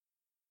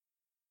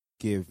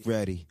Get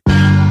ready.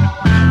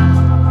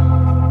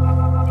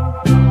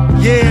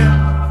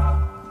 Yeah.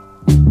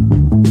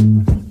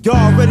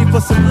 Y'all ready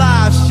for some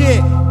live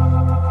shit?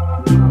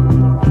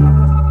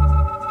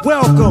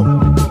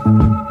 Welcome.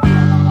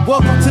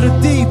 Welcome to the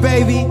D,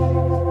 baby.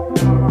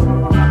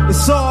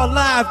 It's all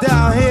live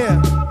down here.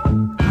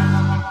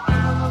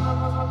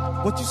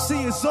 What you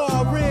see is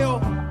all real.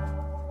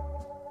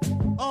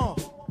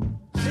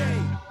 Jay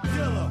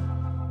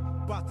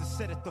Dilla. About to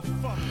set it the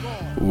fuck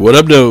off. What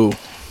up, though?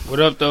 What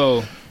up,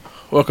 though?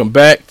 Welcome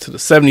back to the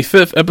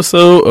 75th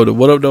episode of the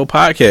What Up, Though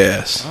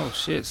podcast. Oh,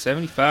 shit.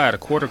 75, a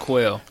quarter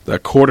quail. The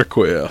quarter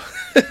quail.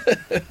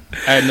 I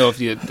didn't know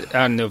if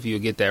you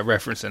would get that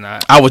reference or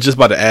not. I was just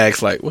about to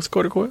ask, like, what's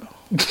quarter quail?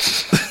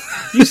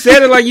 You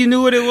said it like you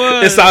knew what it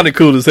was. It sounded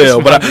cool as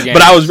hell, but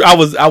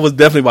I was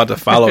definitely about to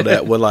follow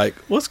that with like,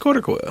 what's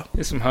quarter quail?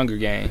 It's some Hunger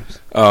Games.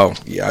 Oh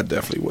yeah, I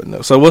definitely wouldn't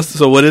know. So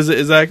what is it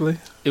exactly?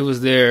 It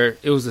was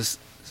the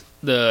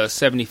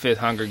 75th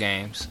Hunger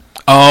Games.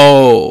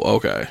 Oh,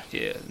 okay.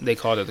 Yeah, they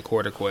called it the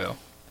quarter quail.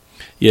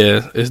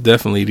 Yeah, it's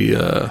definitely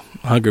the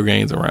Hunger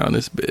Games around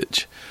this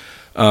bitch.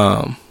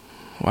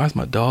 Why is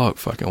my dog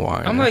fucking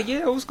whining? I'm like,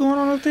 yeah, what's going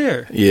on up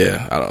there?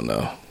 Yeah, I don't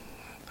know.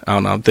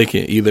 I'm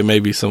thinking either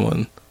maybe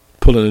someone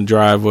pulling the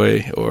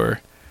driveway or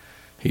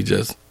he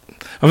just, I'm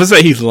gonna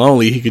say he's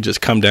lonely. He could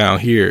just come down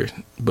here,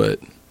 but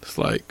it's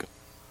like,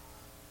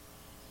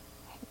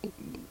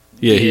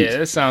 yeah,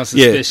 that sounds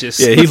suspicious.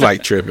 Yeah, he's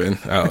like tripping.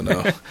 I don't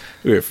know.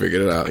 We'll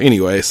figure it out.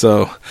 Anyway,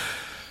 so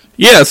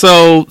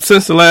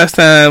since the last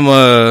time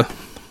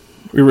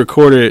we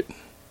recorded,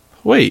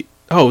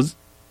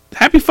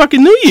 happy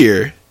fucking New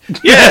Year.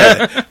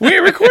 Yeah, we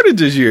ain't recorded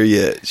this year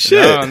yet.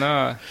 Shit.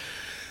 No.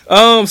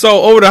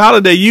 So over the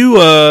holiday, you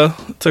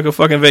took a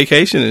fucking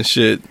vacation and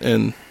shit,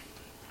 and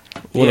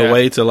went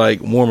away to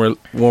like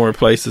warmer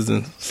places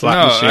and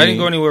slot machines. No, I didn't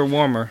go anywhere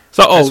warmer.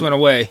 So I just went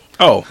away.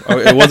 Oh,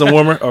 it wasn't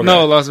warmer. Okay.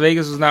 No, Las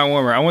Vegas was not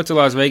warmer. I went to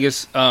Las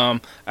Vegas. I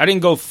didn't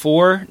go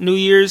for New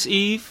Year's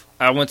Eve.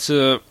 I went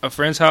to a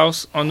friend's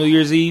house on New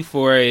Year's Eve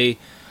for a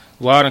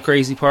wild and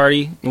crazy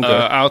party. Okay.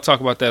 I'll talk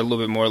about that a little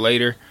bit more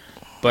later.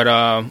 But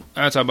I'll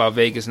talk about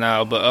Vegas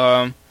now.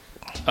 But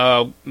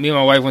me and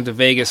my wife went to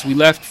Vegas. We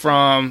left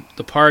from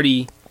the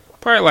party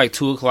probably like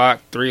 2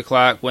 o'clock, 3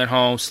 o'clock, went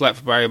home, slept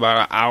for probably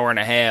about an hour and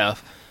a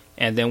half,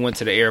 and then went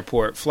to the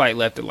airport. Flight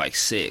left at like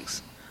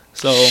 6.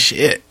 So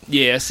shit.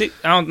 Yeah, 6,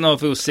 I don't know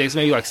if it was 6,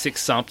 maybe like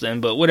 6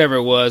 something, but whatever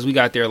it was, we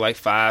got there like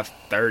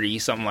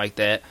 5:30, something like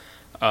that.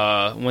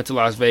 Went to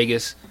Las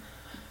Vegas.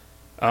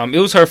 It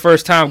was her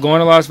first time going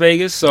to Las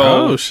Vegas,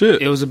 so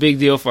shit. It was a big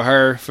deal for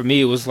her. For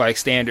me, it was like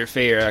standard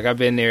fare. Like I've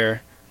been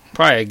there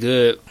probably a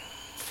good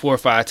 4 or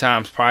 5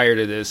 times prior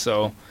to this,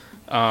 so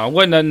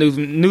wasn't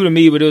nothing new to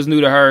me, but it was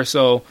new to her.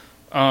 So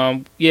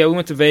we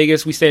went to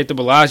Vegas. We stayed at the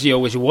Bellagio,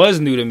 which was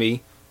new to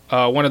me,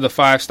 one of the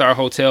 5-star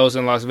hotels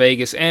in Las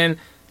Vegas, and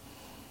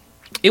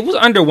it was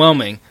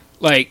underwhelming,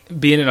 like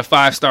being in a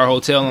 5-star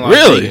hotel in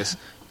Las Vegas,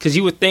 because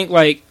you would think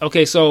like,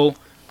 okay, so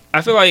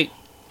I feel like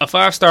a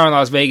 5-star in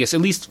Las Vegas, at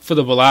least for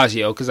the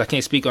Bellagio, because I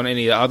can't speak on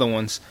any of the other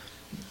ones,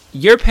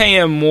 you're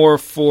paying more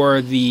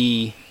for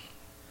the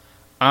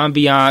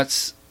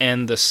ambiance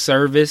and the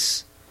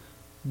service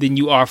than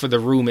you are for the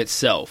room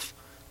itself.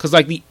 Because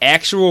like the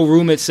actual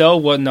room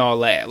itself wasn't all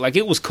that. Like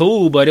it was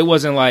cool, but it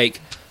wasn't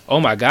like, oh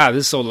my god,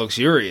 this is so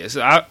luxurious.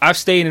 I've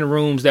stayed in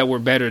rooms that were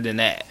better than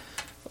that.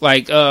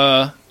 Like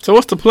so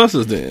what's the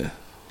pluses then?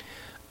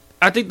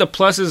 I think the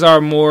pluses are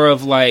more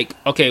of like,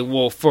 okay,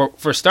 well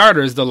for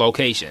starters, the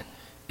location.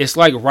 It's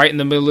like right in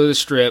the middle of the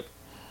strip,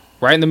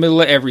 right in the middle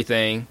of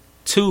everything.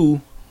 2,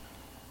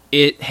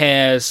 it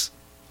has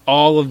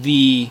all of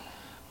the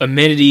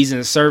amenities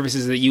and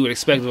services that you would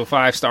expect of a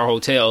 5-star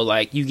hotel.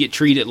 Like you get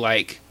treated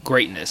like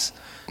greatness.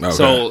 Okay.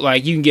 So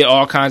like you can get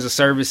all kinds of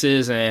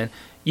services, and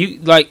you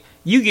get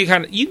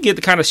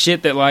the kind of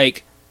shit that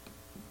like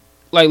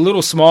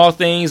little small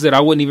things that I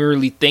wouldn't even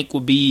really think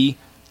would be.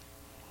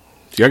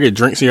 Do y'all get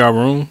drinks in y'all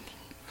room?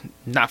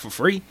 Not for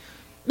free.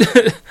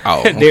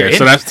 Oh, okay.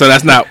 So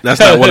that's not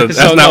one of the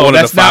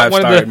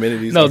 5-star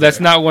amenities. No, that's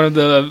not one of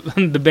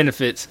the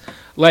benefits.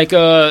 Like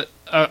a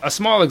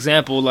small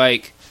example,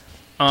 like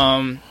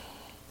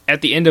at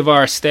the end of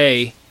our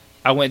stay,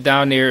 I went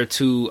down there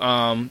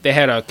to they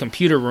had a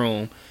computer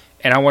room,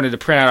 and I wanted to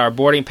print out our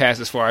boarding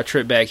passes for our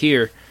trip back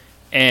here.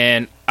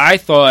 And I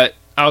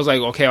was like,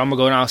 okay, I'm gonna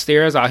go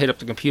downstairs. I'll hit up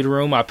the computer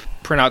room. I'll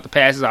print out the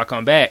passes. I'll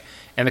come back.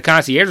 And the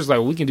concierge was like,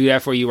 well, we can do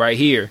that for you right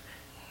here.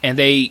 And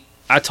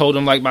I told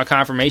them like my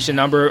confirmation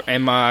number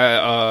and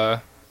my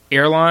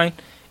airline,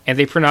 and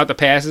they print out the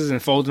passes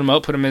and fold them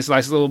up, put them in this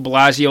nice little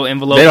Bellagio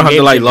envelope. They don't have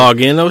to like log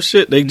in those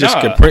shit. They just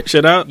can print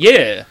shit out.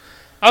 Yeah,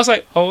 I was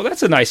like, oh,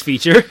 that's a nice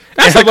feature.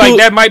 That's like cool,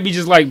 that might be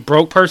just like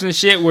broke person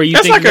shit where you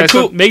think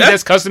like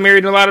that's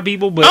customary to a lot of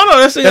people, but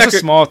that's a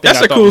small thing.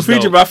 That's a cool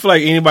feature, but I feel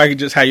like anybody could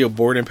just have your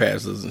boarding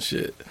passes and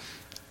shit.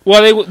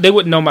 Well, they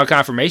wouldn't know my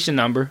confirmation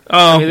number.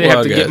 They'd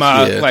have to get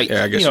my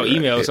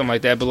email or something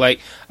like that. But like,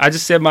 I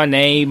just said my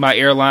name, my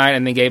airline,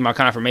 and then gave my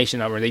confirmation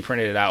number. And they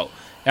printed it out.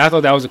 And I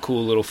thought that was a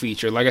cool little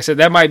feature. Like I said,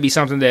 that might be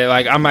something that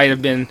like I might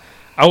have been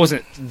I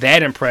wasn't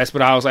that impressed,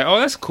 but I was like, oh,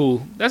 that's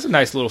cool. That's a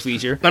nice little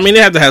feature. I mean,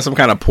 they have to have some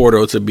kind of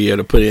portal to be able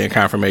to put in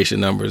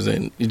confirmation numbers,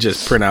 and you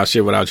just print out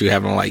shit without you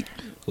having to, like,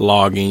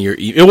 log in your...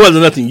 It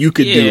wasn't nothing you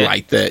could do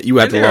like that. You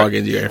had to log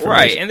into your information.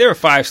 Right, and they're a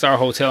 5-star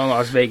hotel in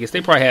Las Vegas.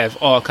 They probably have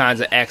all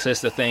kinds of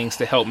access to things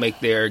to help make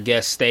their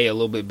guests stay a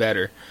little bit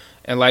better.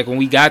 And, like, when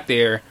we got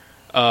there,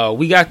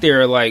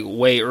 like,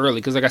 way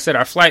early. Because, like I said,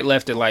 our flight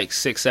left at, like,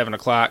 6, 7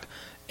 o'clock.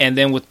 And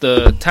then with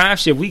the time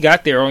shift, we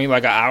got there only,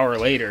 like, an hour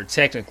later,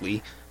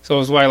 technically. So it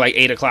was like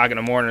 8 o'clock in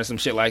the morning or some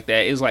shit like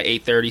that. It was like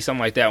 8:30, something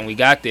like that when we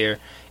got there.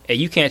 And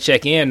you can't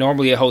check in.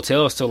 Normally at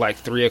hotels till like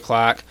 3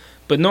 o'clock.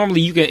 But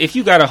normally you can, if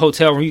you got a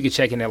hotel room, you can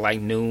check in at like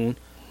noon.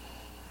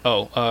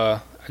 Oh, I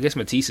guess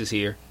Matisse is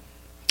here.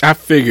 I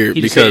figured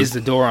he just said, is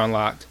the door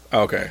unlocked?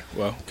 Okay,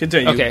 well,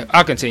 continue. Okay,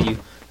 I'll continue.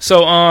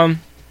 So,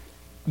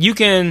 you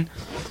can.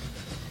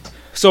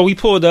 So we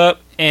pulled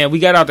up and we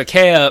got out the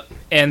cab,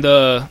 and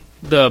the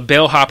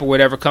bellhop or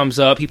whatever comes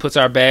up. He puts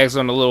our bags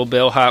on the little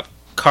bellhop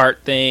cart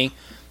thing.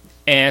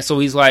 And so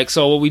he's like,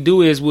 so what we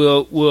do is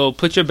we'll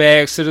put your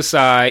bags to the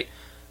side.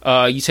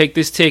 You take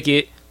this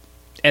ticket,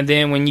 and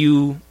then when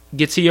you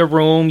get to your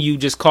room, you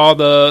just call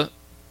the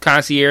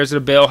concierge or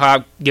the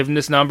bellhop, give them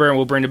this number, and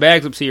we'll bring the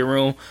bags up to your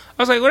room.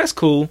 I was like, well, that's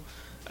cool.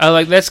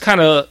 That's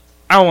kind of,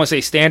 I don't want to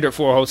say standard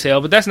for a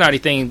hotel, but that's not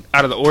anything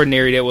out of the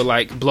ordinary that would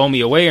like blow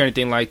me away or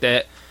anything like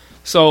that.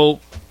 So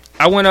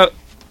I went up,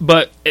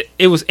 but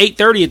it was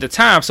 8:30 at the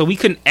time, so we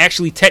couldn't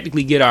actually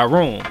technically get our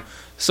room.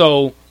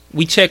 So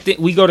we checked it.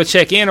 We go to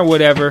check in or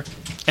whatever,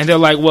 and they're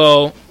like,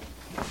 "Well,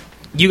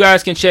 you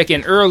guys can check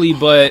in early,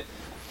 but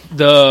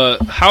the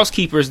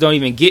housekeepers don't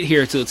even get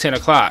here till 10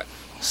 o'clock.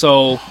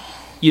 So,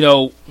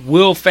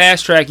 we'll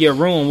fast track your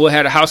room. We'll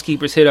have the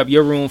housekeepers hit up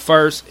your room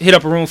first, hit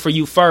up a room for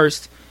you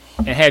first,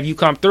 and have you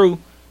come through.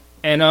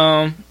 And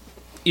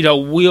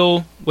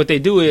what they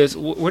do is,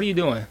 what are you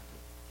doing?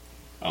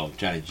 Oh,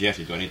 Johnny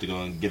Jeffrey. Do I need to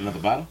go and get another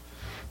bottle?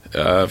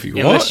 If you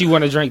Unless you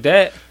want to drink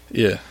that.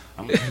 Yeah.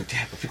 I'm gonna drink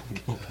that if you want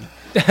to go.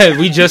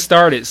 We just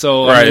started,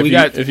 so right, I mean,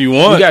 if you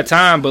want, we got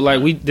time. But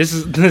like, this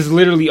is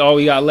literally all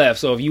we got left.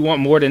 So if you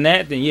want more than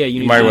that, then yeah, you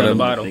need to get a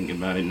bottle. Thinking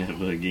about it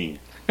never again.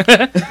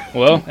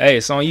 Well, hey,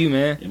 it's on you,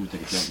 man. I'm gonna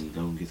take a shot and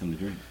go and get something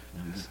to drink.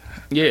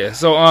 Yeah.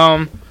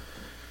 So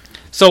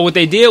what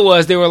they did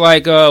was they were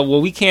like, well,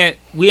 we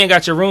ain't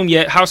got your room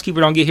yet. Housekeeper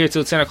don't get here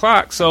till 10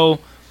 o'clock. So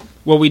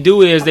what we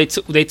do is they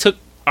took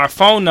our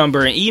phone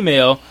number and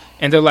email,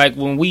 and they're like,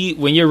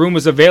 when your room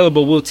is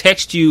available, we'll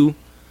text you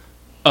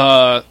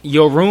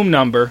your room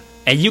number,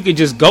 and you can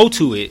just go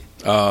to it.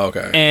 Oh,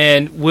 okay.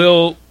 And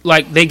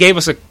they gave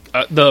us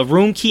the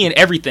room key and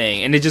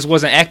everything, and it just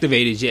wasn't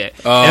activated yet.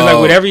 Oh. And it's like,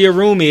 whatever your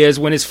room is,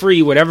 when it's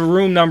free, whatever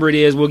room number it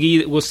is,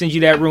 we'll send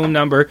you that room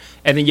number,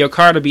 and then your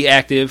card will be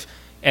active,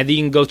 and then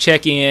you can go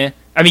check in.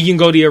 I mean, you can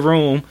go to your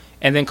room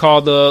and then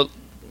call the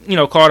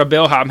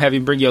bellhop and have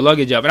him bring your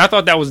luggage up. And I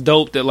thought that was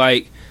dope. That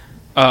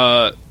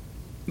I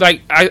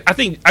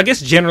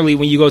guess generally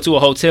when you go to a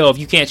hotel, if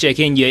you can't check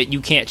in yet,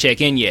 you can't check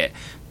in yet.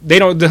 They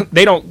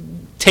don't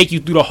take you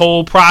through the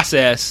whole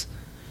process,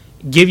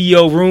 give you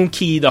your room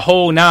key, the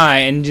whole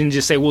nine, and then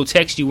just say we'll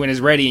text you when it's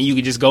ready, and you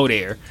can just go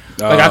there.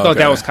 I thought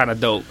that was kind of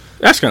dope.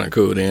 That's kind of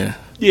cool, then.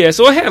 Yeah,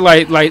 so it had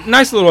like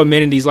nice little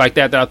amenities like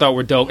that I thought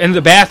were dope, and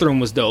the bathroom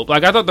was dope.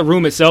 Like I thought the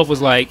room itself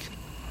was like,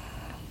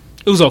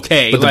 it was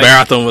okay. But the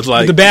bathroom was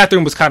like... The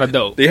bathroom was kind of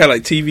dope. They had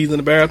like TVs in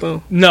the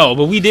bathroom? No,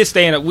 but we did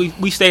stay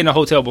we stayed in a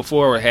hotel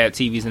before where it had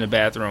TVs in the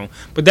bathroom.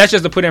 But that's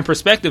just to put in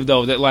perspective,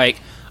 though, that like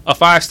a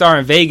 5-star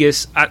in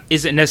Vegas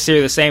isn't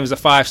necessarily the same as a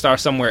 5-star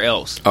somewhere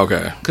else.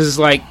 Okay. Because it's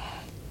like,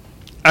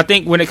 I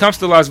think when it comes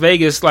to Las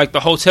Vegas, like the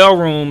hotel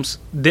rooms,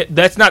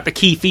 that's not the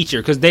key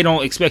feature because they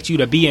don't expect you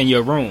to be in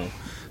your room.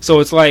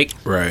 So it's like...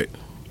 Right.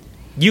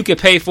 You could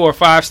pay for a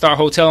 5-star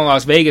hotel in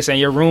Las Vegas and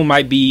your room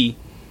might be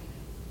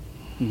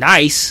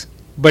nice,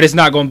 but it's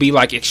not going to be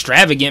like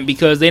extravagant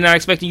because they're not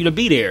expecting you to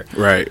be there.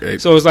 Right.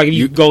 So it's like if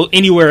you go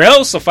anywhere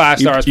else, a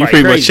 5-star is you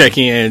probably pretty crazy. much check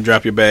in,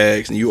 drop your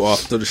bags, and you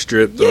off to the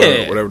strip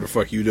or whatever the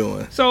fuck you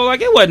doing. So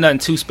like it wasn't nothing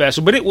too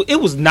special, but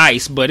it was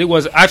nice. But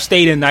I've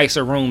stayed in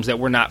nicer rooms that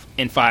were not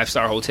in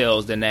 5-star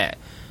hotels than that.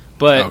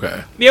 But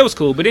yeah, it was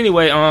cool. But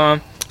anyway,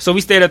 so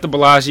we stayed at the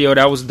Bellagio.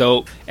 That was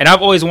dope. And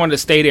I've always wanted to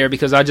stay there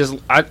because I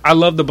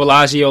love the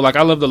Bellagio. Like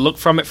I love the look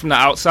from it from the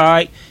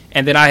outside.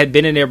 And then I had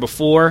been in there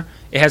before.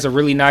 It has a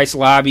really nice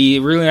lobby,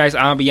 really nice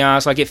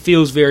ambiance. Like it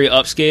feels very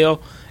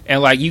upscale,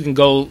 and like you can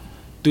go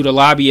through the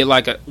lobby at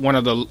like one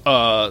of the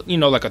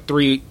like a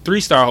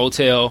three-star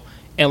hotel,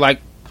 and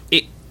like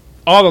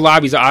all the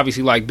lobbies are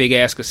obviously like big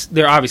ass.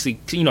 They're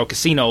obviously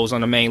casinos on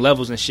the main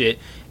levels and shit.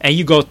 And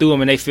you go through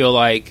them and they feel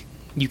like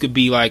you could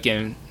be like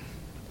in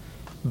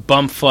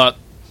bumfuck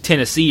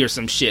Tennessee or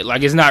some shit.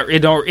 Like it's not.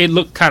 It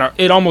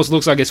almost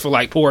looks like it's for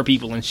like poor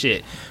people and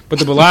shit. But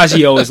the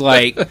Bellagio is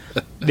like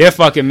their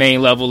fucking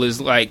main level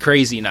is like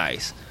crazy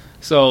nice.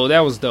 So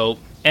that was dope.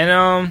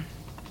 And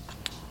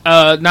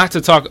not to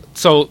talk.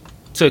 So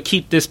to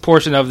keep this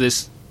portion of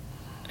this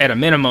at a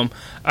minimum,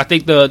 I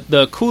think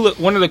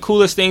one of the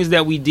coolest things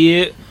that we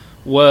did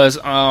was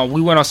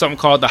we went on something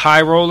called the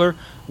High Roller,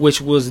 which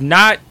was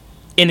not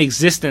in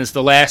existence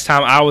the last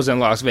time I was in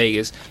Las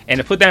Vegas. And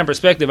to put that in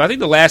perspective, I think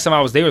the last time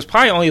I was there was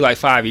probably only like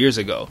 5 years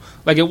ago.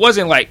 Like, it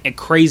wasn't like a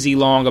crazy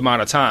long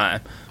amount of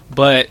time,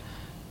 but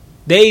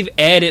they've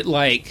added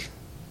like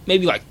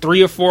maybe like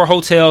 3 or 4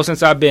 hotels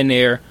since I've been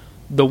there.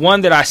 The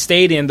one that I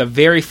stayed in the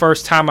very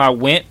first time I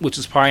went, which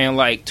was probably in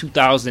like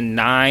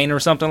 2009 or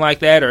something like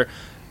that, or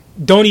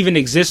don't even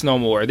exist no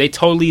more. They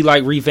totally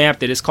like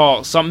revamped it. It's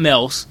called something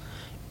else.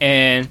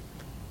 And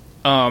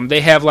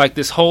they have like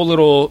this whole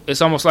little,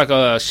 it's almost like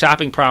a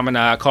shopping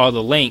promenade called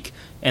the Link,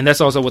 and that's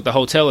also what the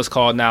hotel is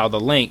called now, the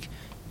Link.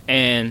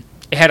 And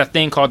it had a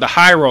thing called the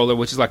High Roller,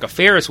 which is like a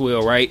Ferris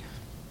wheel, right?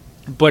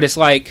 But it's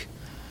like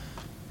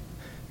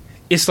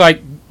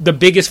the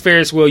biggest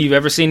Ferris wheel you've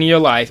ever seen in your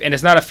life, and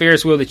it's not a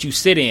Ferris wheel that you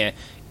sit in.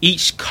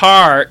 Each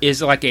car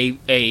is like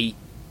a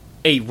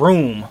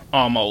room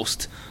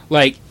almost.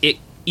 Like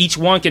each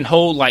one can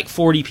hold like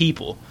 40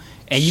 people,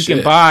 and you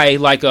can buy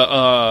like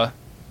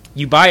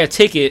you buy a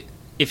ticket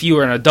if you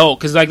were an adult,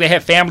 because like they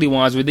have family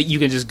ones where you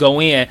can just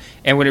go in,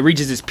 and when it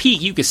reaches its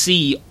peak, you can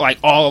see like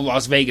all of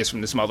Las Vegas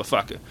from this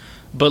motherfucker.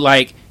 But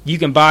like you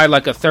can buy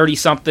like a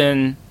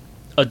 30-something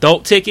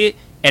adult ticket,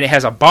 and it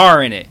has a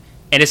bar in it,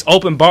 and it's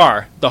open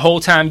bar the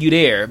whole time you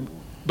there.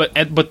 But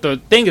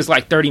the thing is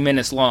like 30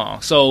 minutes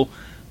long, so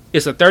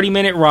it's a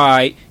 30-minute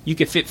ride. You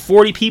can fit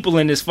 40 people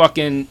in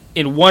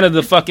one of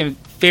the fucking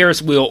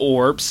Ferris wheel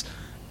orbs.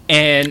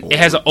 And it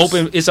has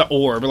it's an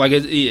orb, like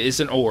it's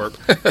an orb,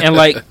 and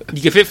like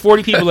you can fit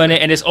 40 people in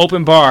it, and it's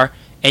open bar,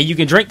 and you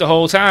can drink the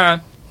whole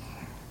time.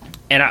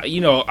 And I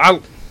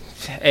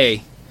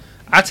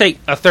take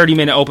a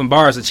 30-minute open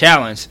bar as a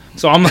challenge,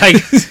 so I'm like,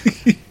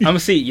 I'm gonna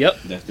see, yep,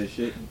 That's that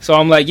shit. so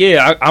I'm like,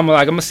 yeah, I'm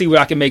gonna see what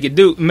I can make it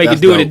do,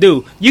 what it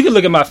do. You can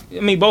look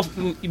at both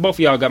of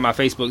y'all got my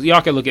Facebook.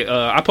 Y'all can look at.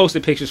 I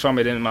posted pictures from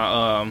it in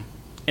my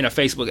in a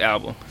Facebook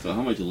album. So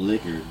how much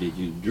liquor did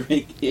you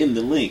drink in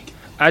the Link?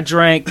 I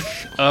drank.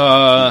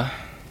 And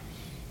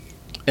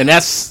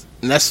that's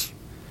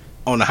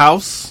on the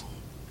house.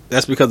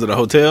 That's because of the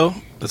hotel,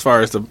 as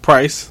far as the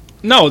price.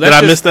 No, Did I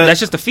miss that? That's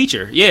just a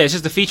feature. Yeah, it's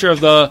just a feature of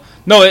the.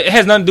 No, it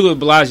has nothing to do with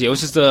Bellagio. It's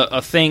just a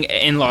thing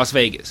in Las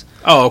Vegas.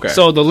 Oh, okay.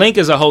 So the Link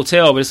is a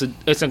hotel, but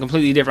it's a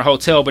completely different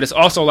hotel. But it's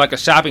also like a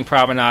shopping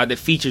promenade that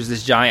features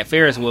this giant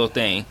Ferris wheel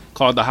thing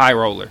called the High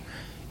Roller.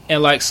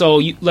 And like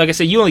like I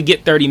said, you only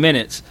get 30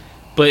 minutes,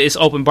 but it's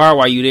open bar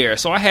while you're there.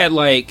 So I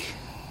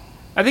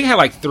think I had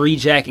like 3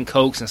 Jack and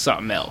Cokes and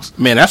something else.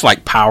 Man, that's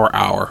like power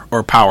hour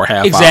or power half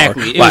hour.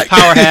 Exactly. It was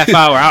power half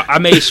hour. I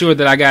made sure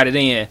that I got it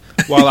in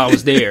while I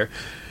was there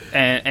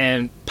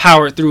and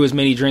powered through as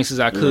many drinks as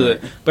I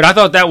could. Right. But I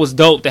thought that was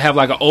dope to have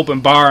like an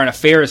open bar and a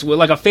Ferris wheel.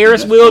 Like a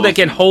Ferris wheel awesome. That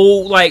can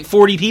hold like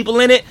 40 people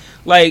in it.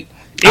 Like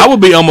I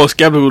would be almost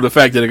skeptical of the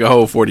fact that it can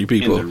hold 40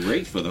 people. And the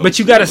rates for the but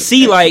you got to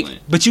see like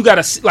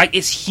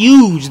it's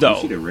huge though.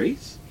 You see the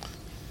rates?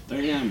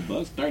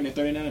 $39 starting at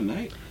 $39 a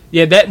night.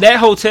 Yeah, that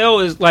hotel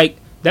is like,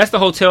 that's the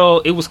hotel.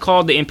 It was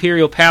called the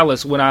Imperial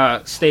Palace when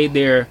I stayed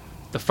there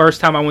the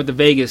first time I went to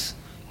Vegas.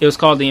 It was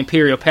called the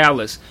Imperial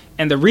Palace,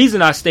 and the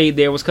reason I stayed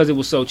there was because it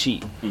was so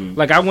cheap. Mm-hmm.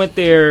 Like I went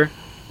there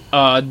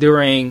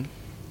during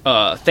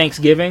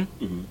Thanksgiving,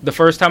 the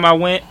first time I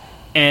went,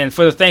 and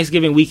for the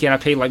Thanksgiving weekend I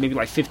paid like maybe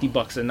like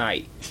 $50 a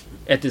night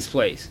at this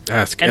place.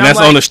 That's like,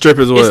 on the strip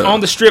as well. It's on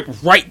the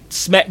strip, right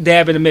smack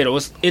dab in the middle.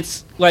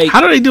 It's like,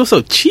 how do they do it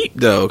so cheap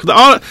though?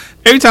 Because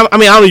every time, I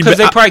don't even, because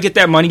they probably get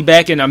that money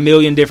back in a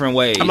million different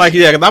ways. I'm like,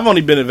 yeah, because I've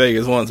only been to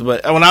Vegas once,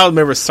 but when I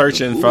remember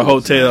searching for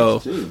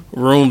hotel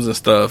rooms and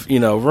stuff,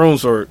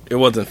 rooms it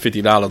wasn't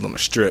 $50 on the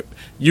strip.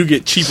 You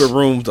get cheaper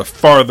rooms the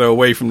farther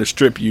away from the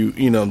strip you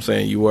know what I'm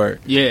saying you were.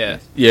 Yeah,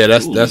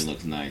 that's nice.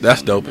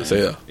 That's dope as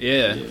hell.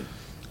 Yeah.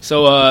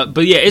 So,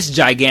 but yeah, it's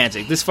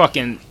gigantic. This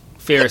fucking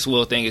Ferris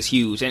wheel thing is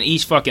huge, and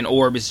each fucking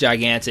orb is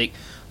gigantic.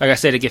 Like I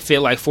said, it could fit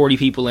like 40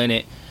 people in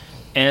it,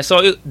 and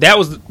so that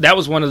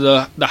was one of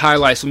the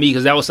highlights for me,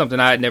 because that was something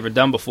I had never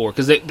done before,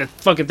 because the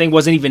fucking thing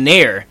wasn't even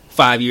there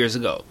 5 years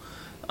ago.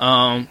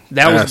 That's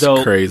was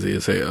dope. Crazy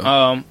as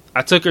hell.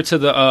 I took her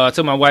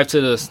took my wife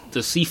to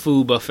the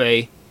seafood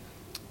buffet,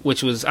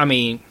 which was, I don't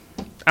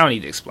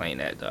need to explain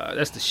that.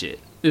 That's the shit.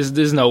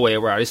 There's no way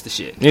around it. It's the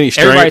shit. Any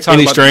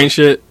strange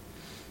shit?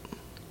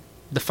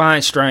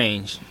 Define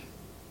strange.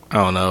 I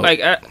don't know.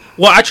 Like,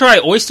 I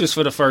tried oysters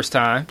for the first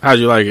time. How'd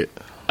you like it?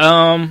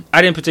 I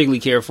didn't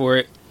particularly care for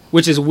it,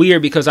 which is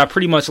weird because I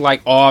pretty much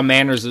like all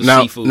manners of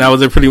seafood. Now,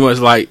 was it pretty much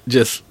like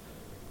just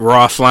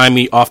raw,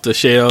 slimy, off the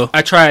shell?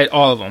 I tried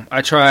all of them.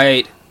 I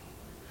tried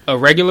a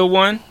regular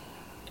one,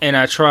 and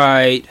I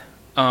tried,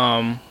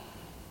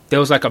 there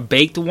was like a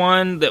baked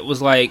one that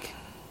was like,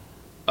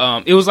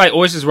 it was like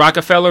Oysters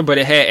Rockefeller, but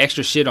it had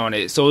extra shit on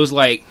it. So it was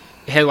like,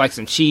 it had like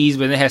some cheese,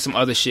 but then it had some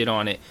other shit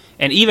on it.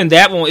 And even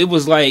that one, it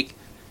was like,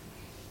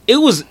 it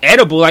was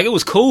edible, like it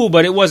was cool,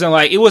 but it wasn't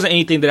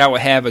anything that I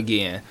would have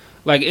again.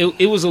 Like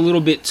it was a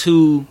little bit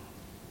too.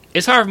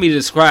 It's hard for me to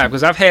describe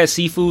because I've had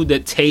seafood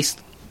that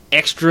tastes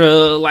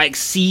extra like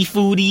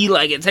seafoody,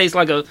 like it tastes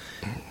like it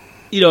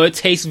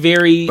tastes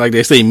very, like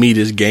they say meat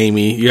is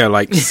gamey. You have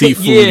like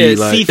seafoody,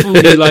 yeah, like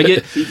seafoody, like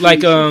it,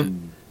 like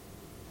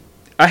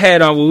I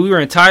had when we were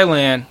in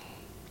Thailand,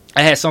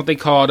 I had something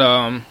called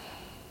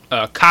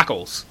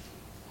cockles.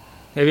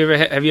 Have you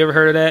ever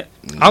heard of that?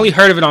 I only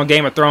heard of it on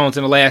Game of Thrones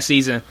in the last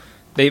season.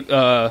 They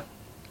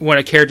one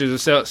of the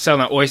characters was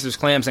selling oysters,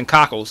 clams, and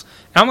cockles.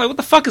 And I'm like, what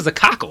the fuck is a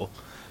cockle?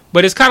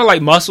 But it's kind of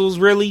like mussels,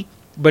 really.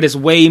 But it's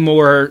way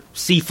more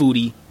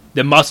seafoody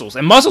than mussels.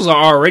 And mussels are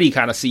already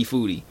kind of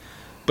seafoody.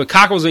 But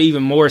cockles are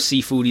even more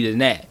seafoody than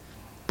that.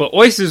 But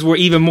oysters were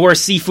even more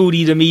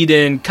seafoody to me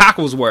than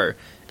cockles were.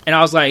 And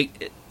I was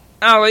like,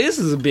 this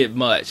is a bit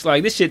much.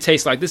 Like, this shit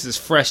tastes like this is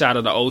fresh out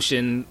of the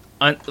ocean,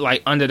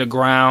 like under the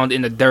ground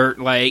in the dirt.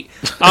 Like,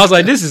 I was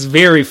like, this is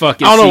very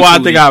fucking. I don't know why I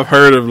seafoody. think I've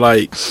heard of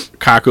like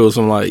cockles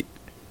from like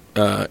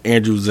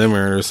Andrew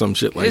Zimmer or some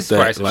shit like It's that.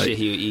 probably some Like, shit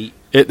he would eat.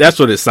 that's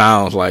what it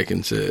sounds like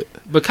and shit.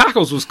 But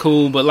cockles was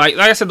cool. But like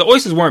I said, the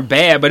oysters weren't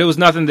bad. But it was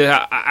nothing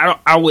that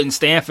I wouldn't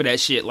stand for that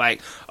shit.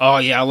 Like, oh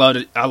yeah, I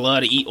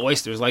love to eat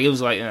oysters. Like, it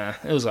was like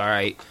it was all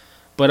right.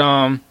 But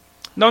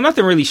no,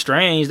 nothing really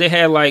strange. They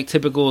had like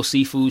typical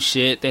seafood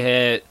shit. They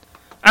had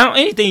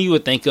anything you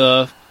would think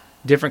of,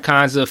 different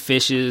kinds of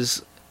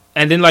fishes.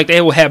 And then like they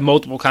will have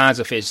multiple kinds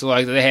of fish. So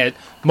like they had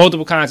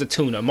multiple kinds of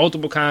tuna,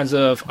 multiple kinds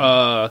of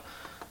You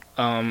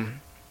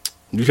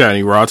got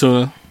any raw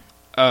tuna?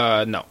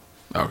 no.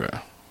 Okay.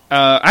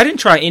 I didn't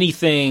try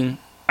anything.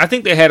 I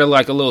think they had a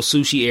little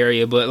sushi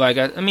area, but like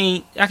I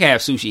mean, I can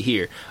have sushi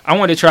here. I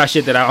wanted to try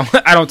shit that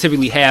I don't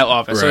typically have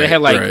often. So they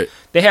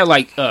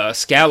had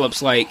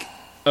scallops, like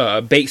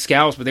baked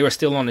scallops, but they were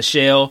still on the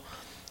shell.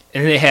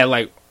 And then they had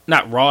like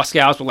not raw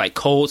scallops, but like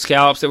cold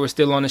scallops that were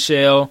still on the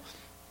shell.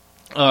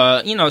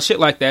 Shit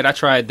like that. I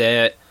tried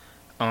that.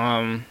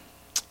 I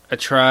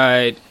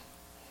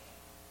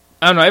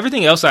don't know.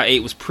 Everything else I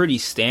ate was pretty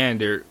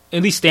standard.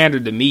 At least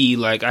standard to me.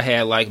 Like, I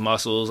had, like,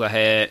 mussels. I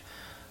had,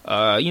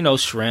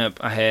 shrimp.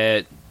 I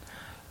had,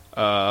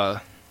 the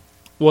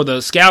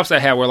scallops I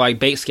had were, like,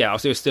 baked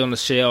scallops. They were still in the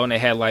shell, and they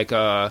had, like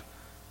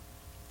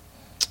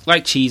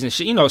cheese and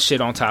shit,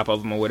 shit on top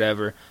of them or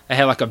whatever. I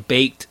had, like, a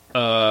baked,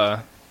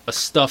 a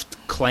stuffed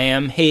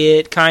clam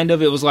head, kind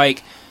of. It was,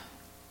 like,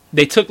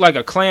 they took, like,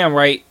 a clam,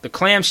 right? The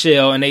clam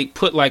shell, and they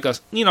put, like,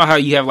 how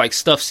you have, like,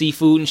 stuffed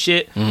seafood and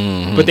shit?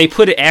 Mm-hmm. But they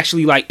put it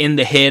actually, like, in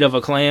the head of a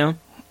clam.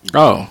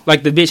 Oh.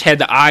 Like, the bitch had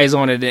the eyes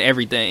on it and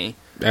everything.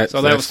 That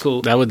was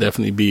cool. That would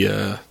definitely be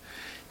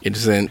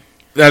interesting.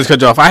 That's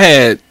cut you off. I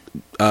had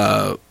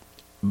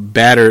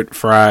battered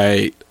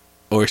fried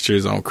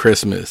oysters on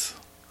Christmas.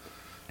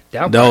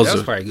 That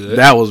was probably good.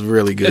 That was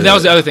really good. That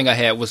was the other thing I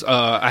had was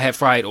I had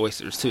fried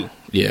oysters, too.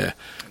 Yeah.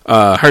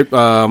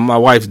 My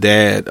wife's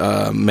dad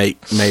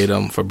made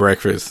them for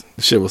breakfast.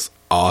 The shit was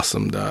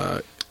awesome,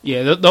 dog.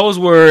 Yeah, those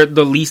were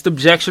the least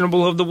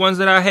objectionable of the ones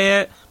that I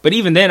had. But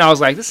even then, I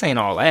was like, this ain't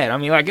all that. I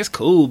mean, like, it's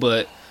cool,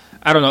 but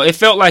I don't know. It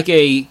felt like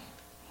a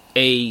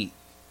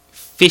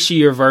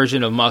fishier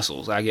version of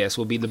mussels, I guess,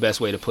 would be the best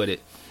way to put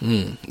it.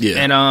 Yeah,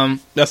 and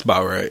that's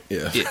about right.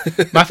 Yeah.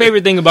 My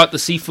favorite thing about the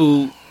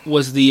seafood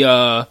was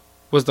the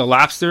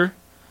lobster.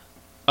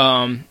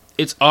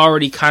 It's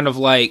already kind of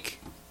like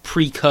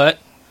pre-cut.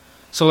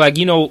 So, like,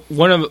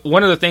 one of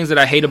the things that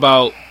I hate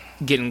about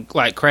getting,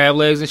 like, crab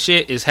legs and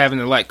shit is having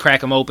to, like,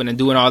 crack them open and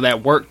doing all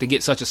that work to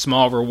get such a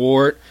small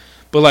reward.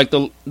 But, like,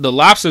 the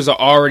lobsters are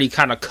already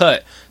kind of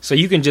cut. So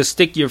you can just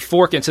stick your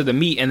fork into the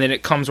meat and then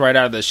it comes right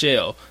out of the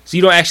shell. So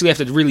you don't actually have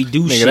to really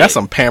do shit. That's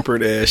some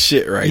pampered ass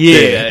shit right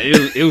there.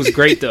 Yeah, it was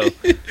great, though.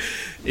 It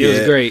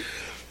was great.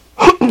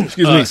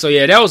 Excuse me. So,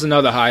 yeah, that was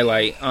another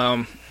highlight.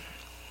 I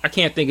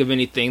can't think of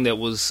anything that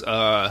was...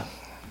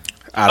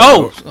 what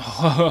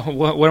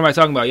am I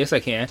talking about? Yes, I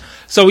can.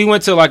 So we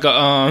went to like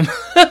a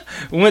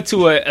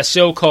a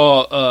show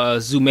called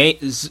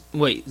Zoomania.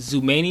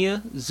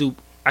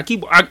 I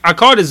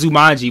called it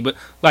Zumanji, but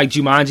like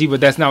Jumanji,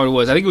 but that's not what it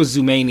was. I think it was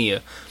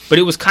Zoomania, but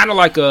it was kind of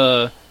like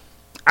I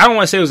don't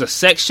want to say it was a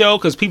sex show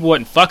because people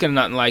wasn't fucking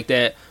nothing like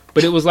that,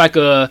 but it was like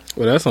well,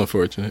 that's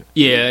unfortunate.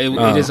 Yeah,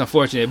 it is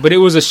unfortunate, but it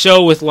was a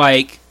show with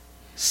like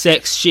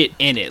sex shit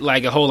in it,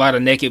 like a whole lot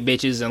of naked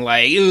bitches and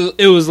like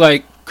it was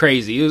like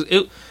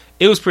crazy.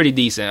 It was pretty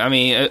decent. I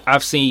mean,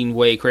 I've seen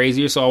way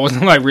crazier, so I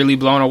wasn't like really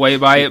blown away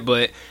by it.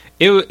 But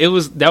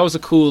that was a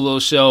cool little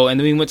show. And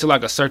then we went to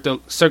like a Cirque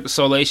du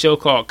Soleil show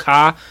called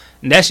Ka,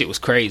 and that shit was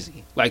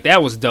crazy. Like,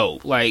 that was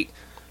dope. Like,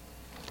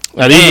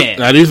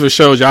 now these were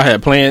shows y'all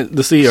had planned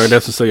to see, or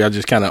that's just so y'all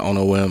just kind of on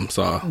a whim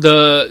saw?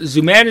 The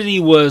Zumanity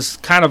was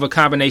kind of a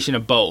combination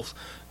of both.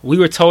 We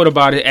were told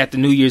about it at the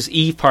New Year's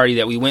Eve party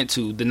that we went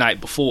to the night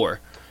before.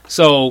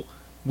 So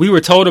we were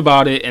told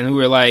about it, and we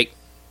were like,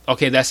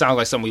 okay, that sounds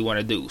like something we want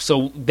to do.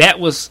 So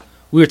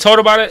we were told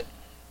about it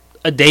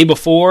a day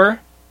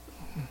before,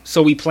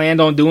 so we planned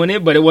on doing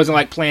it, but it wasn't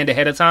like planned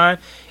ahead of time.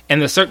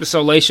 And the Cirque du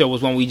Soleil show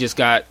was when we just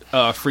got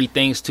free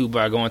things to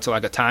by going to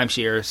like a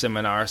timeshare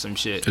seminar or some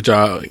shit. Did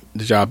y'all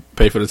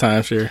pay for the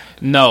timeshare?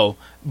 No,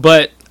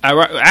 but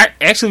I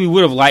actually we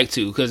would have liked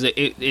to because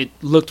it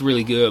looked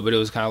really good, but it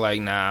was kind of like,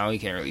 nah, we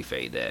can't really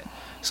fade that.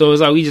 So it was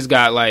like we just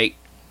got like,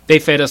 they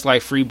fed us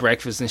like free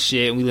breakfast and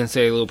shit, and we listened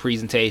to a little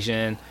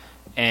presentation.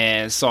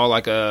 and saw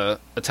like a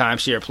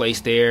timeshare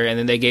place there, and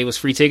then they gave us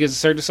free tickets to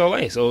Cirque du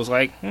Soleil. So it was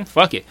like,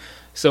 fuck it.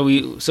 So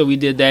we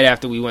did that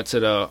after we went to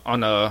the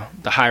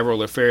high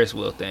roller Ferris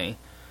wheel thing.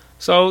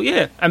 So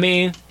yeah, I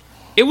mean,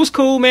 it was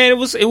cool, man. It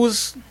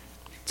was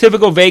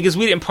typical Vegas.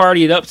 We didn't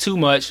party it up too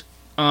much.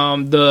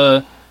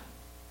 The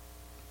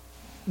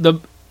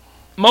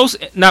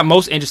not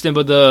most interesting,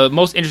 but the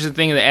most interesting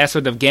thing in the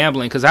aspect of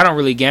gambling, because I don't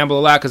really gamble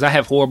a lot because I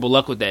have horrible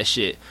luck with that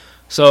shit.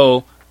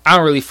 So I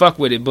don't really fuck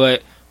with it.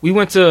 But we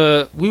went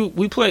to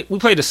we played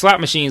the slot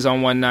machines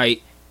on one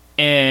night,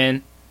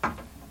 and I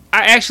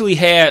actually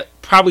had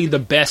probably the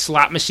best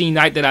slot machine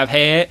night that I've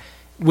had,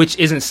 which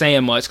isn't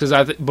saying much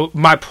because but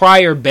my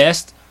prior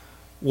best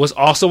was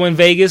also in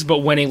Vegas, but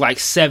winning like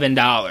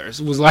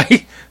 $7 was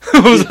like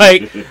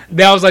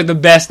that was like the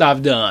best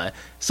I've done.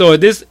 So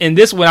in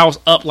this one I was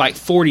up like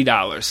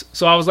 $40.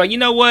 So I was like, you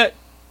know what?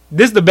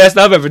 This is the best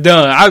I've ever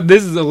done.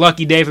 This is a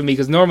lucky day for me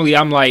because normally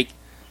I'm like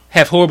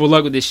have horrible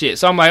luck with this shit.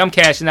 So I'm like, I'm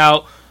cashing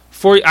out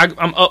 40.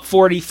 I'm up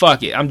 40.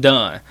 Fuck it, I'm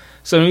done.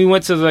 So then we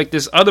went to like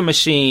this other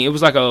machine. It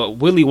was like a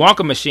Willy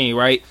Wonka machine,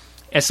 right?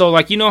 And so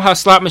like, you know how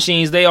slot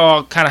machines, they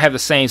all kind of have the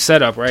same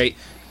setup, right?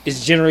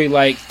 It's generally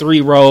like 3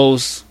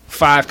 rows,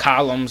 5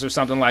 columns or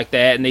something like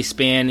that, and they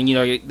spin, and you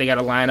know they got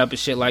to line up and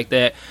shit like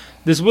that.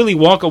 This Willy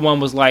Wonka one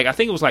was like, I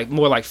think it was like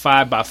more like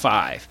 5 by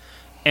 5,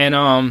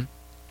 and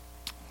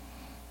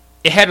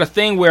it had a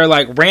thing where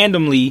like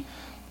randomly,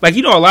 like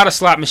you know a lot of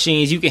slot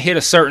machines you can hit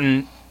a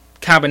certain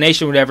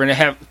combination or whatever, and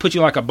it put you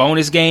like a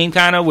bonus game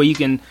kind of where you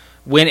can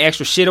win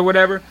extra shit or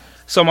whatever.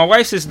 So my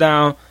wife sits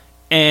down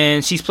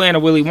and she's playing a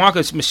Willy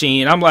Wonka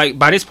machine. I'm like,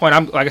 by this point,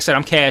 I'm like I said,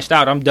 I'm cashed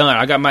out. I'm done.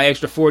 I got my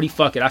extra 40.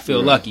 Fuck it. I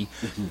feel lucky.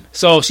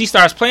 So she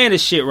starts playing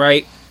this shit,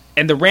 right?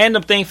 And the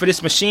random thing for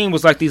this machine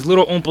was like these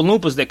little Oompa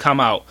Loompas that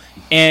come out.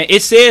 And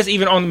it says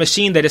even on the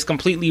machine that it's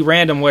completely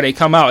random where they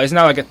come out. It's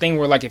not like a thing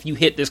where like if you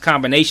hit this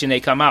combination,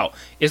 they come out.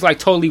 It's like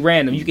totally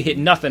random. You can hit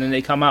nothing and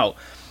they come out.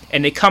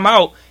 And they come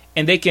out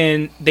and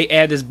they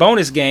add this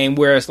bonus game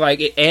where it's like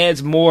it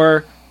adds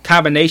more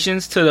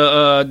combinations to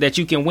the that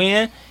you can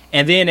win.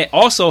 And then it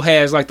also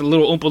has like the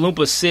little Oompa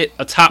Loompas sit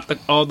atop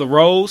all the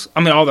rows. I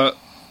mean,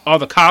 all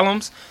the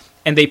columns,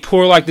 and they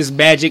pour like this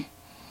magic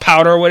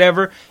powder or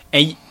whatever.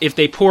 And if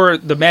they pour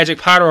the magic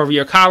powder over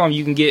your column,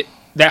 you can get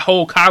that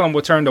whole column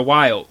will turn to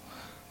wild.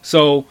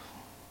 So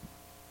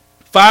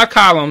 5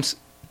 columns.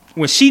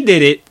 When she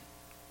did it,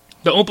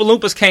 the Oompa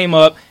Loompas came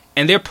up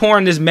and they're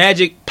pouring this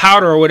magic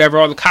powder or whatever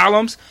on the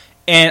columns.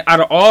 And out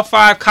of all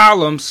 5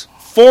 columns,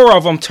 4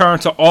 of them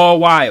turned to all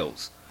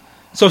wilds.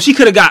 So she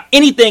could have got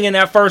anything in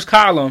that first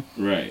column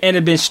and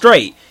it'd been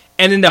straight.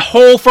 And then the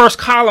whole first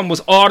column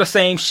was all the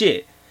same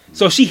shit.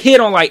 So she hit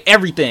on like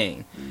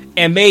everything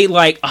and made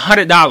like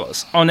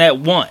 $100 on that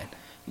one.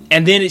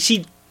 And then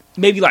she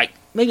maybe like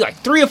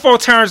 3 or 4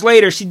 turns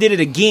later, she did it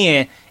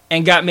again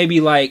and got maybe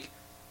like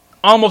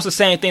almost the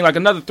same thing, like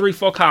another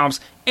 3-4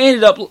 columns.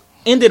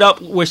 Ended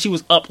up where she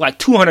was up like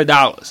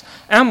 $200.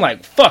 And I'm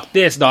like, fuck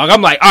this, dog.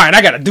 I'm like, all right,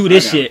 I gotta do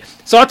this shit.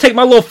 So I take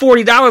my little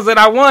 $40 that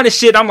I won and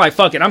shit. I'm like,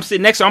 fuck it. I'm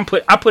sitting next to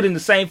her. I put in the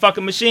same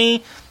fucking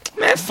machine.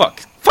 Man,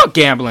 fuck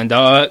gambling,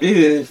 dog.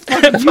 Yeah,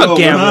 fuck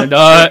gambling,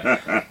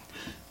 dog.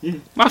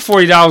 My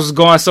 $40 was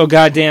going so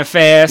goddamn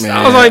fast. Man,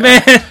 I was like,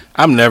 man,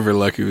 I'm never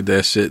lucky with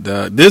that shit,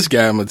 dog. This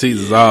guy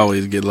Matizas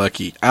always get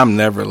lucky. I'm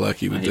never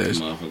lucky with that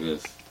shit.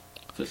 Motherfuckers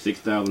for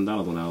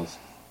 $6,000 when I was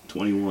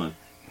 21.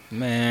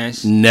 Man,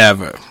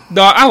 never.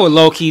 Dog, I would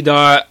low key,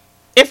 dog.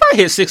 If I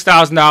hit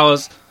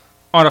 $6,000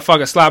 on a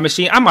fucking slot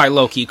machine, I might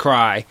low key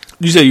cry.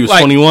 You said you was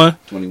 21?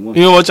 21.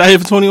 You know what I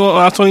hit for 21 when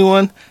I was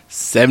 21?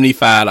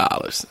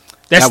 $75.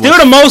 That's still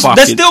the most.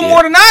 That's still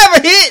more than I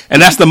ever hit.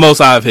 And that's the most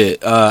I've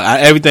hit.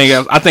 Everything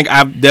else, I think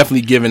I've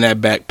definitely given that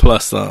back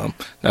plus some.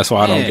 That's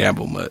why I don't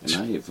gamble much.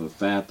 And I hit for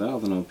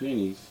 5,000 on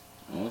pennies.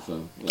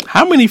 Also, like,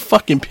 how many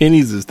fucking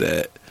pennies is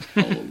that?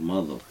 Oh,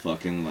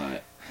 motherfucking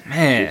like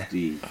man,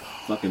 50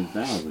 fucking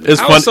thousand.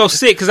 I was so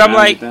sick because I'm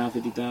like,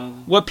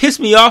 50,000. What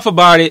pissed me off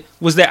about it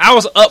was that I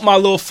was up my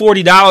little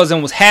 $40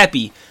 and was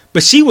happy.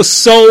 But she was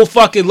so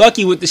fucking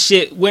lucky with the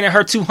shit winning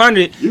her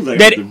 200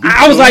 that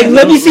I was like,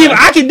 let me see if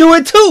I can do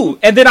it too.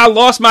 And then I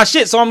lost my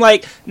shit. So I'm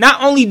like,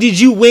 not only did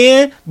you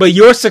win, but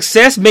your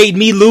success made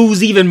me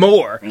lose even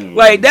more.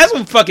 Like, that's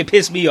what fucking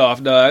pissed me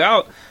off,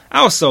 dog.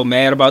 I was so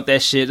mad about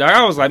that shit, dog.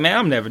 I was like, man,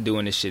 I'm never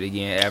doing this shit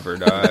again, ever,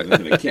 dog.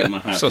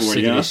 I'm so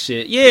sick of this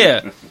shit.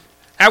 Yeah.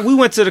 We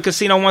went to the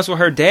casino once with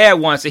her dad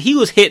once, and he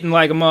was hitting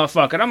like a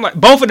motherfucker. And I'm like,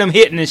 both of them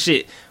hitting and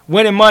shit,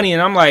 winning money,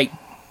 and I'm like,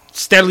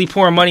 steadily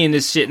pouring money in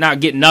this shit, not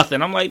getting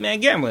nothing. I'm like, man,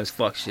 gambling is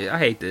fuck shit. I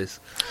hate this.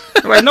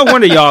 I'm like, no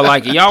wonder y'all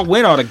like it. Y'all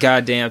win all the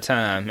goddamn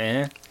time,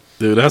 man.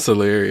 Dude, that's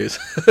hilarious.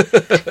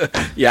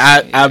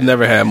 Yeah, I've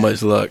never had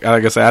much luck.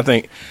 Like I said, I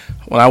think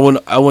when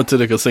I went to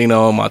the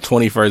casino on my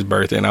 21st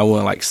birthday, and I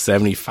won like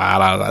 $75,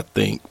 I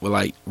think, with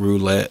like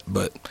roulette.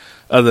 But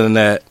other than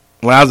that,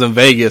 when I was in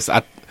Vegas,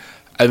 I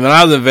lost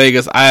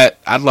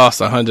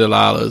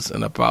 $100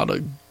 in about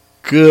a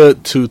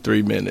good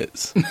 2-3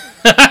 minutes.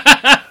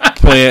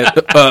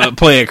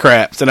 playing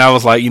craps, and I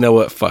was like, you know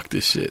what, fuck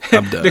this shit,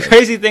 I'm done. The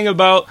crazy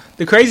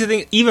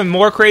thing, even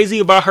more crazy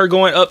about her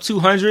going up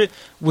 200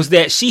 was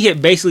that she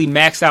had basically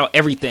maxed out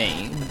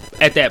everything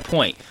at that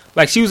point.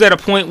 Like, she was at a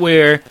point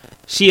where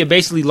she had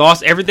basically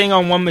lost everything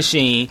on one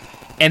machine,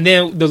 and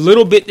then the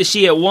little bit that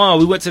she had won,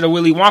 we went to the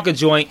Willy Wonka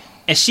joint,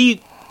 and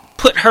she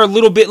put her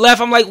little bit left.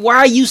 I'm like, why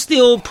are you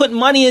still putting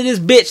money in this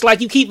bitch?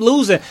 Like, you keep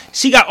losing.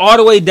 She got all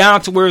the way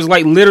down to where it's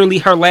like literally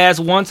her last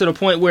one, to the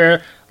point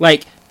where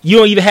like you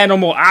don't even have no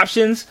more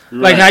options.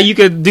 Right. Like how you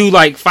could do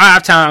like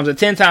 5 times or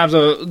 10 times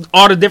or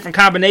all the different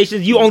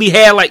combinations. You only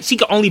had like, she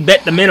could only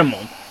bet the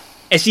minimum.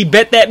 And she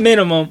bet that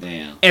minimum.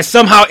 Damn. And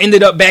somehow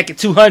ended up back at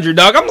 200,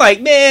 dog. I'm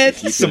like, man,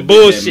 that's some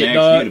bullshit, max,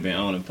 dog. You'd have been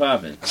on and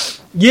popping.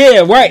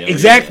 Yeah, right,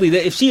 exactly.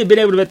 Yeah. If she had been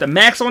able to bet the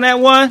max on that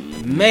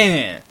one,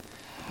 man.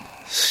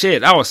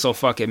 Shit, I was so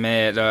fucking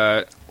mad.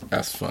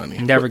 That's funny.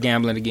 Never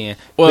gambling again.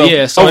 Well, but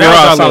yeah, so overall,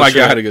 it sounded like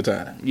I had a good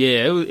time.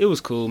 Yeah, it was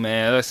cool,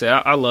 man. Like I said,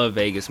 I love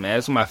Vegas, man.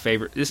 It's my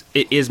favorite.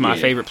 It is my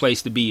favorite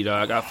place to be,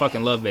 dog. I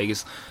fucking love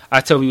Vegas. I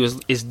tell you,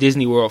 it's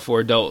Disney World for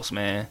adults,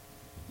 man.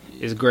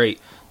 It's great.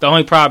 The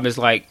only problem is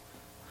like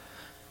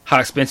how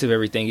expensive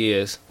everything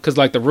is. Because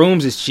like the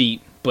rooms is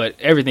cheap, but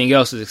everything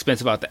else is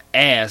expensive out the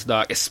ass,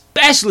 dog.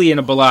 Especially in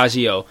the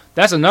Bellagio.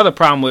 That's another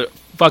problem with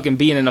fucking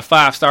being in the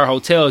 5-star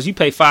hotels. You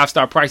pay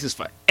 5-star prices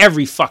for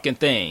every fucking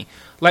thing.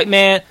 Like,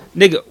 man,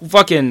 nigga,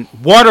 fucking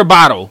water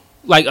bottle,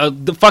 like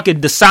the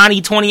fucking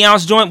Dasani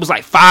 20-ounce joint was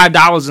like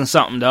 $5 and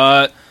something,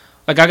 dog.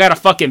 Like, I got a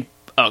fucking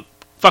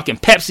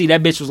Pepsi.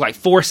 That bitch was like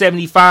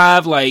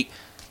 $4.75. Like,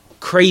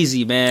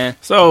 crazy, man.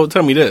 So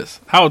tell me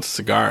this: how was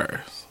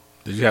cigars?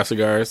 Did you have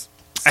cigars?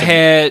 I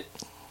had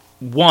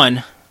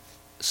one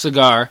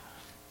cigar.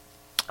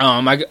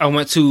 I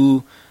went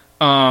to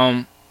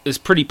this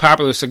pretty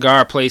popular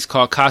cigar place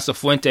called Casa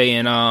Fuente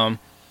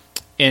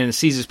in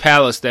Caesar's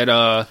Palace. That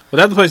was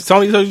that the place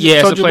Tony told you? Yeah,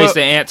 it's the place about?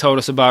 that Ant told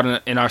us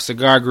about in our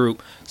cigar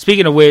group.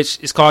 Speaking of which,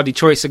 it's called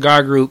Detroit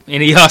Cigar Group.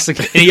 Any y'all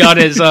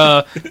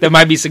that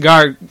might be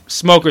cigar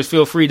smokers,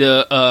 feel free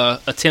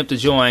to attempt to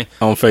join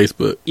on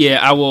Facebook. Yeah,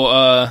 I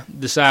will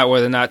decide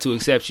whether or not to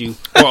accept you,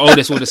 or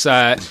Otis will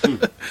decide.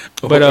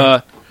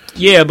 But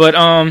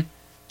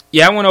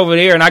yeah, I went over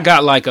there and I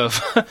got like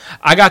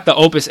I got the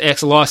Opus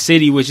X Lost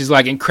City, which is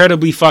like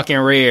incredibly fucking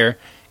rare,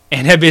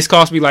 and that bitch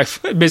cost me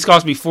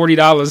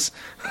 $40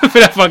 for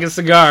that fucking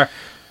cigar.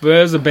 But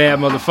it was a bad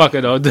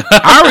motherfucker though.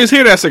 I always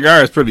hear that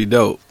cigar is pretty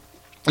dope.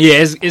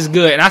 Yeah, it's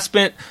good, and I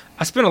spent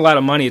a lot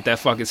of money at that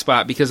fucking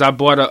spot because I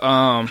bought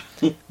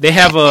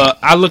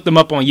I looked them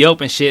up on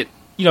Yelp and shit,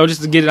 you know,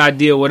 just to get an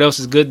idea of what else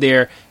is good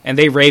there, and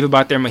they rave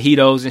about their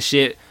mojitos and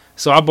shit.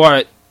 So I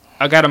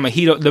got a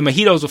mojito. The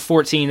mojitos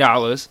were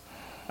 $14.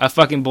 I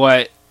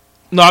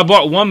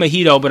bought one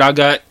mojito, but I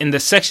got in the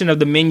section of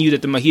the menu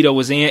that the mojito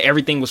was in,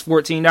 everything was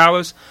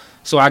 $14.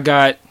 So I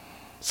got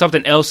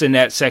something else in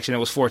that section that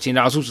was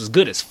 $14, which was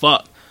good as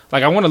fuck.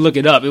 Like, I want to look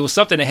it up. It was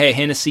something that had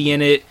Hennessy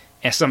in it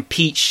and some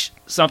peach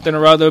something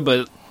or other,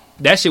 but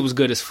that shit was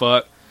good as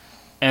fuck.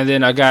 And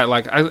then I got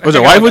like, was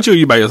your wife with you or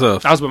you by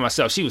yourself? I was by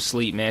myself. She was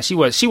asleep, man. She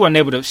ain't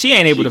able to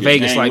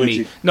Vegas like me.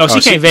 You. No, she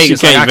can't Vegas.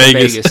 She can't like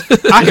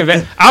I can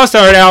Vegas. I was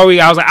telling her that all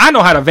week. I was like, I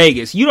know how to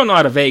Vegas. You don't know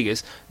how to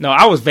Vegas. No,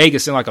 I was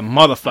Vegasing like a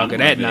motherfucker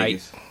that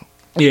night.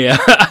 Yeah,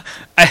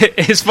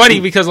 it's funny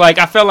because like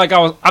I feel like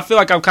I'm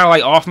kind of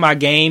like off my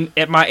game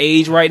at my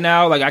age right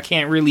now. Like I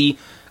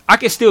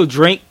can still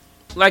drink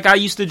like I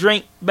used to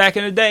drink back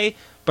in the day.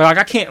 But like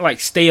I can't like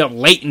stay up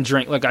late and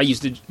drink like I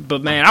used to.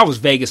 But man, I was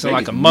Vegasing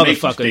like a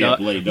motherfucker, dog.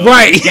 Late, dog.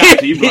 Right?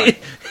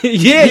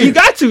 Yeah, you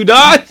got to,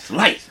 dog.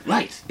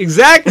 Lights.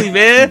 Exactly,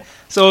 man.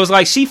 So it was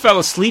like she fell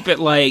asleep at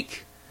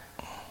like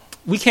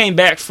we came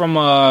back from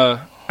I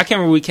can't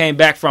remember where we came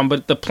back from,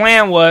 but the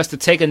plan was to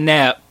take a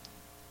nap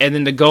and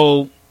then to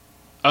go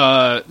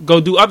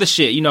do other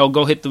shit. You know,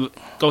 go hit the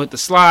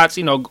slots.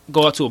 You know,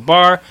 go out to a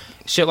bar.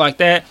 Shit like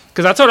that,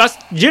 because I told her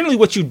that's generally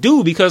what you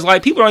do, because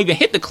like people don't even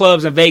hit the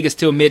clubs in Vegas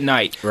till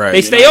midnight. Right.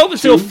 They stay open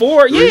till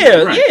 4.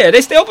 Yeah,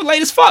 they stay open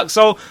late as fuck.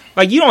 So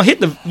like you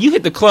hit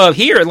the club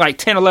here at like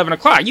 10, 11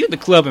 o'clock. You hit the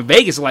club in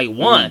Vegas at like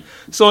 1.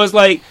 So it's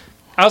like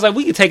I was like,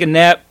 we could take a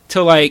nap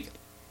till like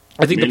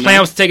I think midnight? The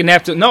plan was to take a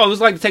nap till it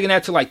was like to take a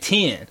nap till like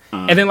 10,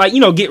 and then like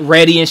get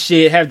ready and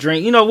shit, have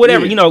drink,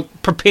 whatever,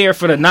 prepare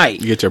for the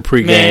night. You get your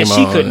pregame. Man,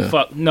 she couldn't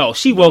fuck. No,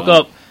 she woke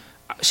up.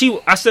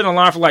 I set an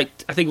alarm for like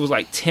I think it was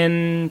like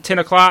 10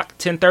 o'clock,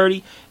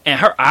 10:30, and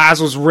her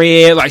eyes was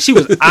red, like she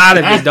was out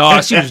of it,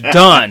 dog. She was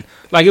done.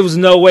 Like it was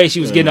no way she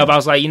was getting up. I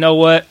was like, you know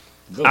what?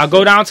 I'll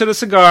go down to the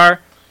cigar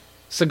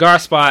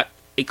spot.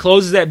 It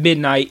closes at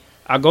midnight.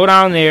 I'll go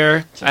down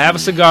there. I have a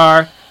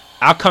cigar.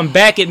 I'll come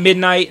back at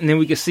midnight, and then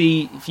we can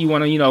see if you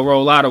want to,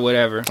 roll out or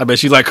whatever. I bet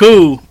she's like,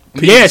 cool.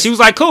 Peace. Yeah, she was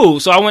like, cool.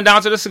 So I went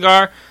down to the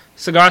cigar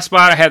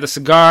spot. I had the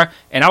cigar,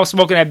 and I was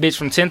smoking that bitch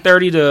from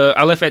 10:30 to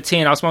I left at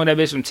 10. I was smoking that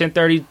bitch from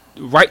 10:30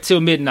 right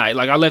till midnight.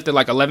 Like I left at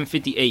like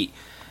 11:58,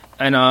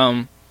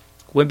 and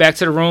went back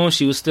to the room.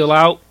 She was still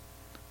out.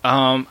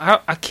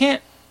 I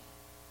can't.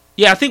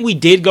 Yeah, I think we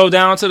did go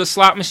down to the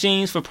slot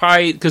machines for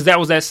probably because that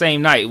was that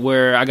same night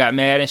where I got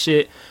mad and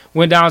shit.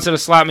 Went down to the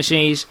slot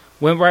machines.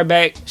 Went right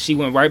back. She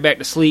went right back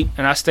to sleep,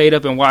 and I stayed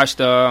up and watched.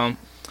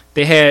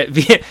 They had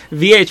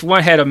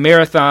VH1 had a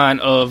marathon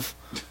of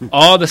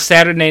all the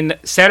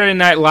Saturday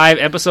Night Live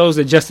episodes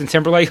that Justin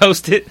Timberlake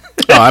hosted.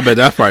 Oh, I bet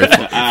that's probably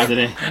fun.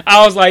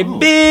 I was like,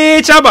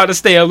 bitch, I'm about to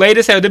stay up late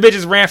as hell. The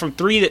bitches ran from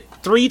 3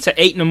 to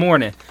 8 in the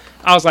morning.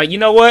 I was like, you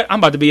know what? I'm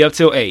about to be up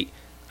till 8.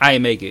 I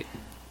didn't make it.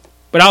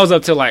 But I was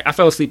up till I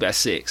fell asleep at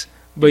 6.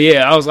 But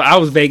yeah, I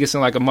was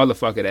Vegasing like a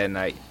motherfucker that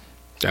night.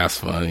 That's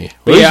funny.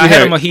 But yeah, I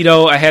had a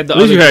mojito. I had the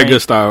other you had drink.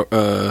 good style,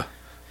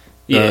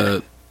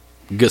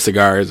 good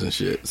cigars and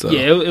shit. So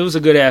yeah, it was a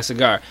good ass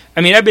cigar.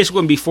 I mean, that bitch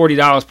wouldn't be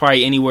 $40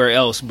 probably anywhere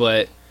else,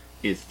 but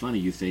It's funny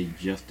you say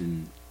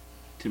Justin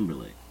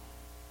Timberlake.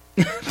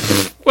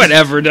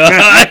 whatever, dog.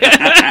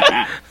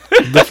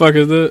 the fuck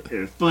is that?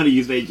 It's funny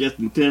you say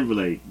Justin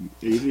Timberlake.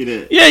 You see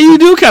that? Yeah, you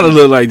do kind of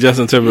look like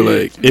Justin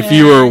Timberlake. If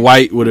you were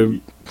white with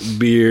a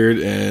beard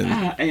and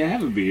Hey, I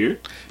have a beard.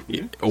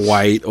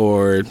 white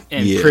or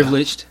And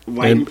privileged.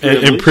 White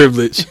and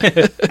privileged.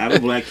 I'm a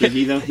black kid.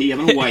 He have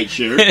a white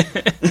shirt.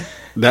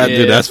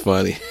 Dude, that's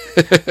funny.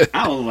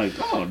 I was like,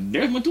 oh,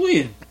 there's my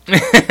twin.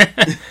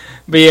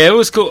 But yeah, it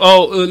was cool.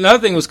 Oh, another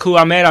thing was cool.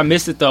 I'm mad I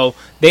missed it though.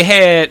 They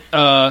had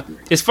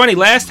it's funny,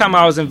 last time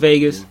I was in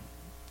Vegas,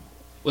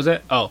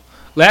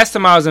 last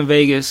time I was in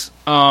Vegas,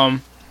 I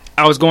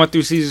was going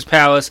through Caesar's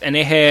Palace and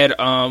they had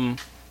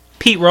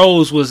Pete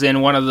Rose was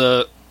in one of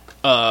the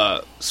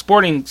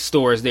sporting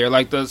stores there,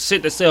 like the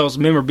shit that sells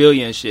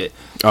memorabilia and shit.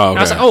 Oh, okay. And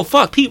I was like, oh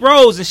fuck, Pete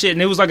Rose and shit.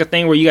 And it was like a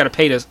thing where you got to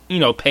pay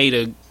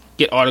to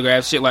get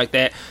autographs, shit like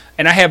that.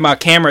 And I had my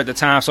camera at the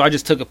time, so I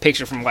just took a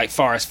picture from like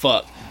far as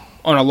fuck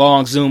on a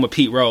long zoom of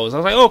Pete Rose. I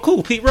was like, oh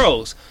cool, Pete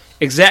Rose.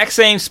 Exact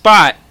same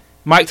spot.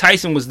 Mike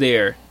Tyson was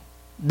there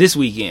this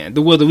weekend,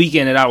 the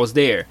weekend that I was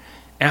there.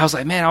 And I was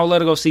like, man, I'll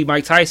let her go see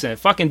Mike Tyson.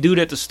 Fucking dude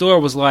at the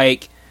store was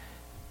like,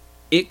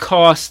 it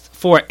cost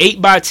for an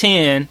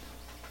 8x10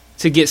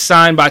 to get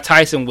signed by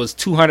Tyson was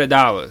 $200.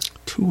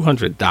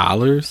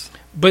 $200?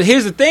 But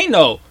here's the thing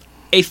though,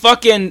 a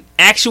fucking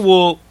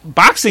actual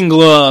boxing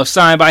glove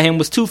signed by him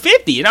was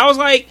 $250, and I was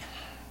like,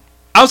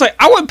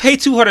 I wouldn't pay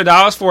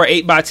 $200 for an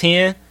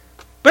 8x10,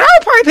 but I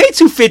would probably pay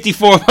 $250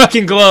 for a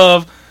fucking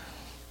glove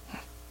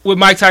with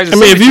Mike Tyson. I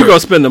mean, if you go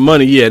spend the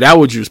money, yeah, that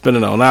would you spend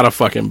it on, not a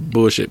fucking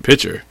bullshit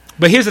picture.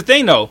 But here's the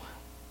thing though,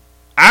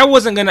 I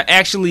wasn't gonna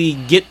actually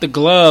get the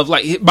glove.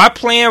 Like my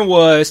plan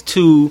was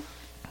to,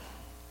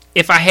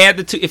 if I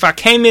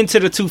came into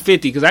the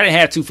 250, because I didn't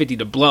have 250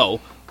 to blow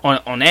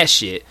on that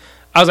shit.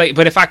 I was like,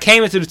 but if I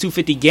came into the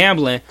 250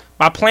 gambling,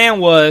 my plan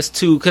was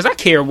to, because I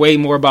care way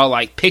more about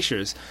like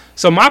pictures.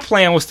 So my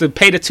plan was to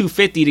pay the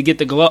 $250 to get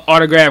the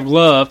autographed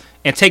glove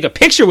and take a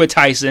picture with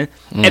Tyson,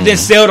 and then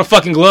sell the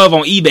fucking glove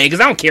on eBay,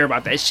 because I don't care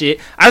about that shit.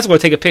 I just want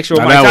to take a picture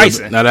with Mike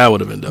Tyson. Now that would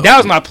have been dope. That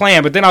was my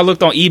plan, but then I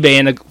looked on eBay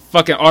and the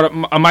fucking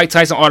a Mike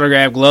Tyson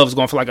autographed glove was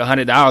going for like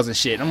 $100 and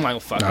shit. I'm like, well,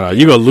 fuck.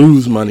 You gonna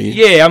lose money.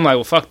 Yeah, I'm like,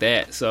 well, fuck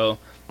that. So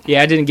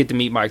yeah, I didn't get to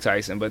meet Mike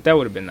Tyson, but that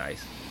would have been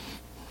nice.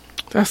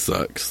 That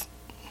sucks.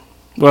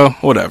 Well,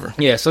 whatever.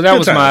 Yeah, so that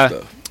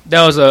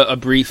was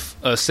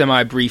a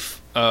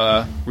semi-brief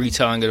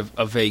retelling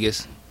of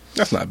Vegas.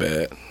 That's not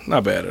bad.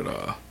 Not bad at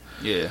all.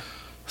 Yeah.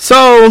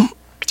 So,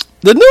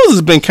 the news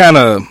has been kind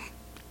of,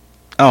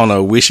 I don't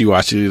know,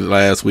 wishy-washy the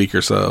last week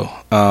or so.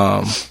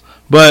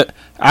 But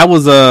I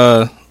was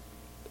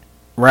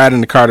riding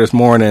the car this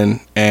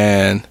morning,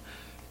 and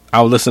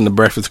I was listening to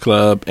Breakfast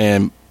Club,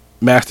 and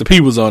Master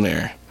P was on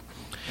there.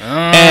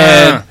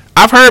 And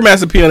I've heard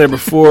Master P on there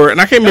before,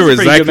 and I can't remember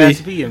exactly. Good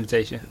Master P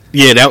invitation.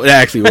 Yeah, that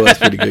actually was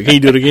pretty good. Can you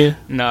do it again?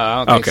 No,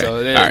 I don't think so.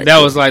 All right, that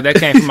was like, that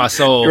came from my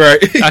soul. Right.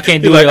 I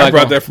can't do it. Like I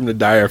brought that from the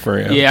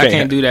diaphragm. Yeah, I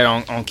can't do that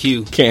on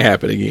cue. Can't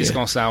happen again. It's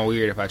gonna sound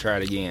weird if I try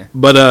it again.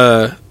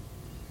 But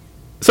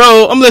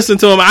so I'm listening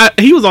to him.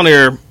 He was on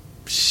there.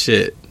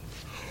 Shit.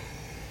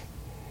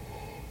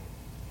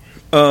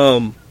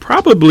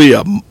 Probably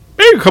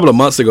maybe a couple of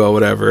months ago or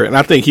whatever, and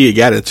I think he had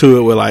got into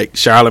it with like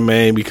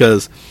Charlamagne,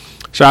 because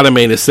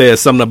Charlamagne had said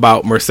something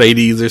about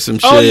Mercedes or some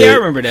shit. Oh yeah, I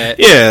remember that.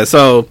 Yeah,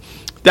 so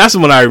that's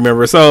what I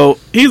remember. So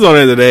he's on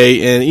there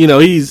today, and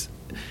it's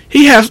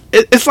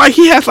like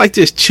he has like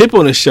this chip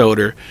on his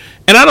shoulder,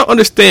 and I don't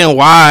understand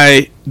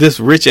why this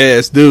rich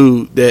ass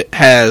dude that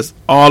has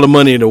all the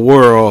money in the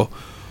world,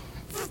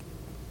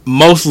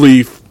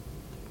 mostly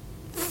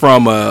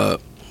from a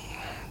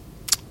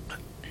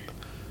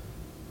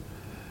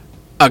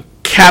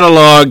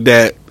catalog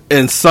that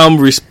in some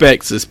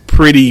respects is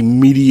pretty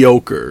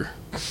mediocre.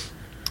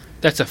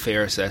 That's a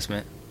fair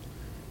assessment.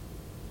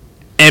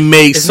 And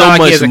makes it's so not like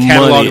much he has a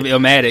catalog money.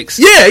 of Illmatics.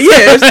 Yeah. You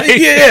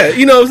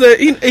know what I'm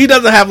saying? He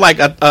doesn't have like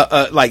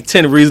a like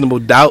 10 reasonable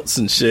doubts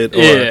and shit,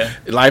 or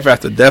life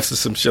after death or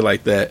some shit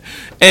like that.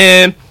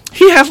 And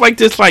he has like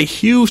this like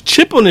huge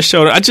chip on his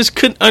shoulder. I just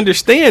couldn't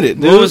understand it,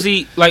 dude.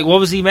 What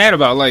was he mad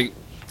about? Like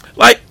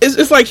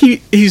it's like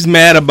he's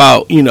mad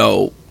about,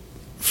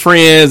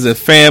 friends and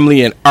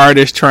family and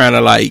artists trying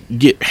to like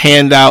get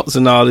handouts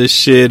and all this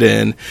shit,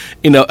 and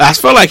I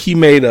felt like he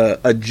made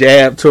a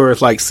jab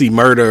towards like C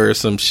Murder or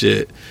some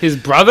shit. His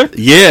brother?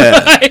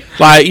 Yeah.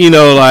 like,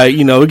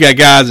 we got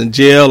guys in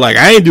jail, like,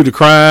 I ain't do the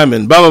crime,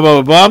 and blah, blah, blah,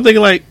 blah, blah. I'm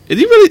thinking, like, is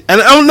he really,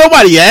 and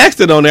nobody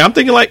asked it on there. I'm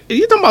thinking, like, are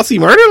you talking about C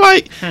Murder?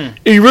 Like,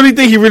 you really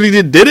think he really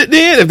did it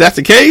then, if that's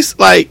the case?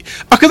 Like,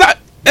 because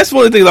that's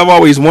one of the things I've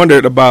always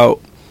wondered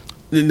about,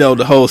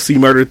 the whole C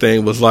Murder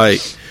thing was, like,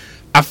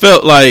 I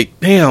felt like,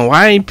 damn,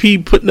 why ain't P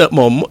putting up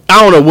more?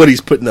 I don't know what he's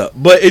putting up,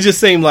 but it just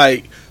seemed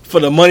like for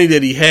the money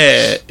that he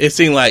had, it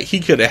seemed like he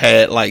could have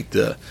had like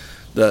the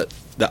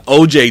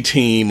OJ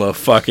team of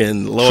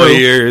fucking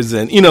lawyers. True.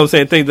 And what I'm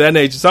saying, things of that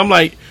nature. So I'm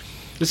like,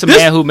 this is a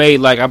man who made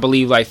like I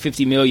believe like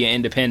 $50 million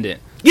independent.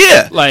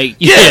 Yeah, like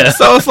yeah.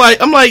 So it's like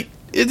I'm like,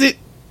 did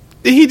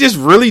he just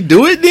really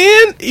do it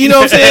then? You know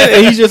what I'm saying?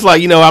 And he's just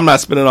like, I'm not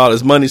spending all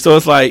this money. So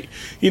it's like,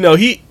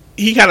 he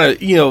kind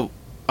of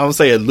I would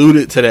say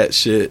alluded to that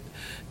shit.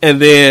 And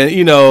then,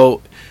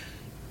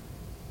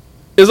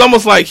 it's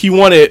almost like he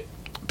wanted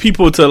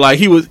people to, like,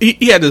 he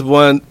had this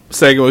one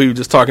segment where he was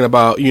just talking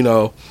about, he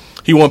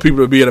wanted people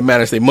to be able to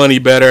manage their money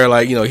better.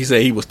 Like, he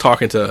said he was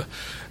talking to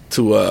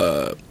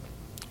Floyd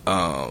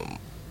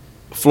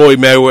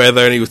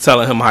Mayweather, and he was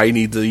telling him how he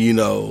needs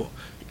to,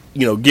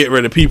 get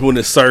rid of people in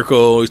his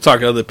circle. He's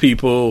talking to other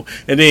people.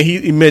 And then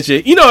he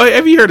mentioned,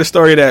 have you heard the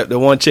story that the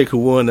one chick who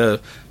won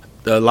the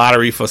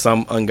lottery for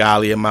some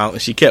ungodly amount,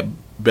 and she kept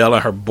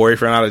bailing her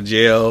boyfriend out of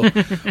jail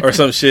or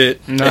some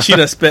shit. No. And she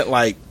done spent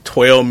like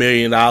 $12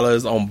 million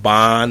on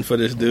bond for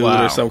this dude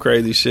or some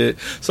crazy shit.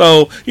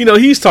 So,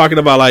 he's talking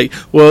about like,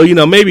 well,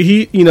 maybe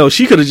he,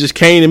 she could have just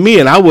came to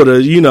me and I would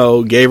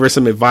have, gave her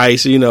some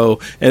advice,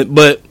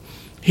 but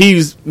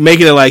he's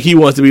making it like he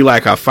wants to be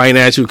like a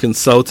financial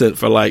consultant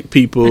for like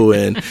people,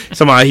 and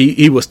somehow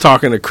he was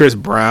talking to Chris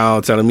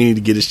Brown, telling me to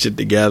get his shit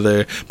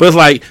together. But it's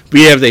like,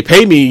 if they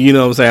pay me,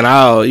 what I'm saying,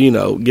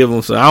 I'll give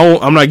them some.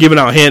 I'm not giving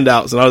out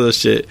handouts and other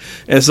shit.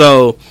 And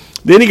so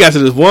then he got to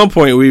this one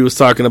point where he was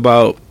talking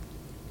about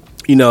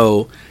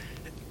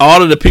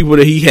all of the people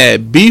that he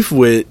had beef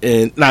with,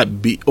 and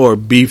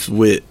beefs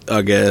with,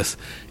 I guess,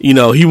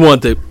 he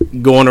wanted to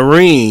go in the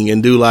ring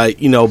and do like,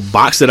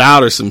 box it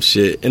out or some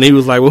shit. And he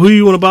was like, well, who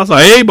you want to box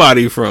out?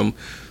 Everybody from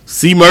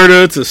C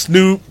Murder to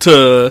Snoop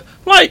to,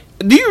 like,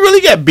 do you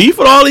really get beef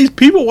with all these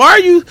people? Why are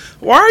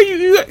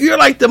you you're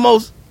like the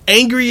most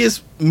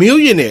angriest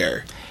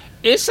millionaire.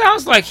 It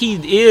sounds like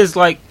he is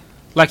like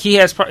he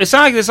has. It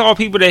sounds like these are all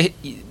people that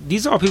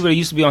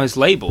used to be on his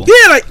label.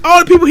 Yeah, like all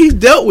the people he's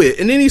dealt with,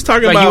 and then he's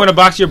talking like about you want to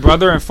box your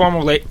brother and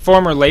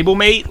former label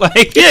mate.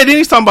 Like yeah, then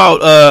he's talking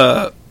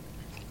about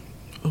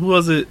who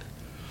was it?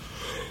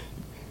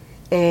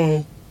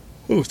 Oh,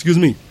 excuse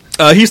me.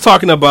 He's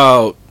talking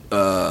about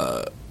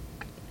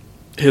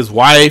his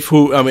wife,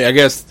 who I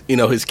guess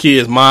his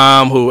kid's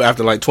mom, who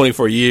after like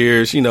 24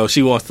 years,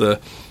 she wants to,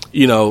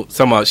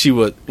 somehow she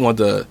would want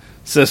to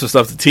send some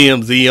stuff to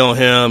TMZ on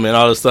him and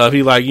all this stuff.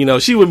 He like,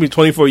 she with me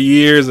 24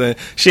 years and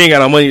she ain't got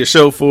no money to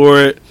show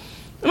for it.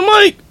 And I'm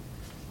like,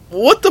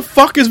 what the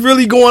fuck is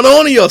really going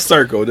on in your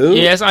circle, dude?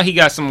 Yeah, it's like he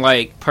got some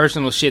like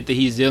personal shit that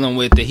he's dealing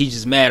with that he's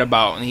just mad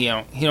about, and he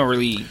don't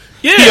really.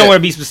 Yeah. He don't want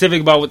to be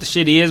specific about what the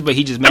shit is, but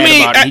he just mad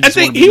about it. He just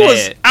want to be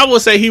mad. I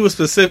would say he was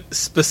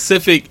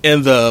specific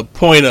in the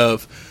point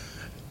of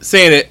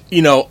saying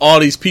that all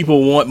these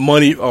people want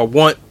money or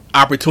want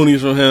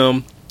opportunities from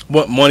him,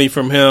 want money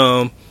from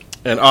him,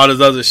 and all this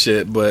other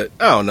shit. But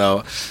I don't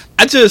know.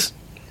 I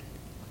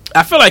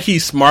feel like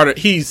he's smarter.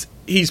 He's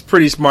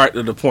pretty smart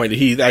to the point that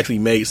he's actually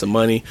made some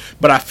money.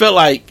 But I felt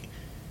like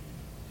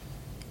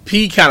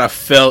P kind of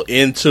fell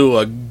into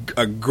a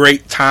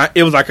great time.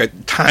 It was like a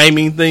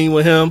timing thing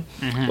with him.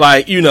 Mm-hmm.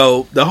 Like,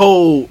 the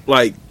whole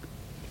like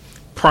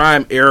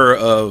prime era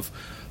of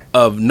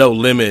No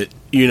Limit,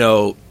 they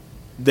would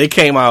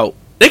come out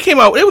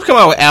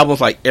with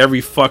albums like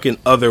every fucking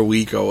other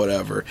week or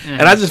whatever. Mm-hmm.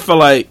 And I just felt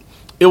like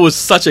it was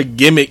such a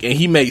gimmick, and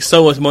he made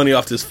so much money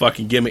off this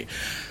fucking gimmick.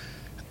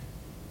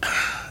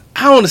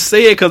 I don't want to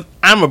say it because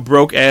I'm a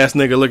broke ass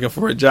nigga looking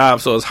for a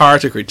job, so it's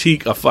hard to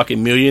critique a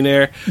fucking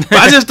millionaire. But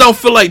I just don't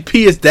feel like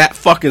P is that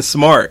fucking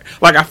smart.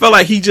 Like, I feel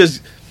like he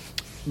just,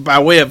 by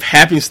way of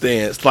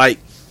happenstance, like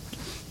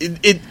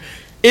it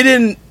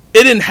didn't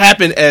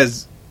happen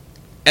as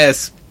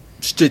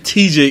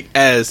strategic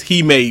as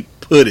he may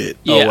put it.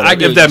 Yeah, I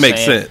get if that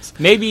makes sense.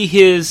 Maybe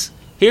here's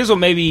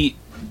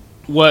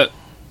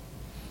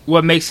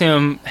what makes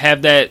him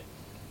have that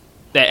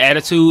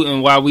attitude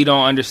and why we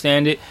don't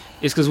understand it.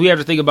 It's because we have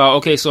to think about,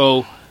 okay,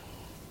 so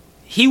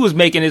he was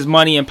making his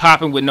money and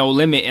popping with No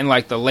Limit in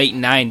like the late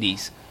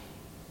 90s.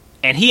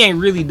 And he ain't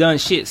really done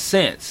shit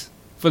since,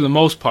 for the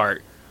most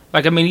part.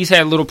 Like, he's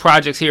had little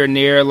projects here and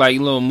there, like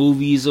little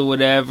movies or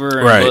whatever.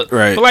 Right.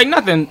 But like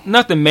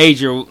nothing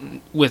major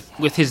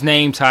with his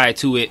name tied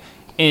to it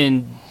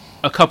in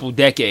a couple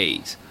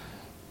decades.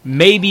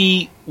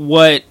 Maybe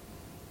what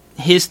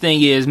his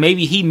thing is,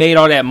 maybe he made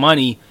all that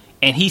money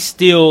and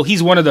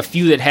he's one of the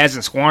few that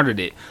hasn't squandered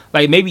it.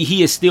 Like, maybe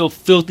he is still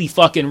filthy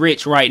fucking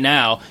rich right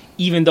now,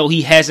 even though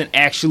he hasn't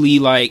actually,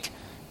 like,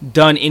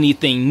 done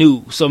anything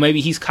new. So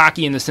maybe he's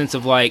cocky in the sense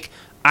of, like,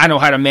 I know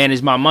how to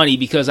manage my money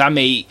because I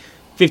made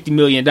 $50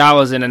 million in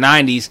the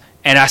 90s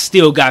and I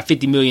still got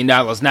 $50 million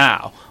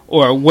now.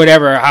 or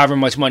whatever, however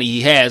much money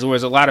he has.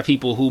 Whereas a lot of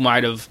people who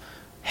might have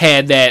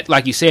had that,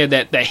 like you said,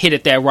 that hit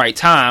at that right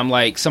time,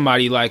 like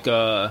somebody like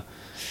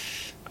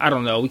I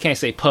don't know, we can't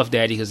say Puff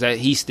Daddy because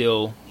he's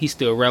still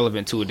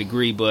relevant to a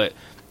degree, but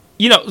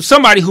you know,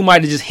 somebody who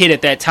might have just hit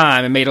at that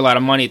time and made a lot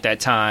of money at that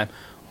time,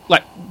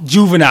 like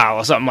Juvenile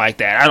or something like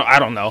that. I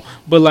don't know,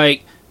 but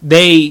like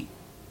they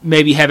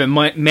maybe haven't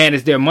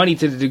managed their money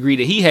to the degree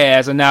that he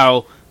has, and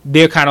now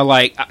they're kind of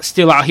like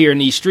still out here in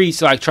these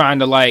streets, like trying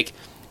to like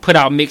put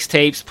out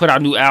mixtapes, put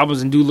out new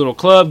albums, and do little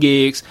club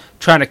gigs,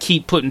 trying to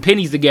keep putting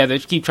pennies together,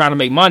 keep trying to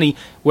make money,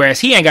 whereas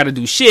he ain't got to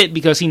do shit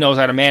because he knows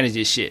how to manage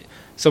his shit.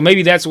 So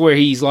maybe that's where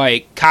he's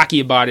like cocky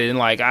about it, and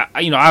like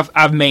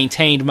I've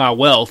maintained my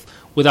wealth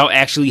without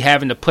actually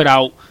having to put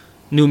out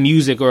new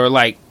music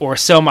or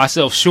sell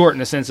myself short in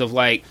the sense of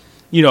like,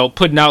 you know,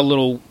 putting out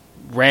little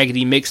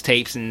raggedy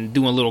mixtapes and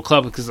doing little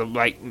clubs, because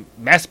like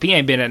Master P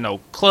ain't been at no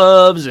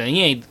clubs and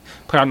he ain't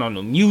put out no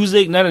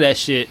music, none of that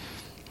shit.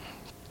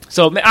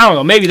 So I don't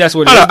know. Maybe that's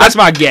what it is. That's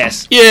my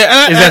guess.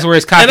 Yeah, that's where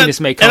his cockiness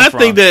may come from. And I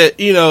think that,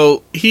 you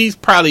know, he's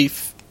probably.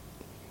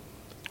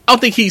 I don't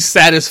think he's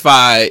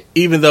satisfied,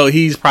 even though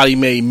he's probably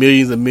made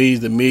millions and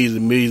millions and millions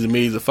and millions and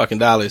millions of fucking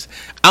dollars.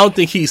 I don't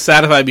think he's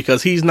satisfied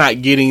because he's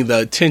not getting the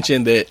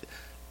attention that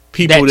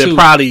people that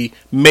probably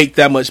make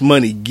that much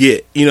money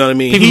get. You know what I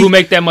mean? People who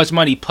make that much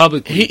money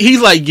publicly.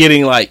 He's like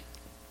getting like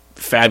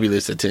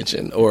fabulous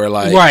attention, or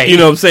like, right. You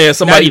know what I'm saying?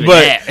 Somebody, not even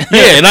but that.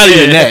 Yeah, not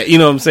even that. You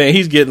know what I'm saying?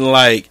 He's getting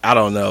like, I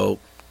don't know.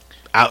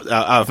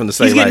 I was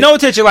say he's like, getting no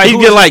attention. Like he's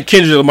getting like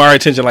Kendrick Lamar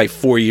attention like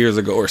 4 years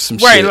ago or some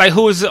shit. Right, like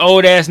who is the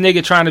old ass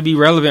nigga trying to be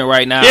relevant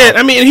right now? Yeah,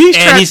 I mean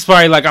he's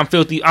probably like, I'm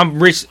filthy, I'm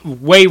rich,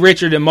 way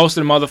richer than most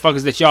of the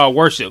motherfuckers that y'all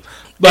worship.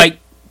 Like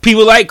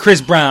people like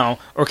Chris Brown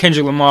or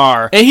Kendrick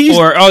Lamar, and he's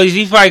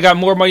probably got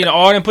more money than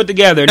all of them put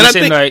together. And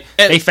sitting like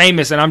they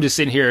famous, and I'm just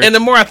sitting here. And the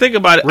more I think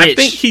about it, rich. I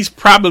think he's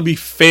probably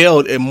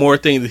failed at more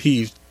things that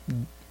he's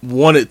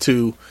wanted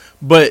to.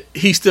 But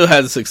he still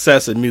has a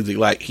success in music.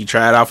 Like, he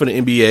tried out for the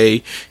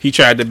NBA. He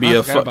tried to be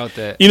about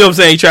that. You know what I'm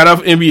saying? He tried out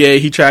for NBA.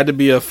 He tried to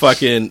be a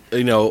fucking,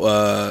 you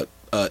know,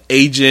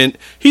 agent.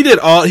 He did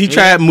all. He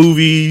tried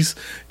movies.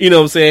 You know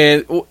what I'm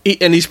saying?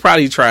 And he's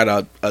probably tried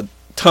out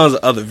tons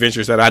of other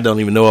ventures that I don't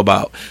even know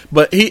about.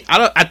 But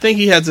I think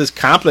he has this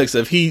complex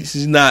of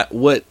he's not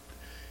what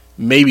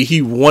maybe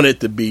he wanted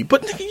to be.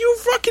 But nigga, you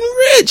fucking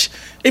rich.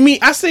 I mean,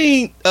 I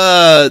seen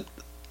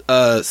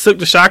Silk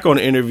the Shock on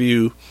an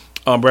interview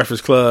on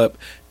Breakfast Club,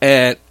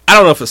 and I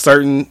don't know if it's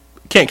certain,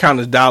 can't count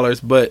his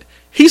dollars, but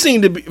he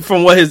seemed to be,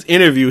 from what his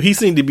interview, he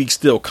seemed to be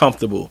still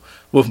comfortable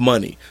with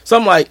money. So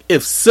I'm like,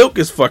 if Silk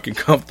is fucking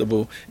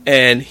comfortable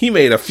and he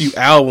made a few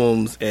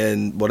albums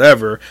and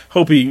whatever,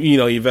 hope he, you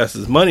know, invests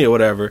his money or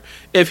whatever,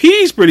 if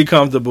he's pretty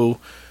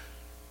comfortable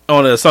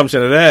on the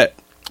assumption of that,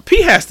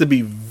 P has to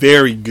be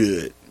very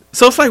good.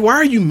 So it's like, why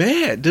are you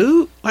mad,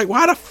 dude? Like,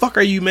 why the fuck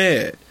are you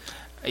mad?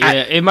 Yeah,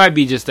 it might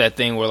be just that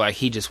thing where like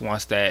he just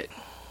wants that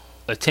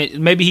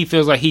attention. Maybe he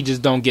feels like he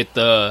just don't get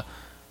the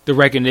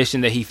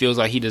recognition that he feels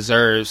like he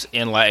deserves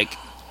in like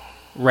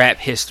rap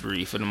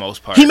history for the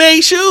most part. He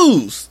made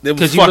shoes. They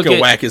was fucking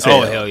whack as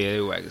hell. Oh hell yeah,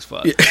 they were whack as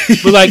fuck. Yeah.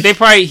 But like they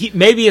probably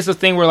maybe it's a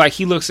thing where like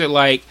he looks at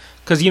like,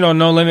 because you know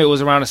No Limit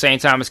was around the same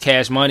time as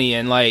Cash Money,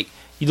 and like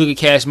you look at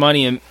Cash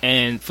Money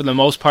and for the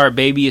most part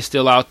Baby is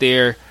still out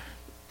there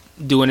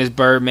doing his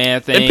Birdman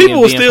thing and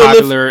being still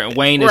popular, and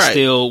Wayne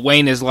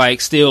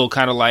is still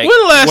kind of like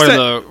one of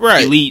the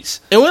elites.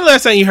 And when the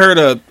last time you heard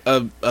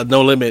a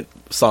No Limit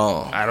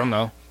song? I don't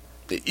know.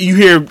 You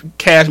hear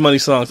Cash Money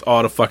songs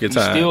all the fucking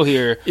time. You still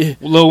hear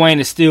Lil Wayne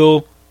is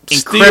still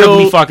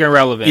incredibly fucking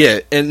relevant.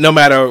 Yeah, and no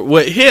matter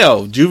what,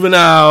 hell,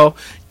 Juvenile,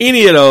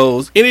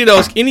 anybody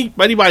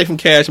from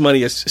Cash Money,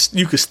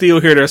 you could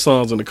still hear their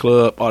songs in the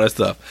club, all that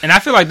stuff. And I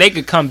feel like they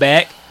could come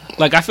back.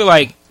 Like, I feel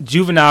like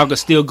Juvenile could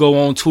still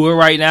go on tour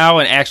right now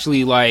and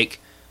actually, like,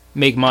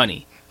 make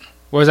money.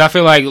 Whereas I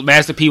feel like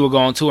Master P will go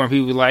on tour and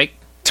people be like,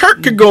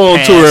 Turk could go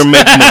on tour and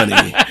make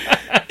money.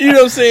 You know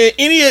what I'm saying?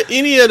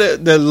 Any of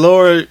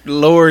the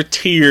lower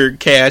tier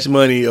Cash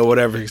Money or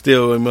whatever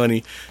still with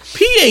money.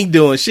 P ain't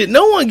doing shit.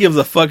 No one gives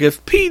a fuck.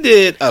 If P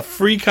did a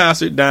free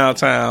concert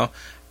downtown,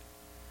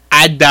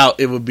 I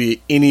doubt it would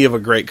be any of a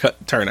great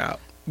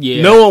turnout.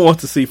 Yeah. No one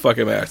wants to see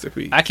fucking Master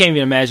P. I can't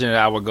even imagine that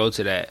I would go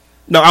to that.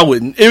 No, I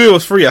wouldn't. If it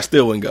was free, I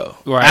still wouldn't go.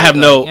 Right.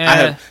 I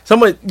have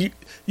someone.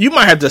 You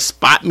might have to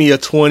spot me a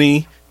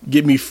 20,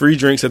 get me free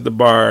drinks at the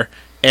bar,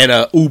 and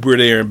a Uber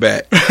there and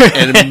back,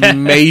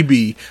 and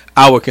maybe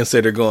I would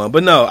consider going.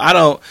 But no, I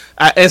don't.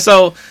 And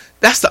so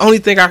that's the only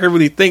thing I can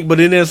really think.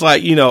 But it is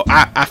like, you know,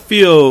 I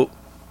feel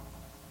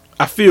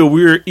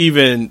we're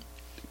even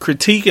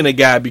critiquing a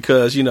guy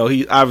because, you know,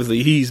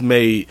 he's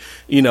made,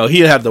 you know,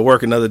 he'll have to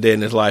work another day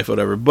in his life or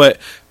whatever. But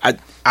I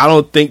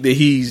don't think that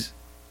he's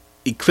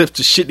eclipsed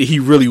the shit that he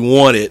really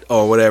wanted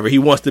or whatever. He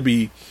wants to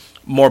be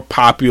more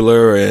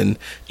popular and,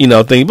 you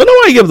know, things. But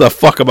nobody gives a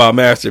fuck about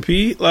Master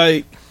P.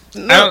 Like,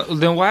 no.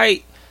 Then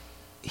why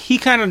he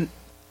had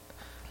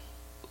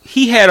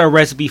a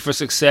recipe for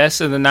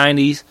success in the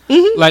 90s.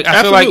 Mm-hmm. Like,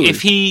 I feel like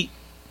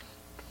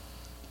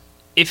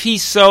if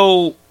he's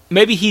so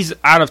maybe he's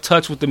out of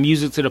touch with the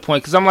music to the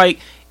point, because I'm like,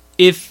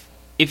 if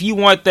you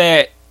want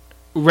that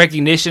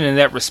recognition and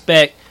that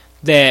respect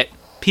that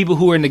people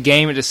who are in the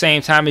game at the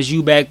same time as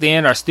you back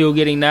then are still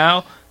getting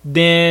now,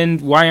 then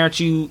why aren't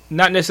you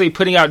not necessarily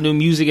putting out new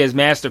music as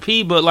Master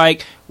P, but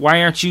like,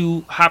 why aren't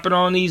you hopping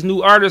on these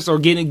new artists or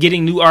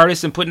getting new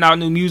artists and putting out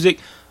new music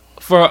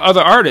for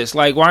other artists?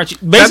 Like, why aren't you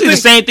basically the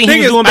same thing he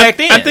was doing back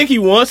then? I think he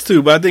wants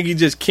to, but I think he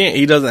just can't.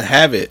 He doesn't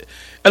have it.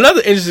 Another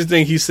interesting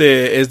thing he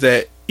said is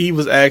that he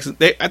was asked.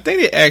 I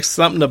think they asked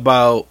something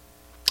about.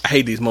 I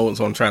hate these moments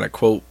when I'm trying to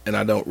quote and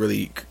I don't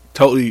really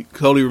totally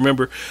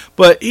remember.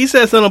 But he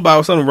said something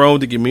about something wrong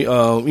to give me,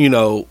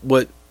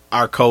 what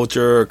our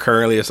culture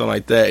currently or something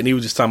like that. And he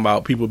was just talking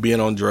about people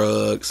being on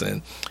drugs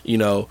and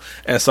so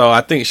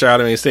I think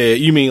Charlamagne said,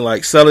 you mean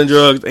like selling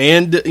drugs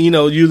and,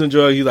 using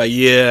drugs? He's like,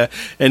 yeah.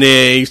 And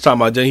then he's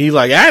talking about, he's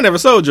like, I never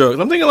sold drugs.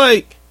 I'm thinking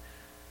like,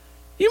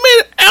 you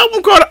made an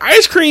album called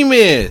Ice Cream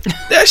Man.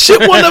 That shit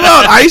wasn't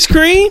about ice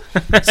cream.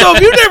 So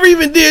if you never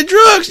even did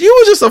drugs, you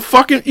was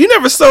just you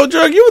never sold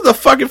drugs. You was a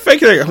fucking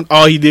fake.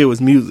 All he did was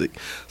music.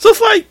 So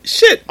it's like,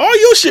 shit, all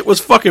your shit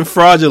was fucking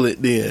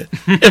fraudulent then,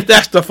 if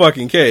that's the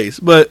fucking case.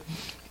 But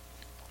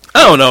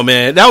I don't know,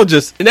 man. That was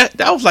just, that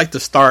was like to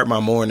start my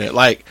morning.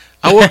 Like,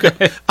 I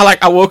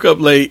woke up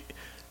late,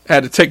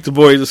 had to take the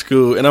boys to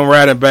school, and I'm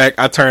riding back.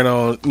 I turn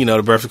on,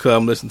 the Breakfast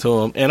Club, I'm listening to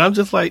him, and I'm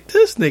just like,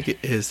 this nigga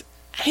is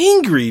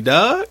angry,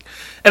 dog.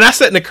 And I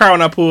sat in the car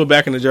when I pulled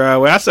back in the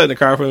driveway. I sat in the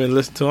car for him and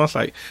listened to him. I was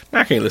like,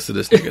 man, I can't listen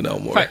to this nigga no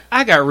more.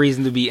 I got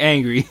reason to be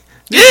angry.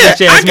 Yeah,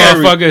 I got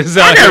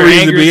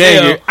reason to be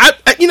angry.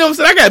 You know what I'm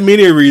saying? I got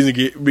many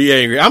reasons to be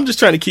angry. I'm just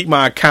trying to keep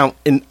my account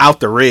out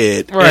the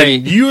red. Right.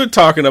 And you were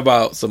talking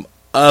about some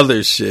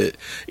other shit.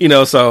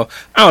 So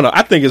I don't know.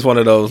 I think it's one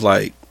of those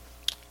like,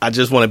 I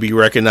just want to be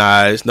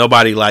recognized.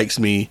 Nobody likes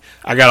me.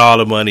 I got all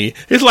the money.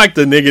 It's like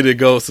the nigga that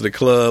goes to the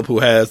club who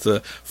has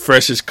the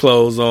freshest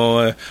clothes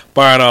on,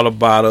 buying all the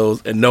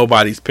bottles, and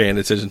nobody's paying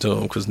attention to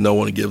him because no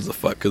one gives a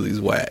fuck because he's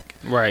whack.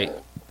 Right.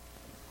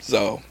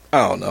 So,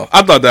 I don't know.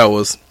 I thought that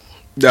was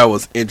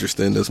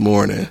interesting this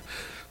morning.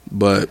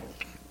 But,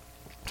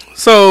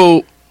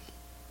 so,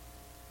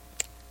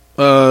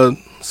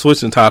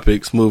 switching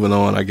topics, moving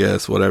on, I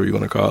guess, whatever you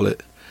want to call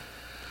it.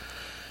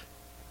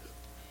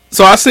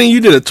 So I seen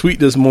you did a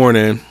tweet this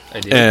morning, I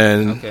did.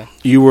 And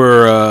you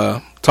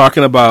were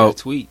talking about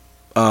tweet.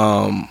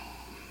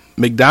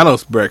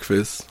 McDonald's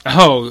breakfast.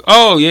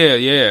 Oh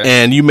yeah.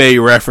 And you made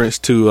reference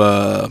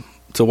to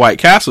White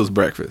Castle's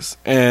breakfast,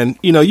 and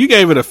you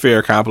gave it a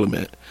fair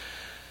compliment.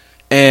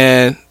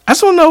 And I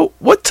just want to know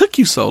what took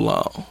you so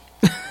long.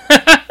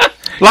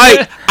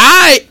 Like,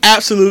 I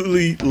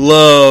absolutely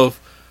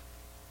love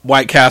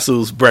White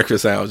Castle's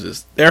breakfast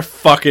sandwiches. They're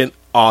fucking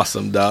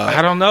awesome, dog.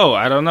 I don't know.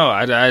 I don't know.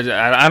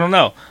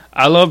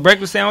 I love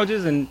breakfast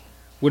sandwiches, and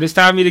when it's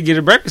time for me to get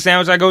a breakfast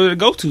sandwich, I go to the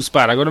go-to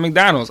spot. I go to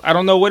McDonald's. I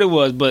don't know what it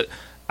was, but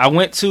I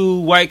went to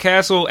White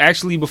Castle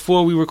actually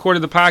before we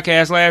recorded the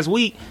podcast last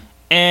week,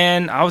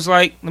 and I was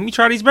like, let me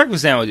try these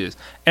breakfast sandwiches.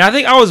 And I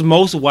think I was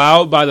most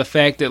wowed by the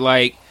fact that,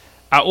 like,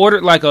 I ordered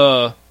it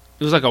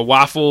was like a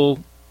waffle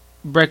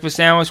breakfast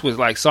sandwich with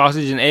like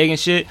sausage and egg and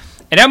shit,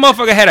 and that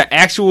motherfucker had an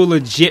actual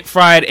legit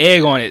fried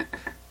egg on it.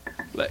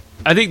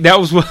 I think that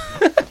was what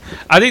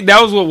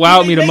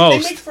wowed me the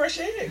most. They make fresh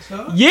eggs,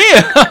 huh? Yeah,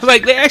 I was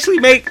like, they actually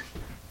make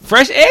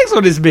fresh eggs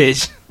on this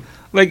bitch.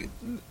 Like,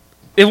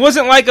 it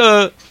wasn't like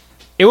it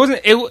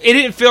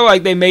didn't feel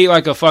like they made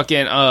like a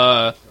fucking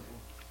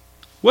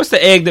what's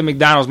the egg that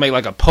McDonald's make,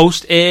 like a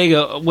poached egg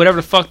or whatever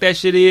the fuck that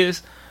shit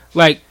is.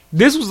 Like,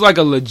 this was like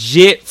a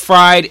legit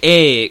fried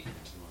egg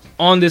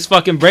on this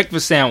fucking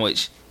breakfast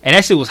sandwich, and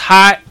that shit was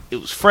hot. It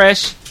was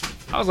fresh.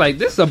 I was like,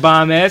 this is a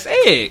bomb ass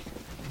egg.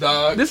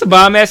 Dog. This is a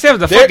bomb ass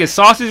sandwich. The fucking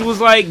sausage was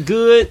like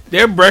good.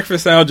 Their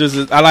breakfast sandwiches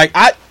is,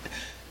 I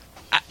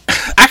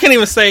can't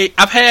even say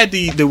I've had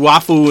the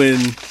waffle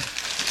and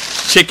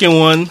chicken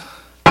one.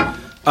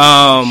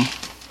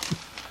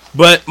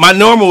 But my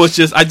normal was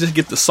I just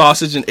get the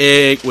sausage and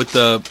egg with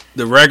the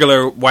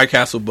regular White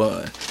Castle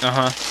bun.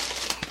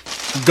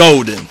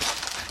 Golden.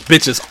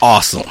 Bitch is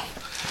awesome.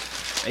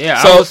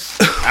 Yeah, so,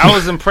 I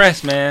was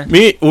impressed, man.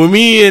 Me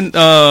and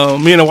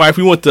the wife,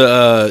 we went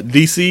to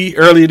DC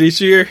earlier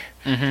this year.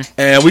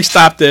 And we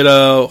stopped at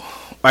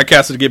White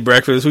Castle to get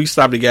breakfast. We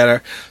stopped to get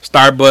our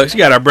Starbucks. We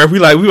got our breakfast.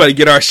 We about to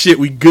get our shit.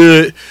 We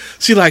good.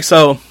 She like,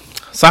 so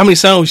how many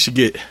sandwiches we should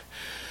get?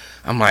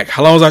 I'm like,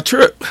 how long is our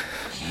trip?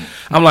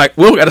 I'm like,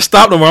 we don't got to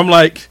stop no more. I'm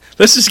like,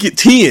 let's just get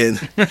 10.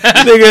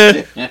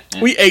 Nigga,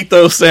 we ate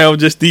those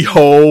sandwiches the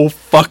whole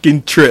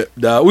fucking trip,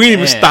 dog. We didn't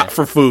even stop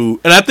for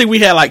food. And I think we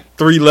had like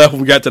 3 left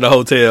when we got to the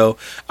hotel.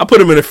 I put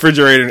them in the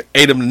refrigerator and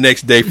ate them the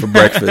next day for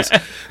breakfast.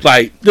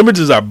 Like, them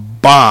bitches are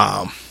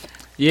bomb.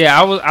 Yeah,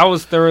 I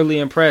was thoroughly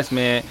impressed,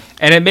 man.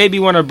 And it made me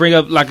want to bring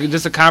up like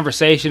just a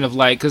conversation of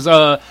like, because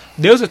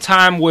there was a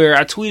time where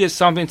I tweeted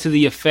something to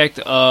the effect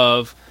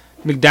of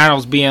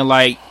McDonald's being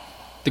like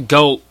the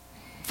GOAT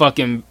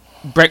fucking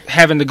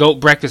having the GOAT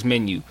breakfast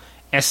menu.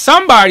 And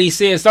somebody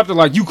said something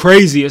like, you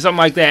crazy or something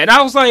like that. And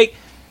I was like,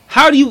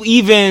 how do you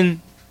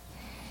even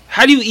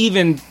how do you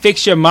even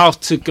fix your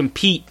mouth to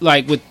compete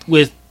like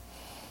with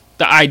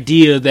the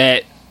idea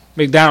that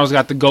McDonald's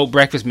got the GOAT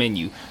breakfast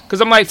menu?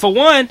 Because I'm like, for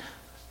one,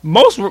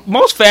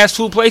 most fast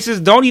food places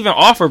don't even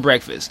offer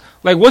breakfast.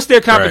 Like, what's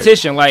their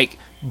competition? Like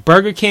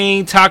Burger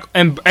King, Taco,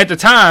 and at the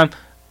time,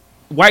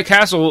 White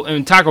Castle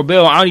and Taco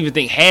Bell, I don't even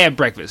think had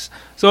breakfast.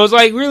 So it's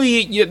like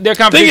really their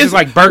competition is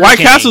like Burger White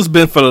King. Castle's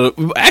been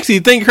actually,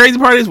 the thing crazy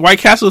part is White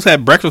Castle's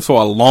had breakfast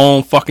for a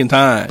long fucking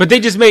time. But they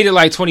just made it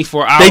like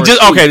 24 hours.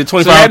 The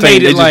 24 hour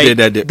thing. They just did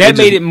that. That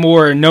made it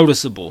more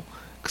noticeable.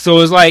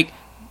 So it's like,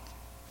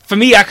 for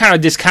me, I kind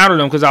of discounted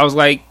them because I was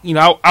like, you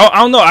know,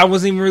 I don't know. I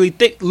wasn't even really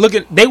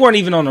looking. They weren't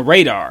even on the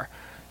radar.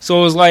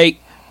 So it was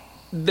like,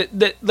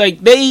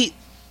 like they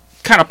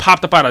kind of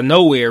popped up out of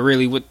nowhere,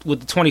 really, with the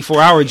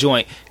 24-hour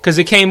joint, because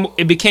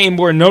it became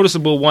more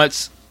noticeable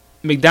once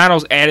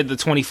McDonald's added the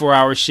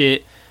 24-hour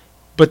shit,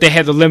 but they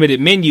had the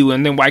limited menu,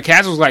 and then White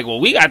Castle was like, well,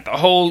 we got the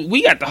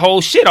whole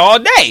shit all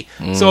day.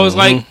 Mm-hmm. So it's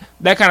like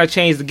that kind of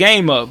changed the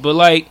game up. But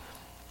like,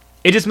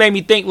 it just made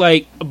me think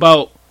like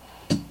about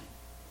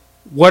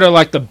what are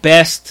like the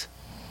best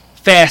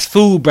fast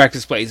food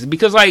breakfast places,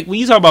 because like when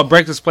you talk about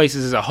breakfast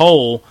places as a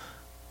whole,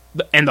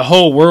 and the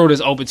whole world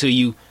is open to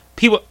you,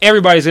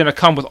 everybody's gonna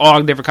come with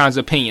all different kinds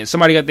of opinions.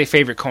 Somebody got their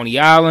favorite Coney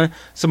Island.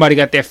 Somebody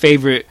got their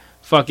favorite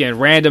fucking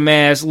random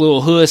ass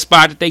little hood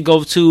spot that they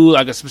go to,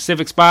 like a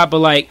specific spot. But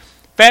like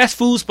fast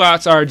food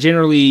spots are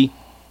generally,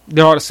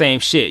 they're all the same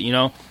shit, you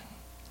know.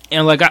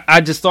 And like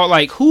I just thought,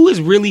 like, who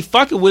is really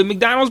fucking with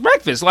McDonald's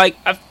breakfast? Like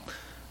I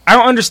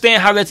don't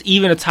understand how that's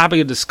even a topic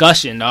of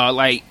discussion, dog.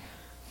 Like,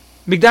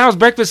 McDonald's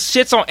breakfast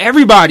shits on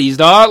everybody's,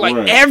 dog. Like,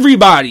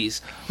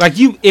 everybody's. Like,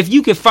 if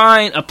you could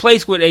find a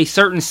place with a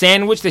certain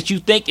sandwich that you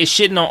think is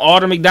shitting on all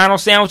the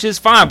McDonald's sandwiches,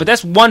 fine. But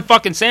that's one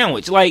fucking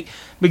sandwich. Like,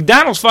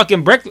 McDonald's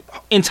fucking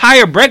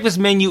entire breakfast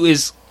menu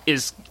is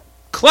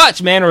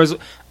clutch, man. Or is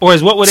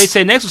what would they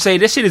say next? Would say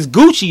this shit is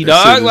Gucci,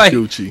 dog. Shit is like,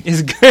 Gucci.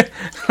 It's good.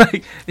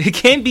 Like, it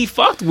can't be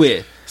fucked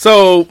with.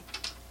 So,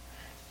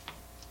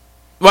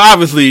 well,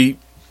 obviously,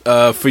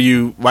 for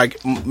you,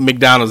 like,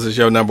 McDonald's is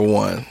your number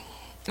one.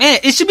 Man,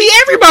 it should be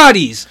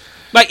everybody's.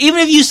 Like,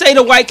 even if you say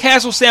the White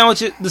Castle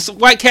sandwich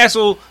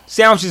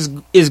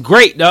is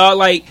great, dog.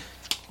 Like,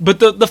 but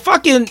the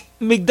fucking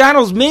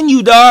McDonald's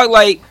menu, dog.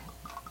 Like,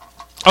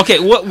 okay,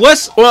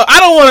 what's? Well, I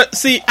don't want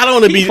to be. I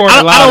don't want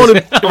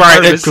to.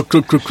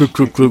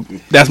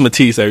 Right, that's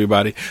Matisse,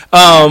 everybody.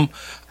 I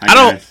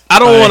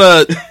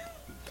don't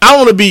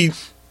want to be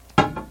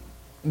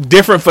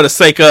different for the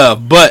sake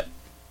of, but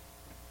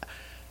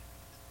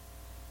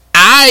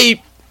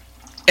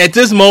at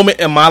this moment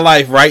in my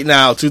life right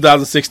now,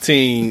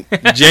 2016,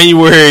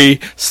 January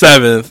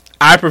 7th,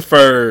 I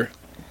prefer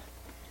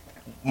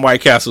White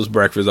Castle's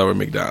breakfast over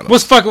McDonald's.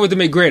 What's fucking with the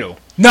McGriddle?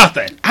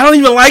 Nothing. I don't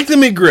even like the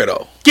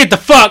McGriddle. Get the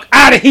fuck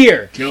out of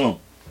here. Kill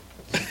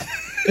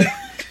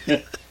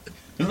him.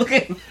 Look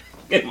at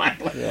my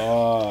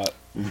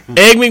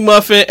Egg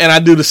McMuffin, and I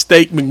do the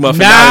steak McMuffin.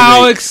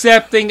 Now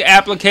accepting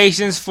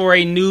applications for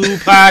a new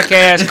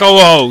podcast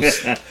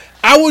co-host.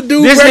 I would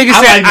do. This nigga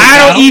said,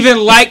 I don't even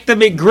like the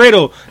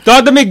McGriddle.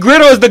 Dog, the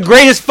McGriddle is the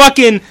greatest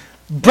fucking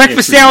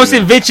breakfast sandwich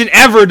invention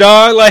ever,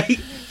 dog. Like,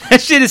 that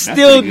shit is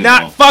still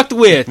not fucked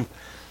with.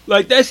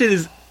 Like, that shit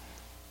is...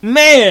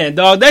 Man,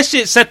 dog, that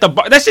shit set the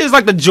bar. That shit is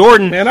like the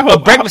Jordan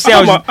of breakfast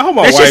sandwich.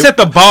 That shit set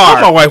the bar.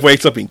 I hope my wife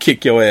wakes up and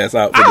kick your ass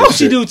out. I hope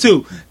she do,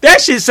 too. That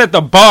shit set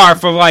the bar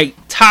for, like,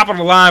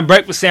 top-of-the-line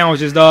breakfast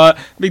sandwiches, dog.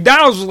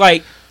 McDonald's was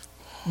like...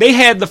 They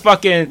had the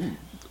fucking...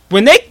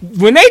 When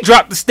they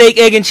dropped the steak,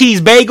 egg, and cheese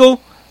bagel,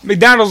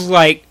 McDonald's was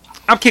like,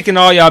 I'm kicking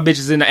all y'all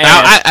bitches in the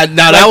ass.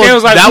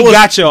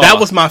 That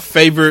was my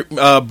favorite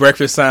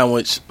breakfast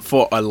sandwich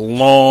for a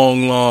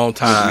long, long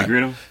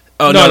time.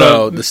 Oh,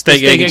 no, the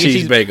steak, egg, and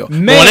cheese bagel.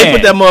 When they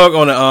put that mug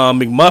on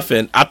the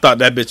McMuffin, I thought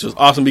that bitch was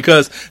awesome,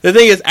 because the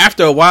thing is,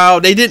 after a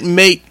while, they didn't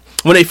make,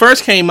 when they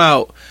first came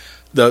out,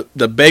 the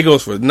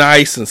bagels were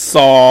nice and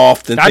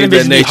soft and things of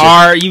that nature.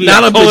 Hard. You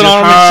gotta pull it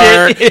on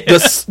them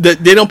and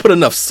shit. They don't put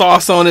enough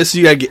sauce on it, so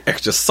you gotta get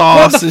extra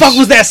sauce. What the fuck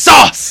was that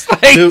sauce?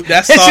 Like, dude,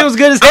 that shit was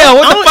good as hell.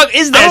 What the fuck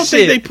is that shit? I don't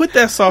think they put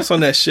that sauce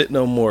on that shit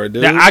no more,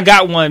 dude. Now, I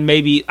got one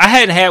maybe. I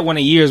hadn't had one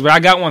in years, but I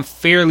got one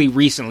fairly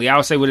recently. I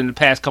would say within the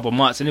past couple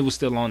months, and it was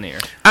still on there.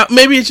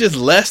 Maybe it's just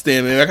less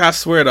than. Like, I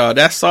swear, dog,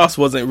 that sauce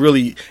wasn't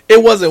really.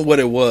 It wasn't what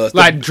it was.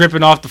 Like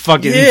dripping off the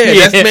fucking.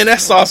 Yeah. That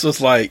sauce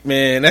was like,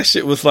 man, that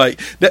shit was like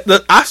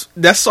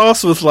that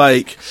sauce was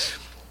like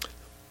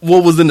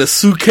what was in the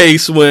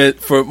suitcase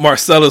for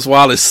Marcellus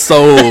Wallace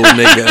soul,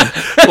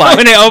 nigga. Like,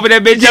 when they open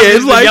that bitch,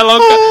 it's like yellow.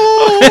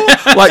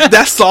 Like,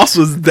 that sauce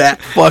was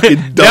that fucking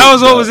dope. That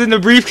was what was in the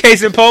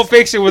briefcase in Pulp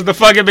Fiction, was the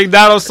fucking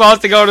McDonald's sauce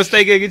to go to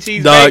steak, egg, and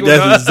cheese bagel.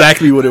 That's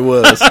exactly what it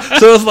was.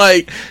 So it's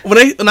like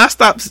when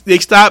they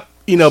stopped,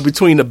 you know,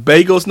 between the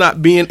bagels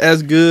not being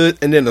as good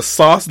and then the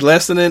sauce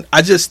lessening,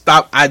 I just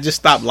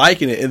stopped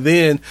liking it. And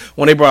then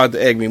when they brought out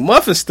the Egg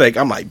McMuffin steak,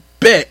 I'm like,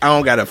 bet I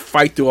don't gotta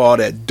fight through all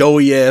that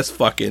doughy ass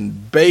fucking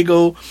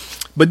bagel.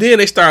 But then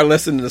they started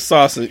lessening the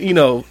sauce, and, you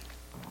know,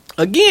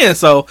 again.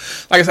 So,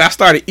 like I said, I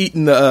started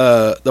eating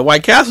the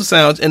White Castle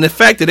sandwich, and the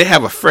fact that they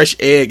have a fresh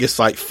egg is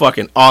like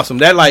fucking awesome.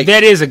 That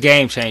is a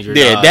game changer.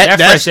 Yeah, that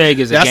fresh egg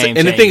is a game changer.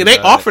 And the thing they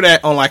offer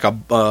that on like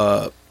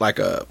a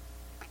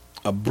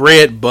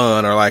bread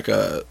bun or like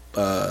a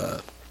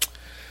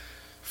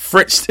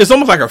French. It's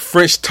almost like a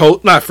French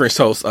toast, not French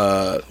toast.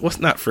 What's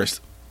not French?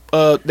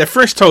 That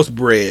French toast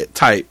bread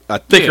type, a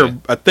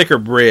thicker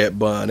bread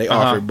bun they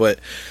offer, but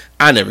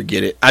I never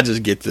get it. I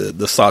just get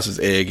the sausage,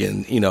 egg,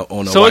 and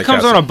on the. So it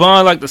comes on a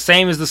bun like the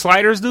same as the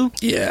sliders do.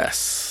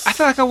 Yes, I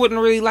feel like I wouldn't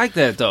really like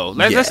that though.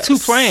 That's too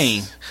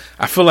plain.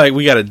 I feel like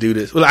we got to do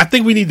this. Well, I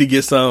think we need to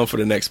get some for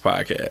the next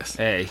podcast.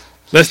 Hey,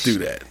 let's do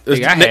that.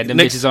 I had them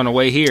bitches on the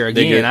way here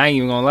again. I ain't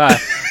even gonna lie.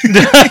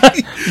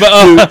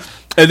 But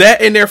and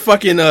that in their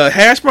fucking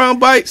hash brown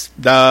bites,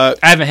 dog.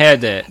 I haven't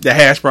had that. The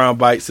hash brown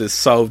bites is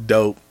so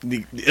dope.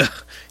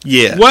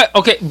 Yeah. What?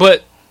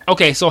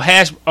 Okay. So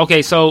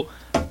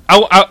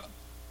I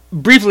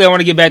briefly I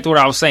want to get back to what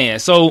I was saying.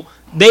 So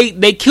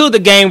they killed the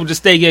game with the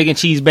steak, egg, and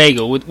cheese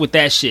bagel with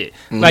that shit.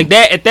 Mm-hmm. Like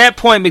that at that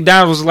point,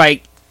 McDonald's was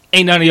like,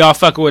 "Ain't none of y'all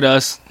fucking with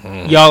us.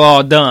 Y'all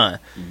all done."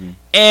 Mm-hmm.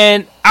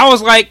 And I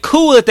was like,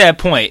 cool at that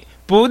point.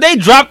 But when they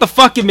dropped the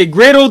fucking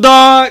McGriddle,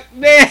 dog,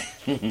 man,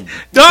 the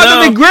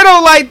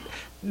McGriddle, like.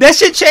 That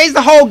shit changed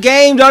the whole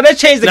game, dog. That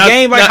changed the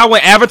game, like how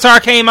when Avatar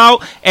came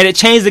out and it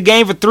changed the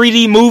game for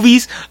 3D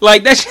movies.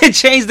 Like that shit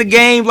changed the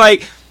game,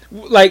 like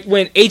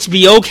when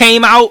HBO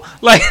came out,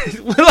 like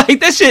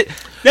that shit.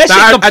 That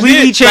shit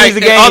completely changed the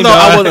game. Although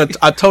I wasn't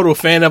a total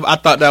fan of, I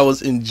thought that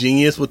was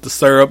ingenious with the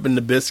syrup and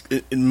the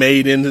biscuit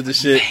made into the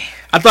shit.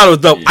 I thought it was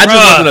dope. I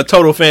just wasn't a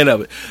total fan of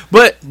it.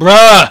 But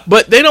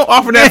they don't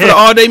offer that for the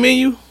all day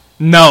menu.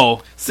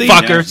 No, see,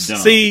 fuckers.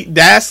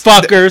 That's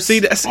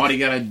fuckers. That's all they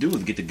gotta do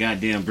is get the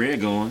goddamn bread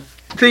going.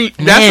 See,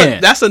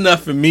 that's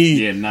enough for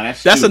me. Yeah, no,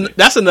 that's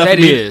enough for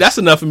me. That's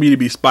enough for me to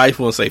be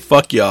spiteful and say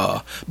fuck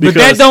y'all. But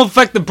that don't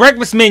affect the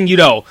breakfast menu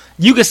though.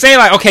 You could say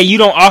like, okay, you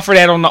don't offer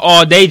that on the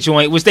all day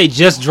joint, which they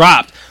just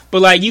dropped.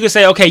 But like, you could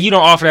say, okay, you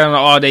don't offer that on the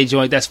all day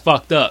joint. That's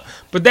fucked up.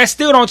 But that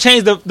still don't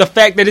change the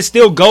fact that it's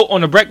still GOAT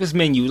on the breakfast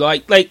menu.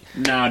 Like,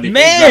 no,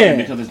 man,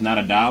 because it's not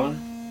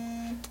 $1.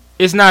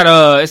 It's not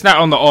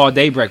on the all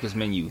day breakfast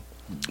menu.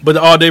 But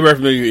the all day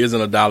breakfast menu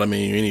isn't $1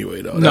 menu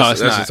anyway, though.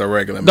 That's just a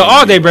regular. The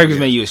all day breakfast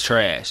menu is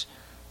trash.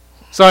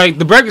 So like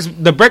the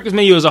breakfast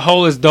menu as a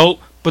whole is dope,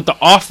 but the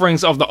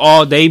offerings of the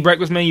all day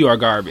breakfast menu are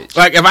garbage.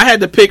 Like if I had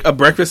to pick a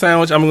breakfast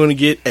sandwich, I'm going to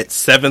get at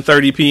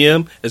 7:30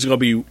 p.m. It's going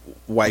to be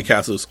White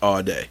Castle's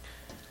all day.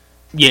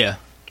 Yeah,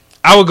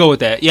 I would go with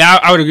that. Yeah,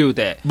 I would agree with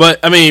that. But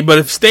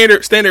if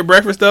standard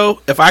breakfast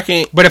though, if I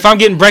can't, but if I'm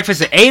getting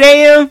breakfast at 8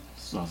 a.m.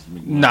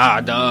 Nah,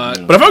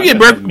 dog. But if I'm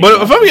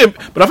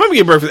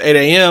getting breakfast at 8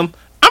 a.m.,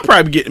 I'm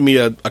probably getting me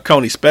a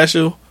Coney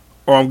special,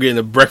 or I'm getting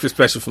a breakfast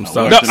special from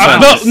Sunday.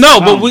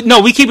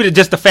 We keep it at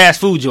just the fast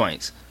food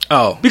joints.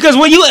 Oh, because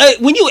when you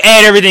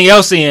add everything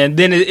else in,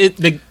 then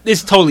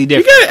it's totally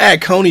different. You gotta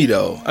add Coney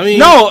though. I mean,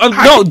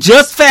 no,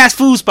 just fast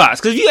food spots.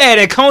 Because if you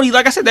add Coney,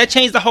 like I said, that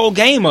changed the whole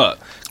game up.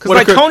 Because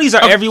like Coney's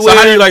are everywhere. So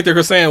how do you like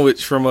their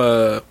sandwich from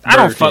I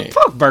don't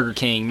fuck Burger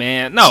King,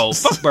 man. No,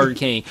 fuck Burger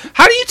King.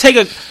 How do you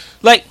take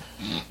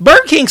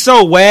Burger King's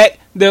so whack.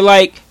 They're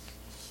like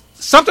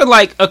something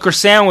like a croissant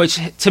sandwich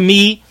to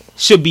me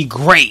should be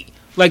great.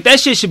 Like that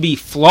shit should be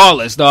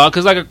flawless, dog.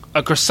 Because like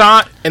a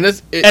croissant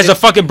as a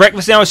fucking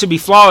breakfast sandwich should be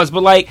flawless.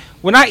 But like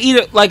when I eat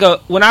it,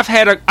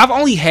 I've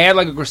only had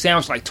like a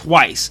croissant sandwich like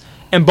twice,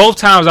 and both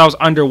times I was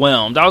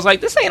underwhelmed. I was like,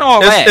 this ain't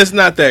all that. It's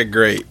not that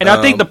great. And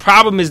I think the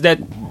problem is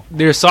that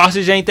their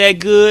sausage ain't that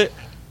good.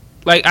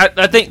 Like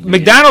I think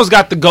McDonald's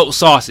got the GOAT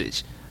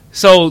sausage.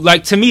 So,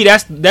 like, to me,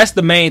 that's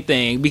the main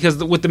thing. Because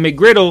with the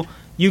McGriddle,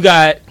 you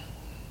got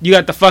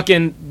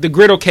the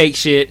griddle cake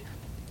shit,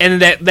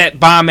 and that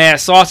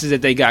bomb-ass sausage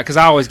that they got. Because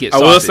I always get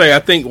sausage. I will say, I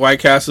think White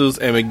Castles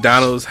and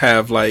McDonald's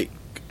have, like,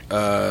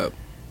 they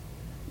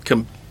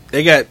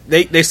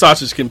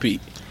sausage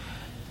compete.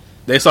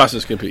 They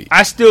sausage compete.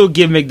 I still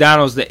give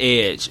McDonald's the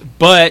edge.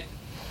 But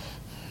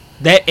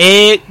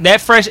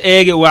that fresh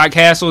egg at White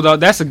Castle, dog,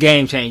 that's a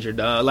game changer,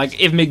 dog.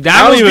 Like if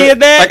McDonald's did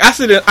that, like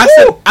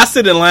I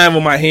sit in line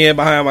with my hand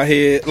behind my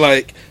head,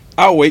 like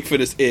I'll wait for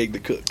this egg to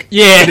cook.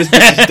 Yeah, this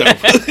bitch is dope.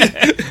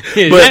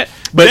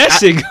 but that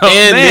shit goes,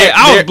 man,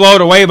 I was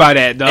blown away by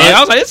that, dog. I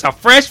was like, it's a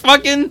fresh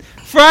fucking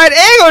fried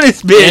egg on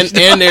this bitch.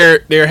 And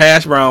their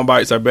hash brown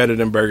bites are better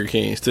than Burger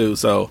King's too.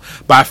 So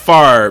by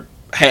far,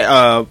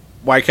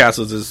 White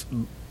Castle's is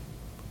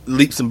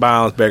leaps and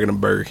bounds better than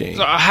Burger King.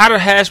 So how do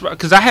hash brown?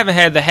 Because I haven't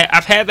had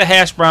I've had the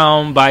hash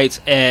brown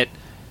bites at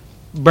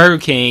Burger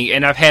King,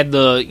 and I've had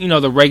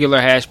the regular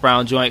hash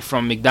brown joint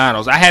from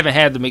McDonald's. I haven't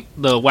had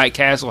the White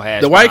Castle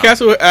hash. The White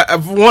Castle,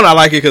 one, I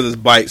like it because it's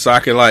bites, so I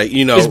can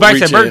it's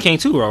bites at Burger King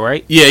too,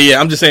 right? Yeah.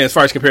 I'm just saying as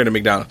far as compared to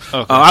McDonald's,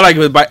 okay. I like it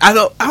with bites. I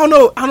don't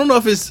know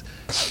if it's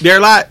they're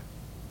a lot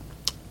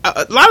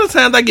of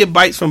times I get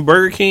bites from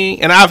Burger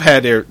King, and I've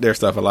had their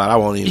stuff a lot. I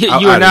won't even.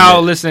 You are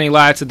now listening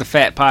live to the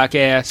Fat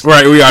Podcast,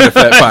 right? We are the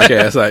Fat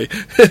Podcast. Like,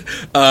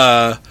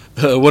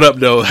 what up,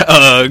 though?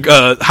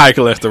 High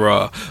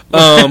cholesterol.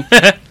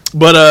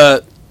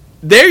 But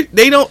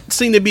they don't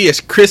seem to be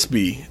as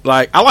crispy.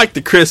 Like I like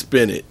the crisp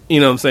in it. You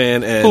know what I'm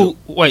saying? And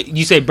Wait,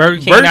 you say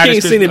Burger King? Burger not King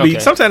as seem to crispy? be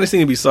sometimes they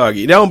seem to be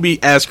soggy. They don't be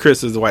as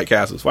crisp as the White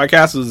Castles. White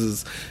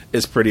Castles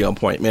is pretty on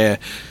point, man.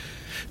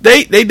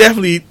 They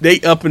definitely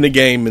up in the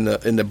game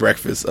in the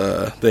breakfast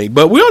thing.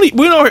 But we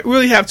don't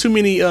really have too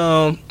many.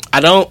 I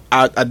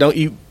don't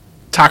eat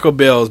Taco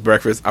Bell's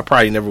breakfast. I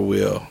probably never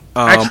will.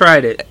 I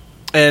tried it.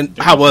 And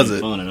how was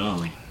it? Fun at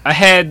all. I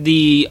had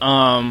the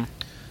I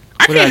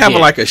can't have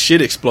like a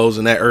shit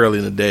explosion that early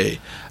in the day.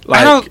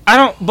 Like I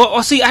don't.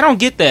 But see, I don't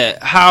get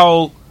that.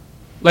 How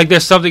like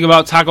there's something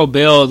about Taco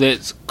Bell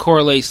that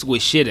correlates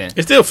with shitting.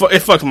 it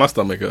fucks my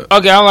stomach up.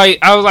 Okay, I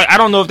was like, I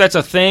don't know if that's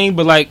a thing,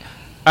 but like,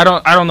 I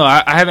don't know.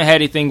 I haven't had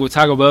anything with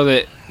Taco Bell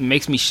that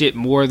makes me shit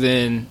more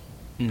than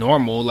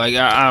normal. Like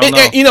I don't know.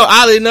 And, you know,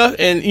 oddly enough,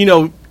 and you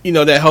know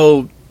that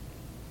whole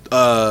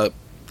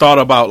thought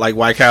about like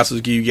White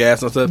Castles give you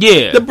gas and stuff.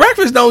 Yeah, the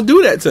breakfast don't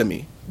do that to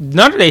me.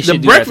 None of they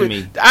should do that to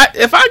me.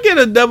 If I get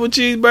a double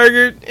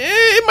cheeseburger,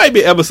 it might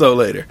be an episode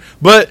later.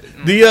 But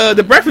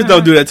the breakfast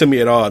don't do that to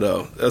me at all,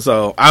 though.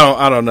 So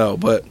I don't know.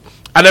 But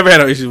I never had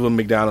no issues with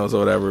McDonald's or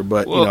whatever.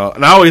 But you know,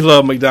 and I always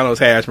love McDonald's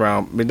hash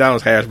brown.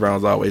 McDonald's hash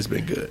brown's always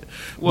been good.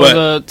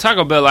 Well, the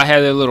Taco Bell, I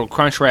had their little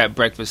Crunchwrap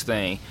breakfast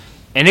thing,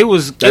 and it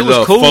was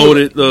cool.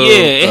 Folded,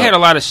 it had a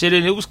lot of shit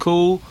in it. It was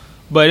cool.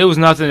 But it was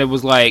nothing that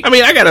was like. I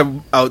mean, I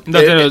got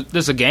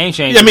that's a game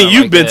changer. I mean,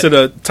 you've been to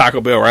the Taco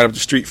Bell right up the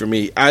street from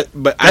me. That's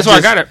where I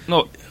got it.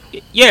 No,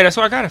 yeah, that's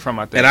where I got it from.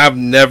 I think. And I've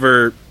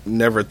never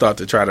thought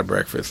to try the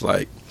breakfast.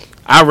 Like,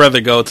 I'd rather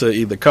go to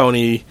either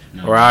Coney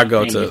or I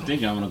go to. I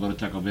think I'm gonna go to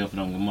Taco Bell for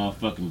the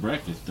motherfucking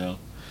breakfast though.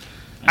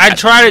 I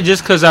tried it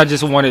just because I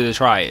just wanted to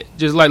try it.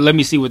 Just like, let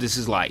me see what this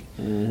is like.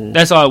 Mm-hmm.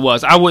 That's all it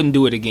was. I wouldn't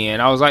do it again.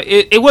 I was like,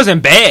 it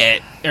wasn't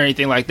bad or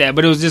anything like that,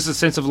 but it was just a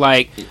sense of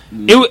like,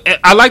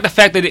 I like the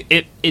fact that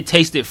it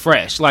tasted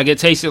fresh. Like, it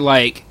tasted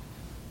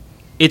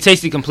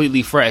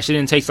completely fresh. It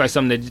didn't taste like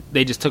something that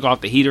they just took off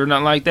the heat or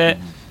nothing like that.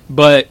 Mm-hmm.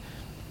 But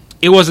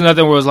it wasn't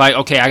nothing where it was like,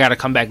 okay, I got to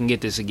come back and get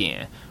this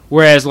again.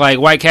 Whereas, like,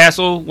 White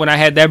Castle, when I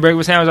had that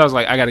breakfast sandwich, I was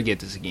like, I got to get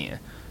this again.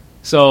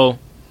 So...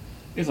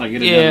 It's like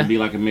it'll never be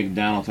like a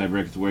McDonald's type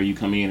breakfast where you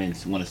come in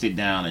and want to sit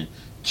down and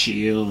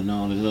chill and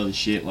all this other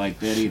shit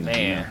like that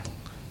either.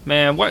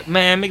 Man,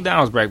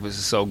 McDonald's breakfast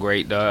is so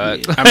great,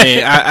 dog. I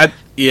mean, I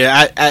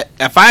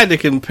if I had to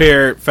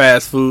compare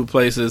fast food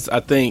places, I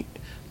think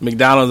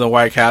McDonald's and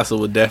White Castle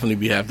would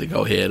definitely have to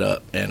go head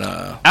up. And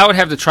I would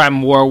have to try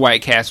more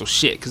White Castle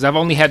shit because I've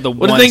only had the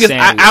one. The thing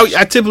sandwich. is,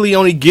 I typically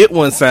only get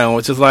one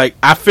sandwich. It's like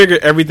I figure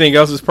everything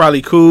else is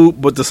probably cool,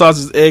 but the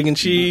sausage, egg, and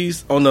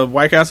cheese on the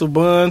White Castle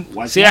bun.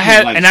 I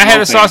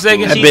had a sausage, egg,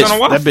 and cheese on a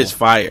waffle. That bitch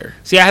fire.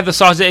 See, I had the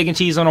sausage, egg, and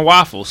cheese on a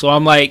waffle. So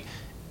I'm like,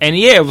 and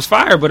yeah, it was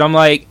fire. But I'm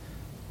like,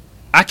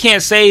 I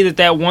can't say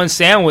that one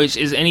sandwich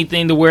is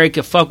anything to where it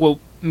could fuck with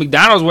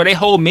McDonald's, where their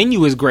whole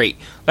menu is great.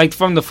 Like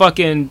from the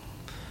fucking.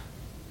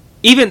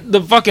 Even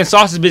the fucking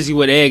sausage biscuit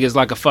with egg is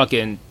like a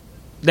fucking.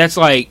 That's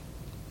like.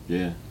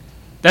 Yeah.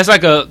 That's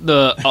like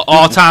the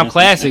all time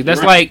classic.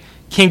 That's right. Like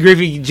Ken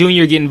Griffey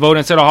Jr. getting voted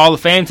into the Hall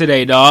of Fame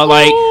today, dog.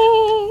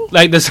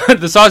 Like the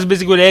sausage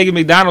biscuit with egg at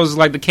McDonald's is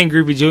like the Ken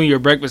Griffey Jr.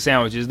 breakfast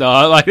sandwiches,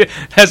 dog. Like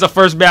that's the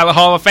first ballot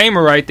Hall of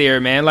Famer right there,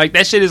 man. Like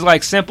that shit is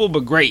like simple but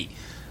great.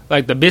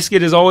 Like the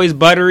biscuit is always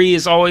buttery.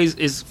 It's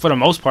always for the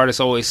most part it's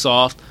always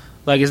soft.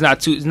 Like it's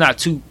not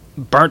too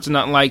burnt or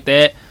nothing like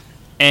that.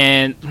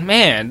 And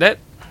man,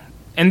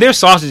 and their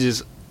sausage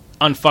is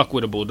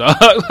unfuckwittable, dog.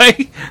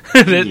 Like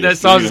that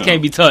sausage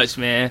can't be touched,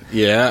 man.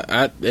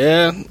 Yeah.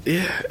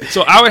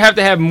 So I would have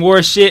to have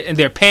more shit, and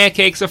their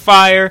pancakes are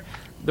fire.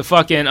 The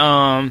fucking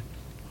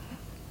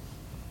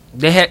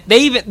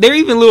they're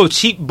even little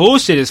cheap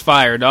bullshit is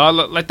fire,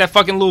 dog. Like that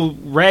fucking little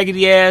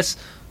raggedy ass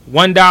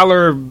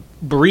 $1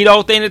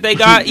 burrito thing that they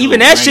got. Even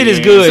that shit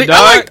is good,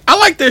 dog. I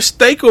like their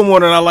steak one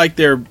more than I like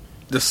the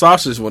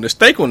sausage one. The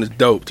steak one is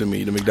dope to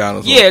me, the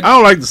McDonald's one. I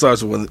don't like the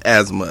sausage one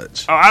as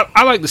much.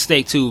 I like the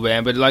steak too,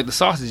 man, but like the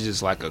sausage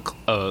is like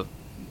a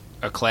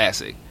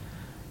classic.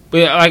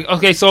 But like,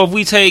 okay,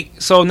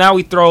 so now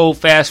we throw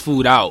fast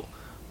food out.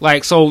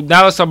 Like, so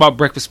now let's talk about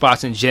breakfast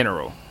spots in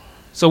general.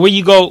 So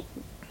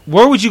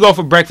where would you go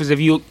for breakfast if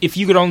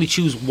you could only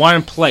choose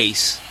one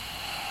place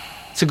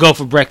to go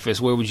for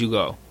breakfast? Where would you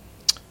go?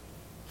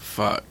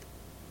 Fuck.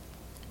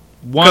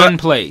 One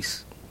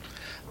place.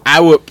 I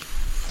would.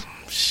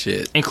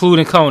 Shit.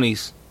 Including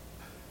Coney's.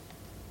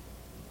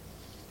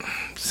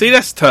 See,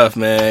 that's tough,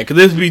 man. Because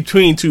it's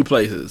between two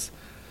places.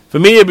 For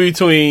me, it'd be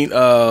between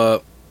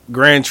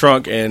Grand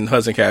Trunk and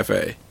Hudson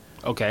Cafe.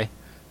 Okay.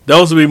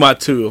 Those would be my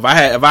two. If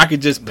I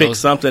could just pick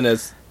something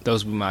that's...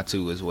 Those would be my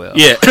two as well.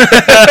 Yeah.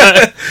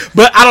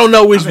 But I don't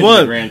know which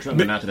one. Grand Trunk,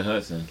 but not to the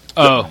Hudson.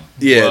 Oh.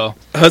 Yeah. Well.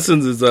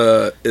 Hudson's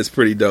is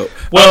pretty dope.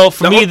 Well,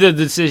 for me, the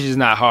decision is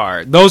not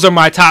hard. Those are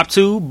my top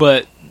two,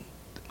 but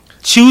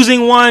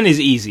choosing one is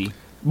easy.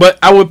 But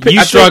I would pick...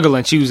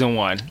 struggling choosing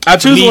one. I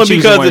choose one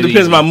because it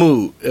depends on my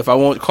mood. If I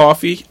want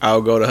coffee,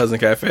 I'll go to Hudson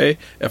Cafe.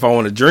 If I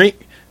want a drink,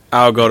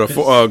 I'll go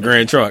to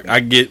Grand Trunk. I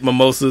get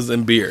mimosas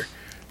and beer.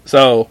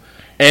 So,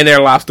 and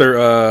their lobster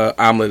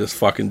omelet is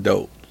fucking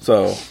dope.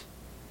 So,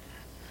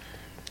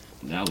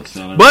 That was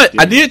selling but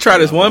right I there. did try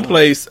this one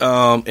place in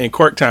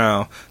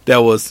Corktown that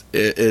was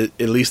at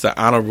least an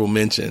honorable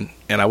mention,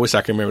 and I wish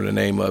I could remember the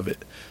name of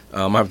it.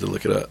 I have to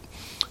look it up.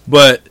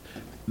 But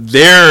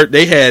there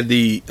they had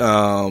the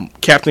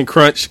Captain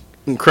Crunch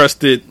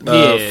encrusted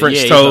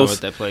French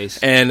toast, that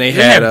place. and they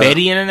Didn't had it have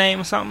Betty in the name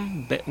or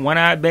something.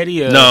 One-Eyed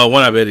Betty. no,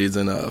 one I bet is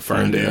in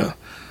Ferndale.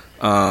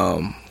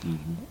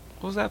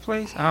 What was that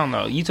place? I don't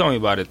know. You told me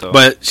about it though.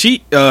 But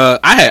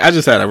I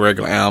just had a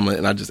regular omelet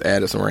and I just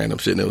added some random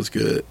shit and it was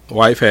good.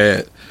 Wife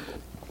had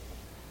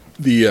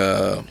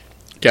the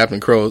Captain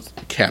Crunch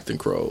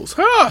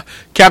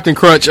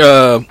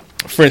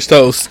French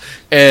toast,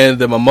 and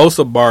the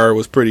mimosa bar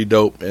was pretty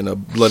dope, and a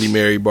Bloody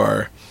Mary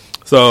bar.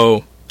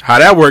 So how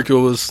that worked,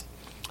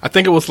 I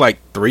think it was like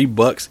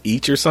 $3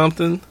 each or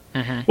something.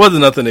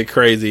 Wasn't nothing that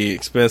crazy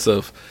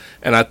expensive,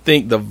 and I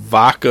think the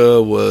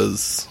vodka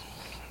was.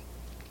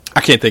 I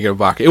can't think of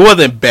vodka. It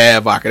wasn't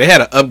bad vodka. They had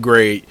an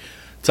upgrade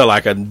to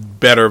like a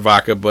better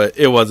vodka, but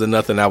it wasn't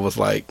nothing I was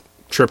like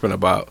tripping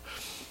about.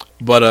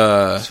 But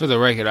just for the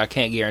record, I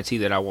can't guarantee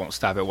that I won't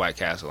stop at White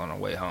Castle on the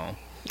way home.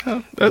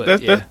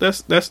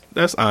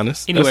 That's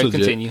honest. Anyway, that's legit.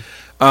 continue.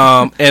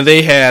 And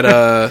they had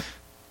I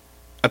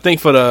think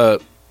for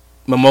the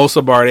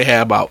mimosa bar they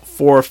had about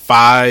 4 or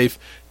 5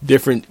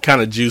 different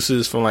kind of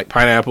juices from like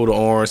pineapple to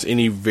orange,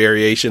 any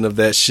variation of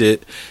that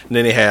shit. And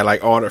then they had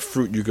like all the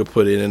fruit you could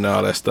put in and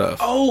all that stuff.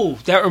 Oh,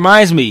 that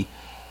reminds me.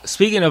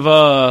 Speaking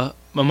of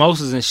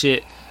mimosas and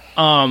shit,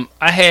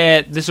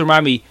 this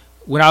remind me,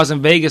 when I was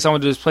in Vegas, I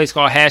went to this place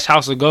called Hash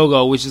House A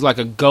Go-Go, which is like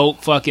a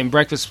goat fucking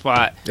breakfast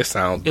spot It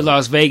sounds in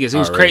Las Vegas. It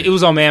was Already. crazy. It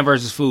was on Man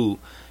vs. Food.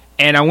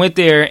 And I went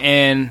there,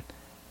 and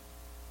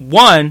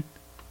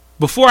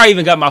before I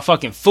even got my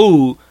fucking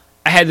food,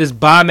 I had this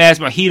bomb-ass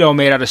mojito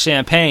made out of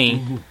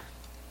champagne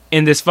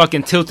in this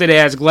fucking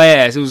tilted-ass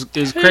glass. It was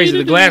crazy.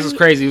 The glass was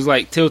crazy. It was,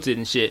 like, tilted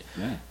and shit.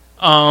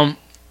 Yeah.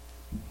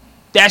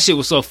 That shit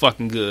was so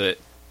fucking good.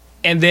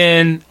 And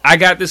then I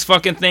got this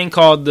fucking thing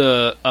called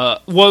it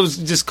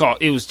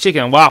was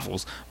chicken and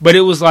waffles. But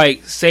it was,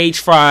 like,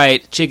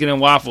 sage-fried chicken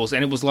and waffles.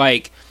 And it was,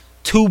 like,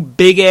 2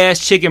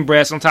 big-ass chicken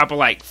breasts on top of,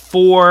 like,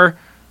 4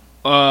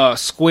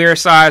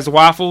 square-sized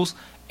waffles.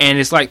 And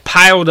it's like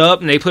piled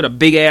up, and they put a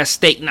big ass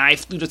steak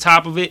knife through the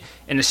top of it,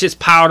 and the shit's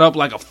piled up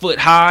like a foot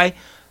high.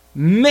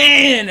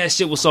 Man, that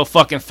shit was so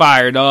fucking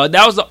fire, dog.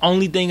 That was the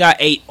only thing I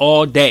ate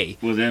all day.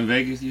 Was that in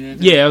Vegas? You had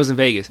that? Yeah, I was in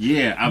Vegas.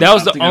 Yeah, that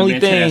was the think I've only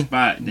been to that thing.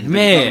 spot that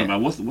Man,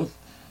 about.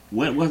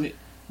 What was it?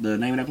 The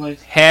name of that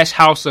place? Hash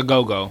House A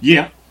Go-Go.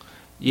 Yeah.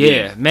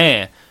 Yeah,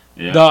 man.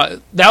 Yeah.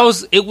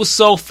 It was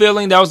so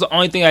filling. That was the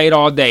only thing I ate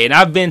all day. And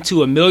I've been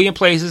to a million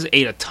places,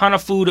 ate a ton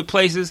of food at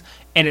places,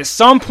 and at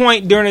some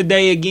point during the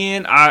day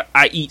again,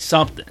 I eat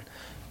something.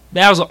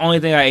 That was the only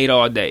thing I ate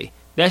all day.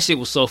 That shit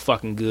was so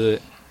fucking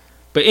good.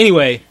 But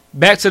anyway,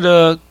 back to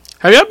the...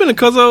 Have y'all been to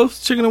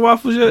Cuzzo's Chicken and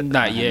Waffles yet?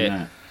 Not yet.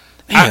 Not.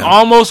 I Damn.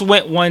 almost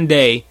went one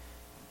day,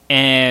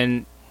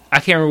 and I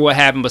can't remember what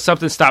happened, but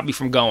something stopped me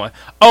from going.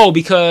 Oh,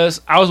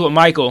 because I was with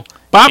Michael.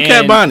 Bobcat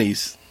and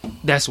Bonnie's.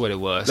 That's what it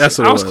was. That's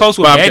what I it was close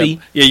with Bobcat. Betty.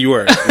 Yeah, you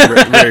were.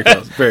 Very, very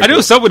close. Very I knew it close.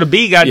 was something with a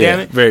B, goddammit.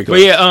 Yeah, very close.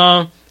 But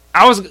yeah,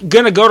 I was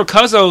gonna go to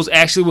Cuzzo's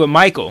actually with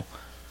Michael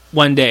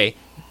one day,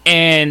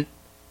 and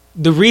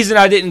the reason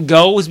I didn't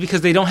go was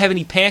because they don't have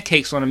any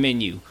pancakes on the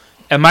menu.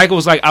 And Michael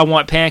was like, "I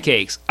want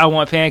pancakes. I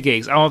want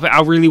pancakes.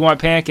 I really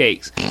want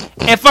pancakes."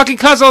 And fucking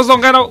Cuzzo's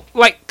don't got no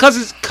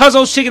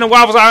Cuzzo's Chicken and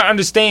Waffles. I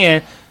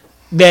understand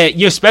that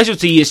your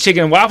specialty is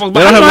chicken and waffles,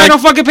 but They I don't don't have, have no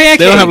like- fucking pancakes.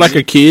 They don't have like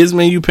a kids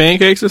menu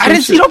pancakes or I something.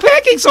 didn't see no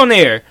pancakes on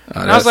there.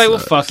 Oh, And I was that like, well,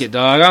 sucks. fuck it,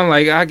 dog. I'm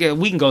like,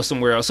 we can go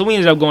somewhere else. So we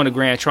ended up going to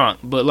Grand Trunk.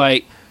 But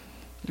like,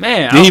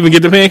 man, Did you even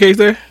get the pancakes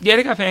there? yeah,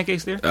 they got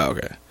pancakes there. Oh,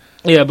 okay.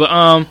 Yeah,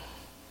 but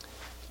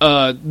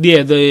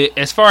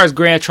as far as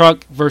Grand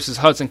Trunk versus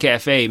Hudson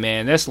Cafe,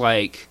 man, that's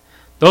like,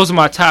 those are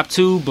my top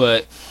 2.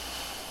 But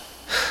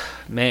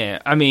man,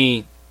 I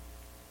mean,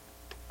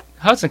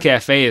 Hudson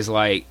Cafe is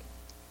like.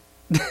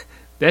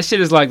 That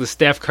shit is like the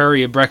Steph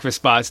Curry of breakfast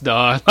spots,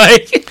 dog.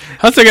 Like,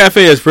 Hudson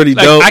Cafe is pretty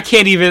like dope. I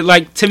can't even,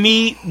 like, to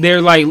me,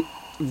 they're like,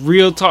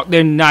 real talk,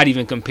 they're not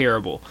even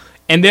comparable.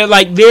 And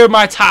they're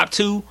my top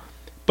 2,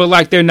 but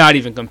like, they're not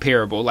even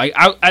comparable. Like,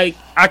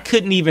 I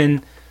couldn't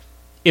even,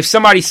 if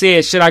somebody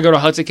said, should I go to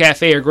Hudson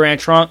Cafe or Grand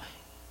Trunk,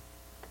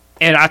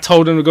 and I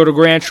told them to go to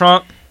Grand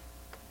Trunk,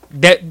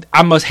 that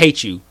I must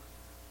hate you.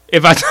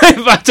 If I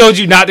told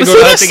you not to go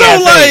to Hudson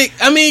Cafe. like,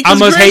 I mean, I because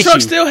must Grand hate Trunk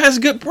you. still has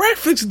good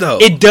breakfast though.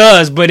 It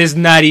does, but it's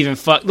not even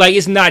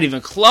it's not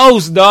even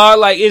close, dog.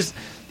 Like it's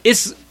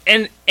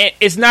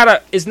not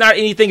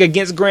anything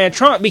against Grand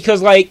Trunk,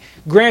 because like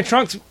Grand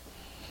Trunk's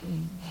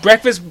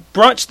breakfast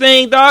brunch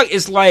thing, dog,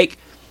 is like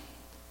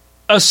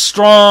a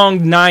strong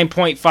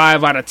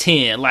 9.5 out of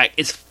 10. Like,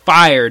 it's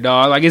fire,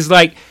 dog. Like, it's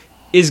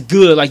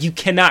good. Like, you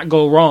cannot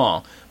go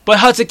wrong. But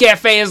Hudson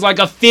Cafe is like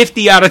a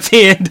 50 out of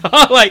 10,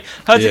 dog. Like,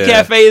 Hudson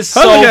Cafe is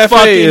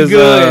fucking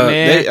good,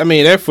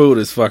 man. Their food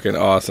is fucking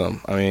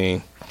awesome. I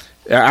mean,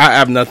 I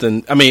have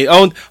nothing. I mean,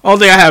 only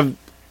thing I have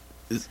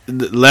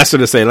lesser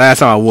to say. Last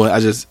time I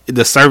went,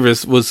 the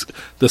service was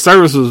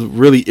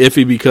really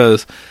iffy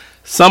because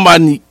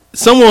someone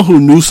who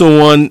knew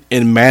someone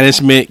in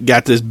management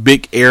got this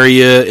big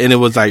area, and it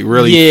was like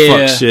really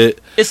fuck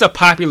shit. It's a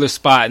popular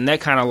spot, and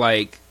that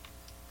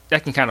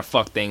can kind of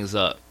fuck things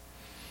up.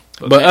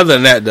 But other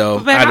than that,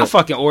 though, I'll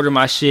fucking order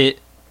my shit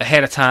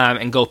ahead of time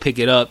and go pick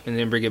it up and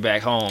then bring it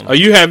back home. Oh,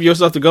 you have your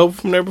stuff to go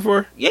from there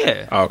before?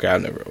 Yeah. Oh, okay,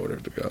 I've never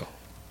ordered to go.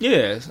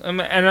 Yes,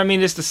 and I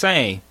mean it's the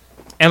same.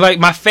 And like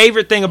my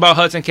favorite thing about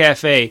Hudson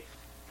Cafe,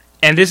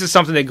 and this is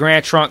something that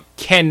Grand Trunk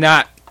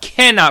cannot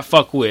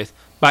fuck with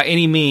by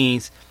any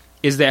means,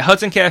 is that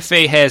Hudson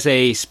Cafe has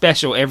a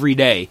special every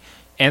day.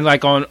 And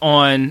like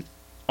on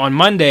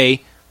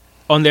Monday,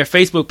 on their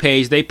Facebook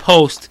page, they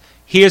post,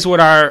 here's what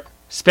our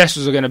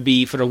specials are going to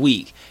be for the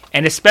week.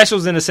 And it's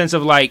specials in the sense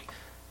of like,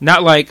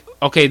 not like,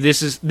 okay,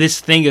 this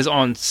thing is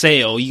on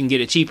sale, you can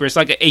get it cheaper. It's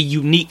like a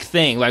unique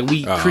thing. Like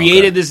we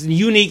created this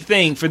unique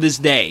thing for this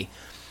day.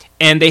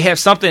 And they have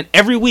something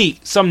every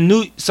week, some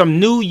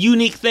new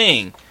unique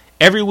thing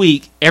every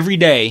week, every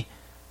day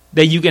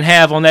that you can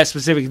have on that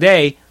specific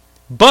day.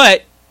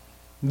 But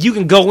you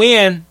can go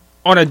in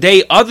on a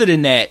day other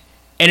than that,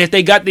 and if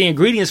they got the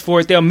ingredients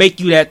for it, they'll make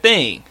you that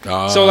thing.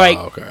 So like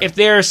if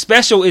their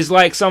special is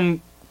like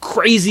some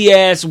crazy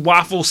ass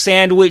waffle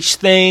sandwich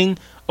thing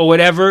or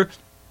whatever,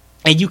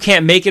 and you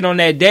can't make it on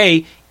that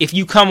day, if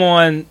you come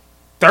on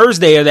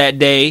Thursday of that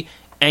day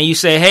and you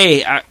say,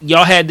 hey,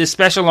 y'all had this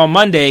special on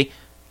Monday,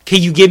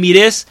 can you give me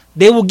this?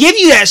 They will give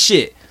you that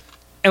shit.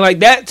 And like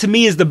that to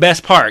me is the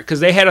best part, because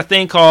they had a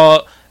thing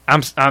called,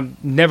 I'm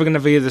never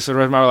gonna forget this for the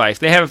rest of my life.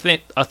 They have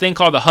a thing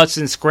called the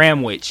Hudson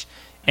Scramwich,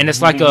 and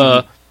it's like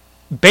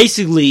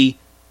basically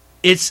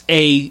it's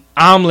a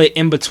omelet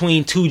in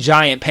between two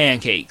giant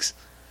pancakes,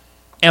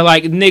 and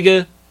like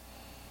nigga.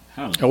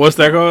 And what's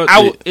that called?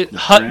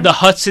 The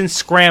Hudson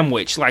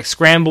Scramwich, like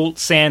scrambled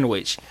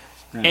sandwich.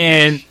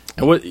 And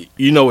what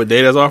what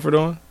day that's offered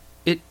on?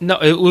 It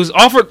was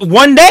offered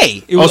one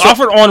day. It was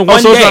offered on one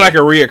day. So it's not like a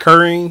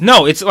reoccurring?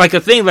 No, it's like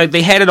a thing. Like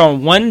they had it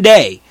on one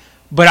day,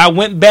 but I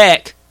went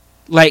back.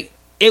 Like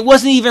it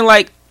wasn't even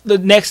like the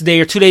next day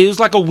or 2 days. It was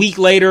like a week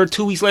later,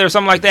 2 weeks later,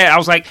 something like that. I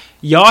was like,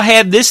 y'all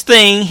had this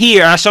thing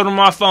here. I showed them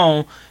my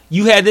phone.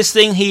 You had this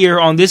thing here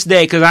on this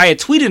day, because I had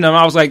tweeted them.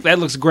 I was like, that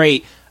looks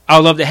great. I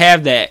would love to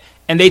have that.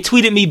 And they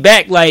tweeted me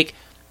back like,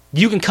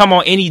 you can come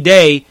on any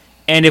day,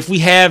 and if we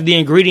have the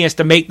ingredients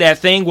to make that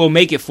thing, we'll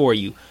make it for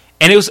you.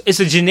 And it's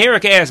a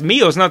generic ass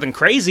meal. It's nothing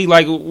crazy.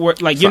 Like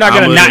you're not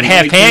gonna not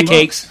have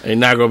pancakes. And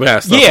not go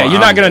past stuff. Yeah, you're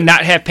not gonna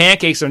not have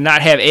pancakes or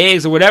not have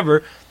eggs or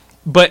whatever.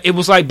 But it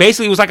was like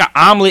basically it was like an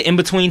omelet in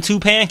between two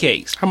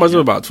pancakes. How much was it,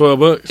 about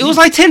 $12? It was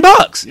like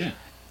 $10. Yeah.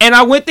 And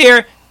I went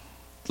there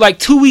like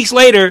 2 weeks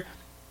later,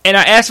 and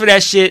I asked for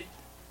that shit.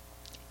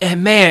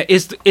 And man,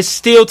 it's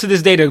still to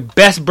this day the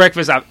best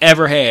breakfast I've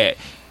ever had.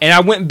 And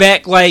I went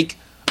back like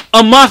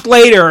a month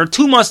later or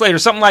 2 months later,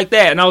 something like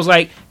that. And I was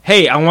like,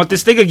 hey, I want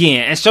this thing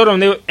again. And showed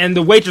them, and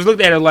the waitress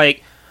looked at it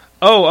like,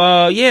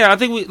 oh, yeah, I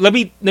think let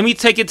me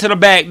take it to the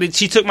back.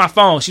 She took my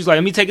phone. She was like,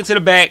 let me take it to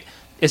the back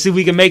and see if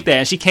we can make that.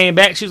 And she came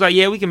back. She was like,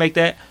 yeah, we can make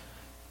that.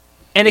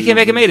 And they came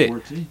back and made it.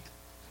 14.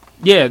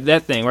 Yeah,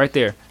 that thing right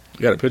there.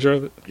 You got a picture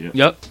of it?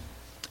 Yep.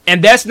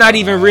 And that's not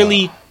even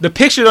really, the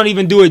picture don't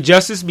even do it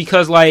justice,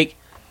 because like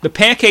the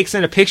pancakes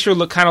in the picture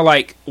look kind of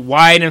like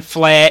wide and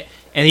flat,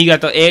 and you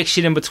got the egg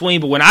shit in between.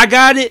 But when I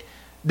got it,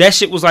 that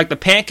shit was like the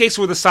pancakes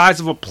were the size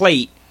of a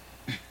plate,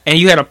 and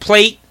you had a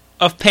plate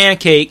of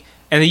pancake,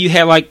 and then you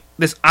had like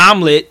this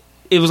omelet.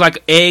 It was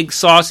like egg,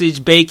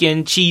 sausage,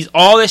 bacon, cheese,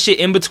 all that shit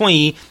in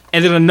between,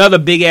 and then another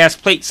big ass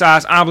plate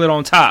size omelet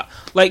on top.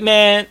 Like,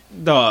 man,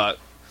 dog.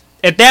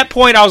 At that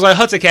point, I was like,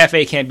 Hudson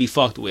Cafe can't be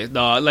fucked with,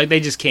 dog. Like, they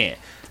just can't.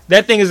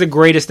 That thing is the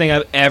greatest thing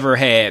I've ever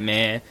had,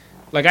 man.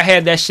 Like, I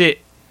had that shit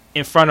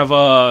in front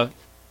of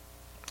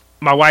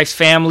my wife's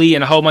family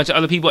and a whole bunch of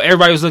other people.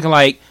 Everybody was looking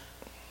like,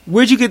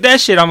 where'd you get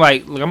that shit? I'm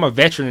like, look, I'm a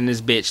veteran in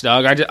this bitch,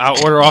 dog.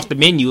 I order off the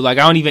menu. Like,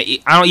 I don't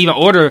even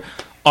order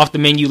off the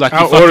menu like you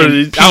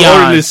fucking peons.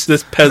 I order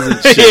this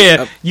peasant shit.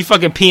 Yeah, you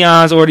fucking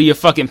peons order your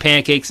fucking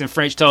pancakes and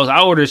French toast.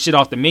 I order shit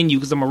off the menu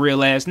because I'm a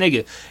real ass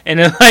nigga. And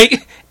then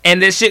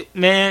and that shit,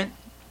 man,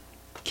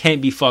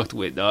 can't be fucked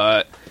with,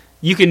 dog.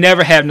 You can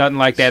never have nothing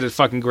like that at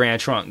fucking Grand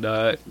Trunk,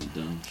 dog.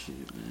 Dumb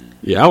shit, man.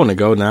 Yeah, I want to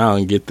go now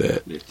and get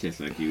that. It tastes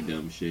like you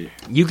dumb shit.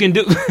 You can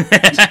do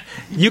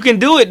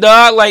it,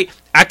 dog. Like,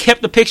 I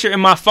kept the picture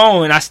in my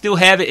phone, and I still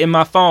have it in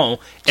my phone.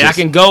 And I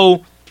can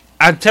go,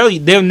 I tell you,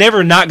 they're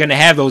never not going to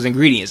have those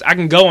ingredients. I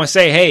can go and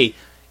say, hey,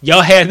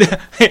 y'all had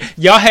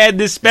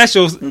this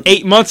special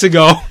 8 months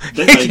ago.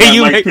 Can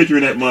you make picture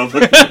of that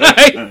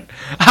motherfucker?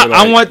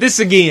 I want this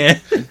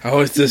again. Oh,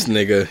 it's this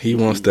nigga. He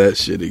wants that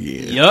shit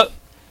again. Yup.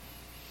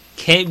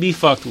 Can't be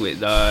fucked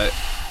with, dog.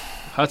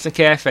 Hudson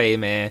Cafe,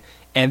 man.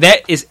 And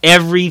that is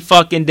every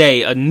fucking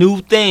day. A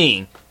new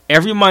thing.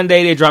 Every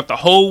Monday they drop the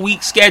whole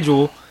week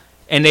schedule,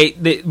 and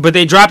but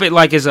they drop it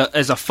like as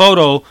a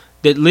photo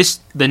that lists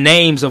the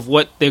names of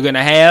what they're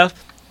gonna have,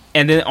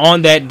 and then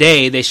on that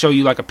day they show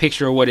you like a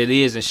picture of what it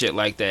is and shit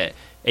like that.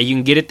 And you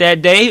can get it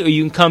that day, or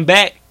you can come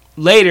back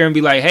later and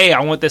be like, hey,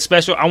 I want that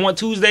special. I want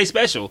Tuesday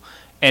special.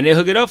 And they'll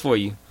hook it up for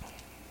you.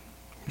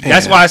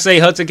 That's why I say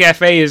Hudson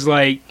Cafe is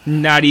like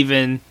not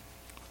even.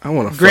 I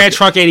want to. Grand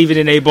Trunk ain't even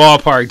in a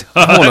ballpark.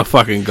 Dog. I want to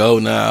fucking go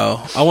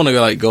now. I want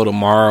to go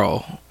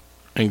tomorrow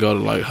and go to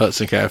like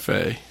Hudson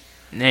Cafe.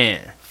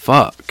 Man,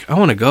 fuck. I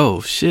want to go.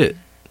 Shit.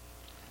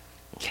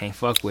 Can't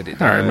fuck with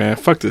it. All right, man.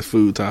 Fuck this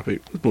food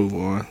topic. Let's move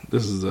on.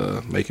 This is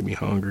making me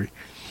hungry.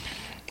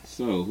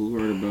 So who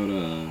heard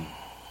about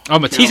Oh,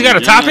 Matisse got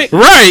a topic?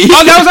 Right.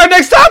 Oh, that was our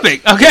next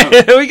topic.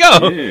 Okay, here we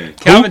go. Yeah.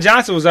 Calvin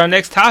Johnson was our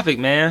next topic,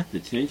 man.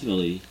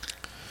 Potentially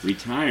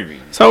retiring.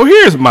 So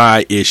here's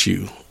my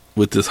issue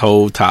with this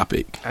whole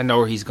topic. I know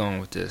where he's going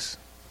with this.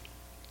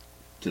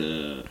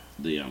 To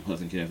the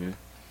Hudson Cafe.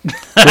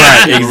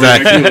 Right,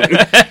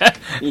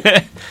 exactly.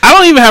 I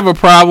don't even have a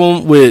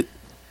problem with.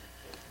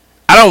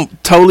 I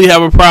don't totally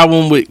have a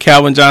problem with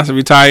Calvin Johnson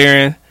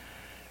retiring.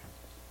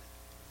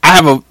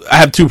 I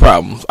have two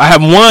problems. I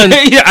have one.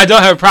 Yeah, I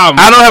don't have a problem.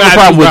 I don't have a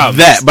problem with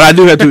that, but I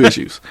do have two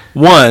issues.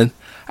 One,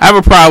 I have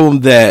a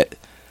problem that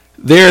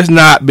there's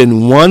not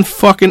been one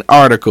fucking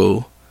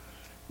article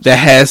that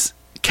has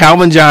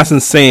Calvin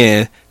Johnson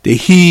saying that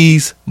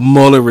he's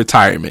mulling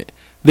retirement.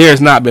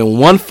 There's not been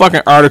one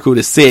fucking article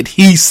that said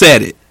he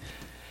said it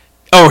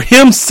or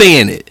him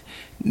saying it.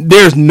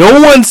 There's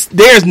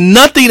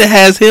nothing that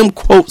has him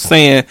quote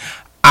saying,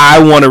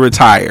 I want to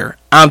retire.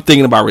 I'm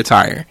thinking about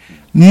retiring.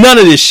 None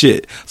of this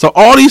shit. So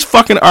all these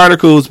fucking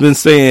articles been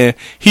saying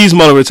he's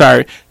mulling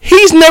retiring.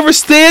 He's never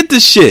said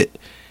this shit.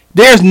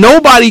 There's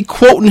nobody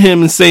quoting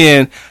him and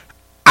saying,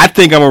 I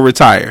think I'm going to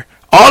retire.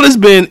 All it's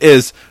been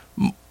is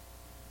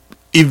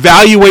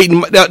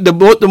evaluating.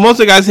 The most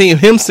thing I've seen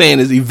him saying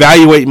is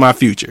evaluating my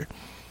future.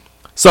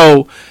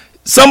 So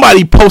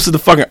somebody posted the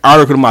fucking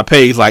article to my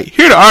page like,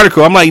 here the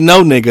article. I'm like,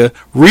 no, nigga.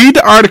 Read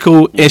the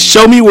article and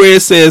show me where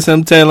it says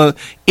him telling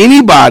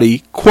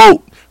anybody,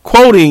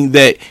 quoting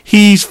that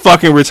he's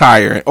fucking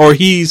retiring or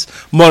he's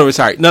mulling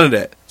retired. None of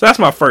that. So that's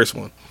my first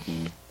one.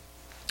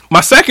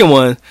 My second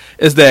one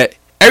is that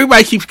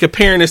everybody keeps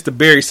comparing this to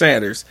Barry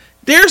Sanders.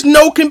 There's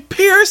no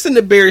comparison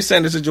to Barry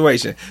Sanders'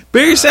 situation.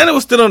 Barry Sanders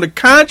was still under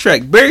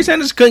contract. Barry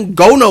Sanders couldn't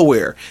go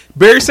nowhere.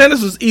 Barry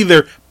Sanders was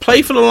either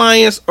play for the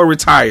Lions or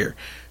retire.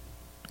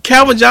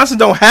 Calvin Johnson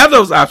don't have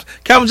those options.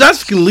 Calvin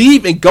Johnson can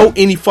leave and go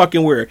any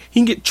fucking where.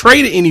 He can get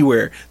traded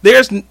anywhere.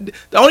 The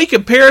only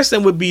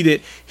comparison would be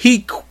that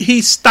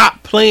he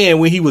stopped playing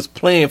when he was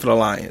playing for the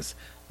Lions.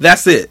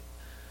 That's it.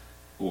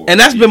 And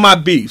that's been my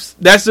beefs.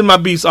 That's been my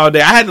beefs all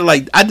day. I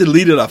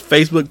deleted a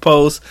Facebook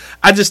post.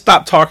 I just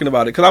stopped talking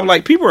about it because I'm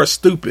like, people are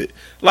stupid.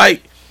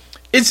 Like,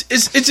 it's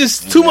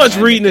just too much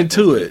reading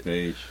into it.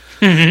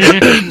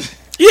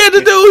 Yeah,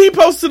 the dude, he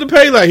posted the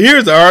page like,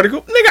 here's the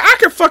article. Nigga, I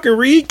can fucking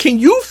read. Can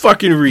you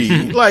fucking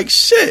read? Like,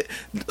 shit.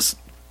 So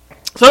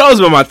those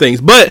are my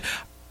things. But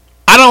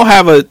I don't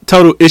have a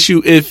total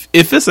issue if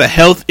it's a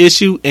health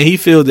issue and he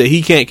feels that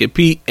he can't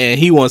compete and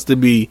he wants to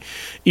be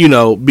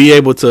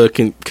able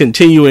to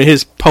continue in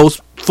his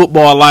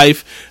post-football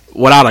life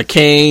without a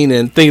cane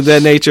and things of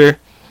that nature.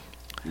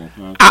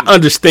 I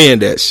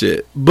understand that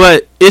shit.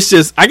 But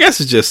I guess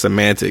it's just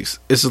semantics.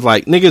 It's just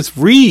like, niggas,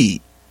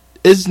 read.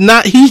 He's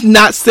not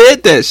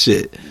said that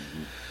shit.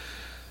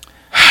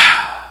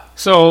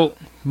 So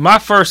my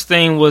first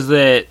thing was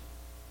that,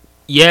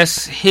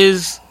 yes,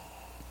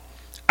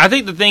 I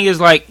think the thing is,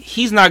 like,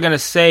 he's not going to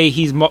say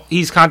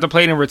he's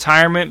contemplating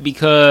retirement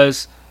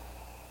because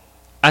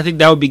I think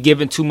that would be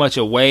giving too much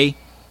away.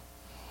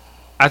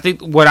 I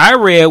think what I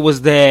read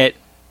was that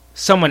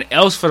someone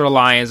else for the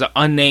Lions, an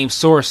unnamed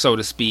source, so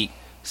to speak,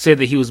 said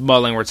that he was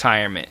mulling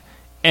retirement.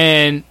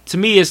 And to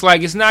me, it's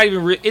like, it's not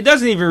even it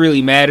doesn't even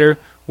really matter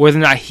whether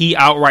or not he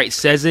outright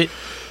says it.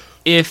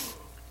 If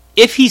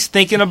he's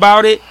thinking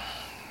about it,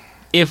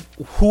 if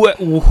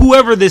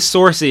whoever this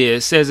source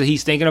is says that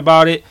he's thinking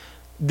about it,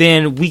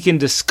 then we can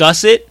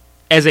discuss it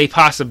as a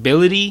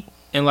possibility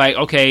and like,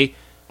 okay,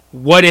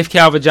 what if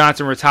Calvin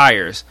Johnson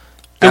retires?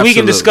 Then we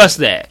can discuss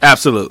that.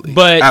 Absolutely.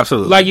 But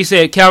absolutely, like you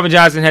said, Calvin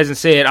Johnson hasn't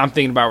said, I'm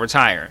thinking about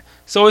retiring.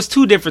 So it's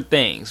two different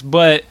things.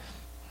 But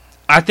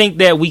I think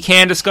that we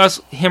can discuss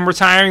him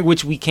retiring,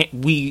 which we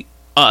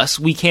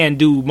can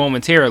do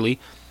momentarily.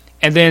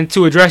 And then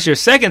to address your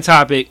second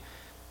topic,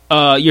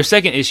 your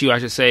second issue, I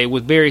should say,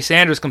 with Barry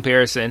Sanders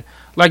comparison,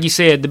 like you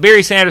said, the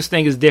Barry Sanders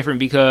thing is different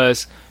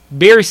because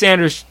Barry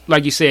Sanders,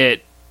 like you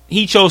said,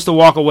 he chose to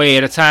walk away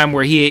at a time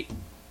where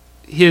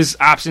his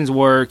options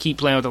were keep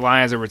playing with the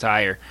Lions or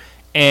retire.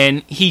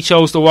 And he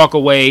chose to walk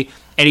away,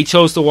 and he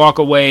chose to walk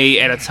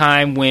away at a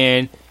time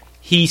when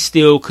he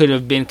still could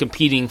have been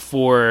competing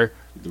for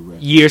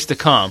years to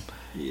come.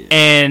 Yeah.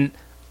 And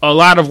a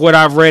lot of what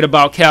I've read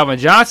about Calvin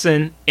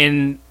Johnson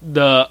in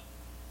the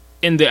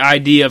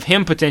idea of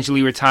him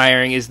potentially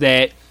retiring is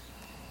that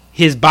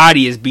his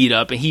body is beat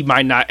up and he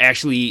might not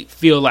actually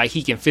feel like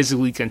he can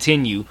physically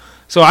continue.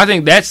 So I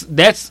think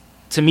that's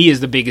to me is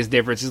the biggest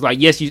difference. It's like,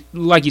 yes,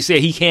 like you said,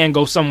 he can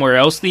go somewhere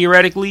else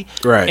theoretically.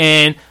 Right.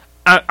 And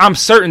I'm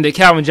certain that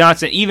Calvin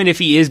Johnson, even if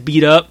he is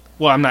beat up,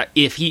 well, I'm not.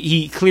 If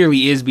he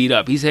clearly is beat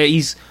up,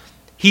 he's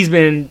he's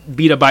been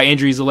beat up by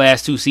injuries the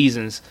last 2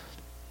 seasons,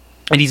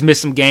 and he's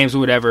missed some games or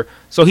whatever.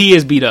 So he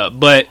is beat up.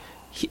 But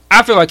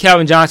I feel like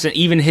Calvin Johnson,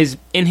 even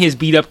in his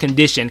beat up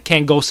condition,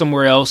 can go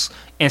somewhere else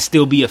and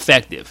still be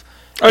effective.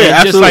 Oh yeah,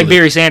 absolutely. Just like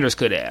Barry Sanders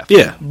could have.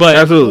 Yeah, but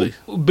absolutely.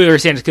 Barry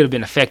Sanders could have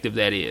been effective.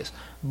 That is,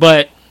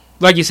 but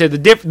like you said,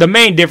 the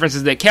main difference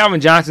is that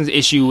Calvin Johnson's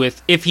issue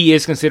with if he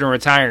is considering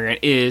retiring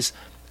is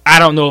I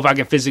don't know if I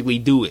can physically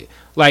do it.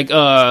 Like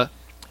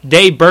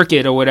Dave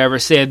Burkett or whatever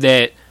said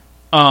that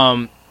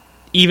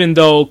even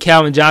though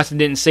Calvin Johnson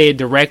didn't say it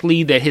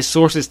directly, that his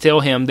sources tell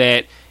him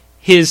that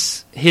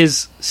his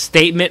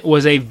statement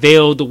was a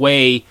veiled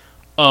way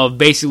of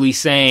basically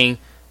saying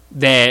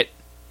that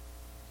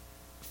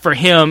for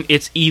him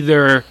it's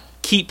either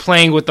keep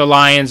playing with the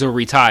Lions or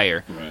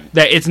retire. Right.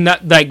 That it's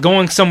not like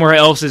going somewhere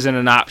else isn't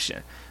an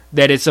option.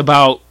 That it's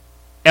about,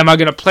 am I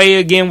going to play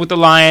again with the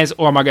Lions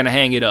or am I going to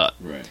hang it up?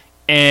 Right.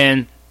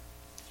 And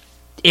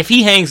if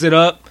he hangs it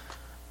up,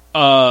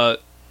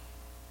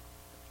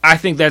 I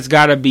think that's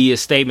got to be a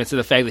statement to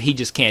the fact that he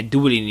just can't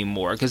do it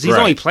anymore because he's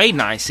only played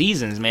 9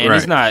 seasons, man.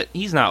 Right.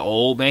 He's not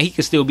old, man. He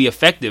can still be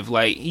effective,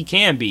 like he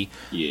can be.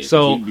 Yeah,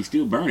 so he'd be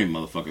still burning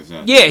motherfuckers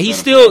out. Yeah, he's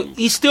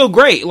still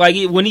great. Like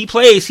when he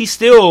plays, he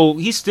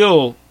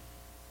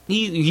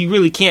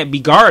really can't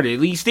be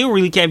guarded. He still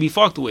really can't be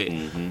fucked with.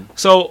 Mm-hmm.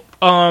 So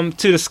to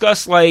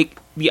discuss like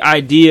the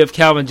idea of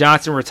Calvin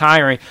Johnson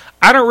retiring,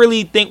 I don't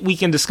really think we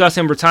can discuss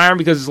him retiring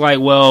because it's like,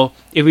 well,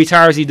 if he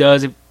retires, he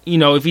does.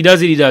 If he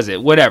does it, he does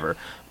it. Whatever.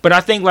 But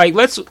I think like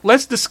let's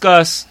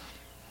discuss.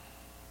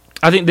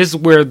 I think this is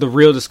where the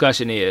real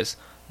discussion is.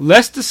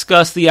 Let's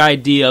discuss the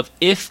idea of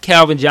if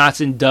Calvin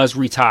Johnson does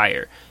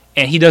retire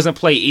and he doesn't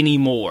play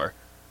anymore,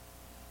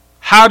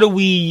 how do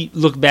we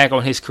look back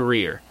on his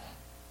career?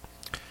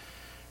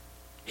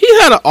 He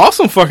had an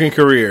awesome fucking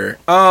career.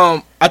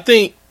 I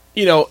think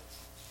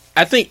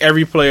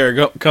every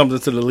player comes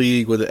into the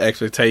league with the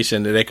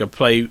expectation that they could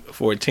play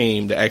for a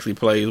team that actually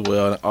plays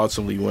well and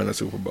ultimately win a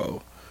Super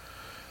Bowl.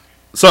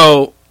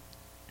 So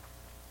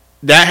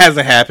that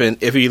hasn't happened.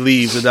 If he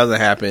leaves, it doesn't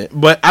happen.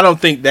 But I don't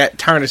think that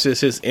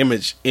tarnishes his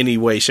image any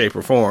way, shape,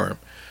 or form.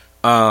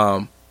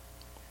 I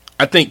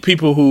think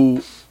people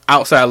who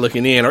outside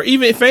looking in, or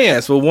even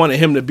fans, will want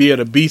him to be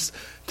able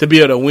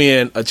to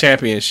win a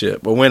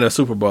championship or win a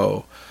Super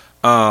Bowl.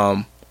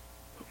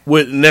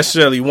 Wouldn't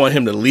necessarily want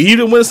him to leave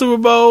and win a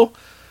Super Bowl.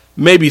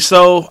 Maybe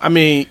so. I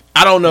mean,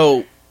 I don't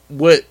know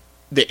what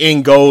the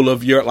end goal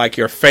of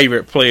your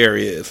favorite player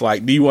is.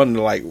 Like, do you want him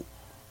to like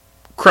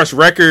crush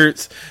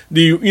records? Do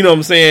you know what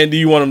I'm saying? Do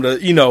you want him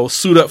to,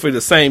 suit up for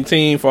the same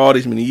team for all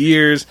these many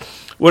years?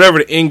 Whatever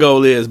the end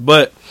goal is.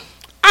 But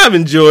I've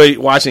enjoyed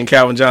watching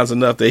Calvin Johnson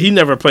enough that he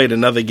never played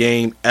another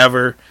game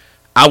ever.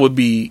 I would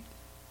be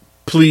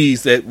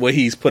pleased at what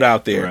he's put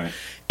out there. Right.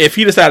 If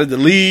he decided to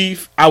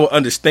leave, I would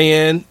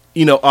understand,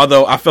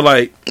 although I feel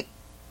like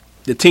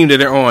the team that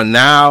they're on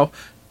now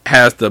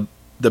has the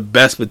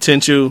best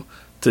potential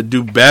to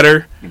do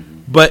better.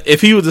 Mm-hmm. But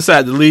if he would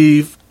decide to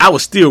leave, I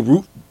would still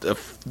root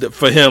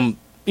for him,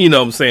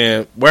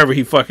 wherever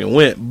he fucking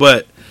went.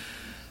 But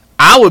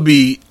I would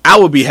be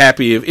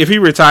happy if he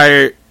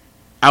retired.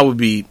 I would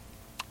be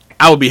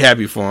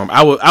happy for him.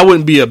 I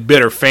wouldn't be a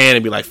bitter fan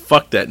and be like,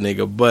 fuck that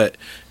nigga. But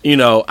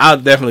I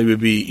definitely would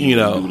be. You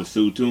do the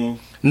suit to him?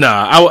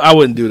 Nah, I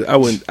wouldn't do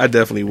that. I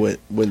definitely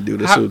wouldn't do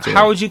the suit to him.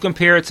 How would you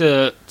compare it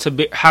to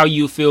how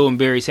you feel when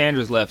Barry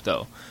Sanders left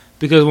though?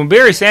 Because when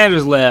Barry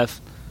Sanders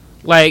left,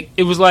 like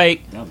it was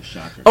like that was a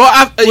shocker.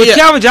 With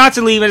Calvin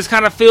Johnson leaving, it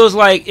kind of feels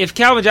like if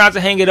Calvin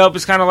Johnson hang it up,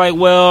 it's kind of like,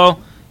 well,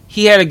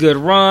 he had a good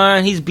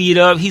run, he's beat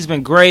up, he's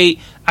been great.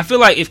 I feel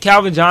like if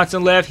Calvin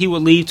Johnson left, he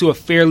would leave to a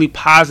fairly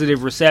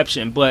positive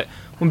reception. But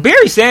when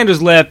Barry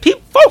Sanders left,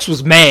 folks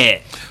was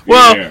mad.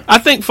 Well, yeah. I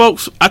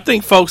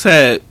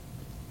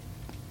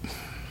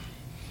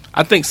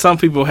think some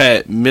people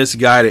had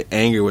misguided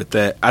anger with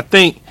that. I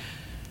think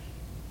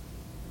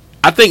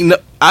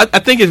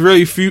it's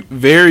really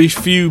very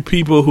few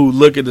people who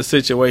look at the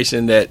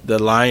situation that the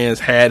Lions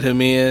had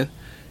him in,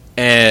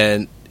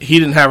 and he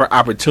didn't have an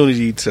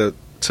opportunity to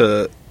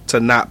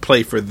not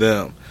play for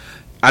them.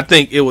 I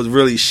think it was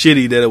really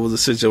shitty that it was a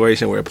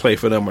situation where play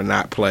for them or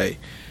not play,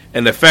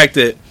 and the fact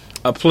that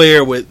a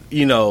player with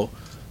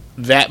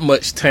that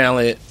much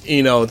talent,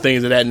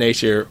 things of that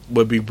nature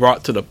would be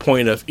brought to the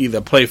point of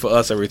either play for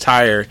us or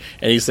retire,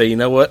 and he say, you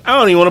know what, I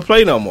don't even want to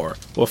play no more.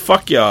 Well,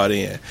 fuck y'all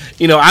then.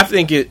 I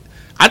think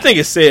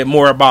it said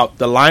more about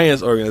the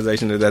Lions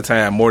organization at that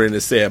time more than it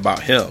said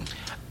about him.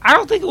 I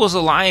don't think it was a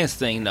Lions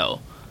thing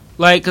though,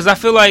 because I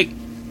feel like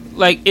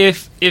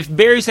if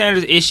Barry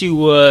Sanders' issue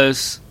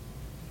was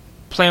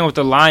playing with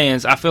the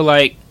Lions, I feel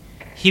like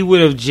he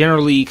would have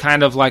generally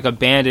kind of like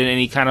abandoned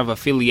any kind of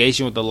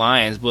affiliation with the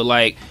Lions. But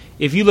like,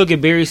 if you look at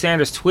Barry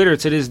Sanders' Twitter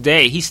to this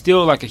day, he's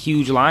still like a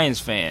huge Lions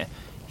fan.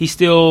 He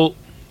still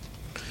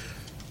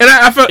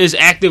is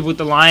active with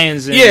the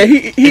Lions. He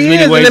is,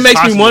 and it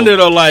makes me wonder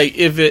though, like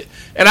if it.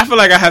 And I feel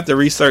like I have to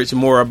research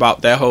more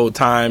about that whole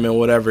time and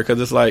whatever, because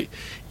it's like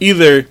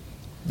either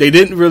they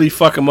didn't really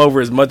fuck him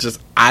over as much as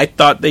I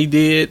thought they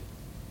did,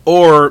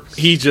 or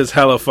he just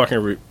hella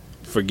fucking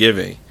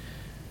forgiving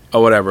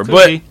or whatever. Could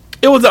but be.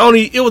 it was the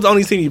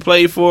only team he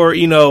played for.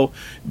 You know,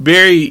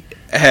 Barry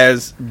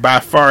has by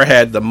far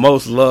had the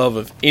most love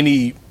of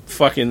any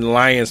fucking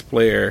Lions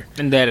player.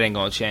 And that ain't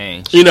gonna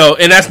change. You know,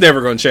 and that's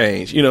never gonna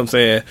change. You know what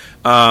I'm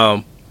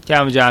saying?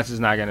 Calvin Johnson's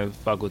not gonna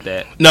fuck with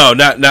that. No,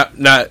 not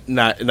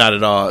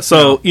at all.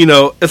 So, you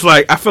know, it's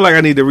like I feel like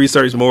I need to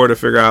research more to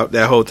figure out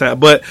that whole time.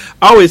 But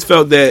I always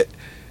felt that,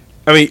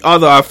 I mean,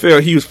 although I feel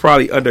he was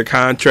probably under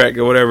contract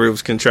or whatever, it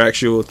was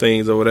contractual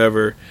things or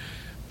whatever.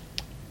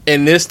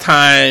 In this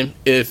time,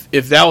 if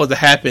that was to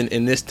happen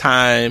in this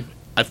time,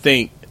 I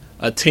think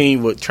a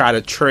team would try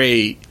to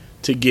trade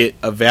to get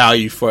a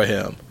value for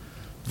him.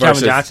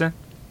 Calvin Johnson?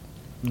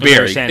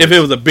 Barry. If it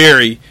was a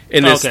Barry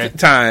in this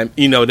time,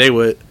 you know, they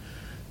would,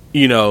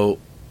 you know,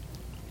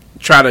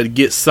 try to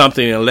get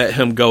something and let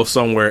him go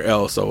somewhere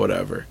else or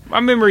whatever.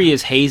 My memory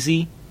is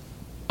hazy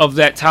of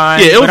that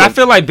time, Yeah, but I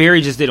feel like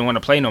Barry just didn't want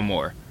to play no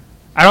more.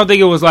 I don't think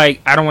it was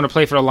like, I don't want to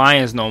play for the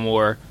Lions no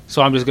more,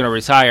 so I'm just going to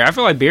retire. I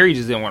feel like Barry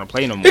just didn't want to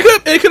play no more.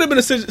 It could have been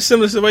a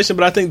similar situation,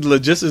 but I think the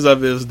logistics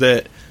of it is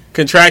that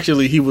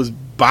contractually he was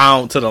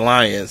bound to the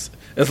Lions.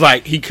 It's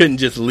like he couldn't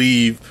just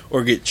leave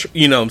or get,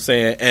 you know what I'm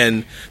saying,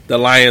 and the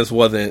Lions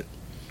wasn't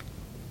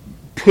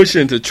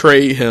pushing to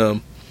trade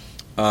him.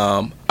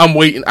 I'm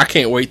waiting. I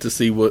can't wait to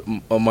see what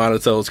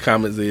Monato's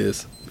comments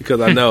is,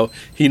 because I know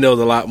he knows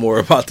a lot more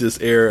about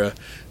this era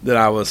than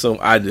I would assume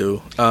I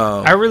do.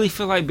 I really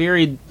feel like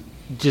Barry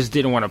just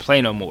didn't want to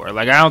play no more.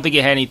 Like, I don't think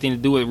it had anything to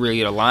do with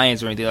really the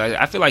Lions or anything. Like,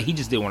 I feel like he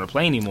just didn't want to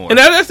play anymore. And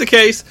if that's the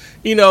case,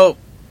 you know,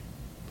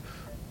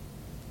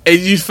 and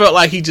you felt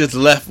like he just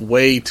left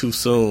way too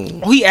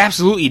soon. Oh, he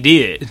absolutely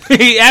did.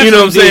 He absolutely you know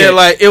what I'm saying? did.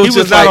 Like, it was He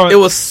just like it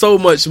was so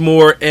much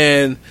more,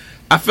 and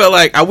I felt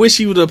like I wish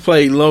he would have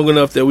played long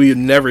enough that we would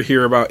never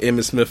hear about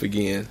Emmitt Smith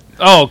again.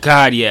 Oh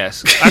God,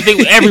 yes. I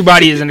think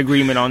everybody is in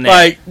agreement on that.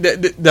 Like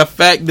the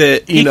fact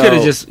that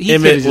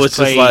Emmitt was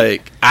played just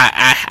like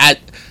I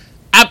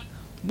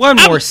one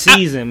more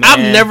season,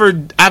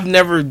 man. I've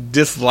never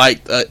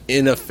disliked an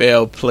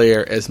NFL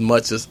player as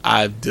much as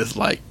I've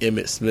disliked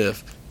Emmitt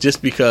Smith,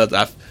 just because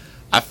I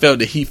felt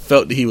that he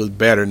was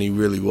better than he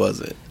really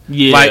wasn't.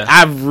 Yeah, like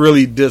I've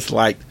really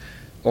disliked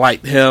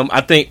him.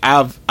 I think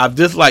I've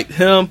disliked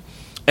him.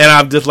 And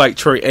I've disliked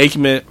Troy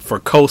Aikman for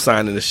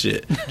co-signing the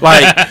shit.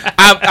 Like,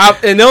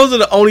 and those are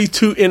the only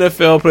two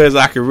NFL players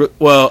I could.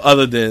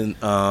 Other than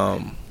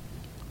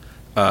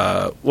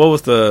what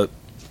was the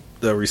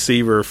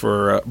receiver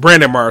for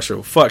Brandon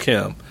Marshall? Fuck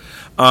him.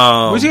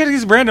 What'd you get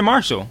against Brandon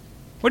Marshall?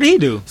 What did he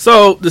do?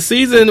 So the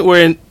season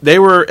when they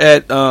were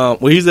at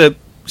when he's at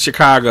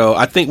Chicago,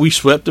 I think we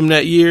swept him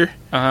that year.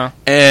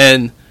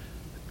 And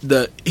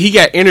he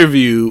got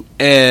interviewed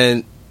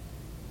and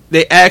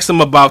they asked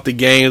him about the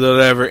games or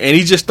whatever, and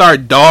he just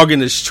started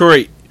dogging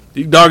Detroit,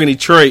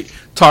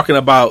 talking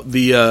about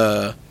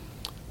the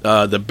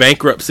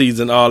bankruptcies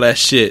and all that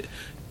shit.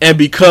 And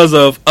because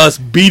of us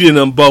beating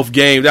them both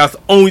games, that's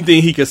the only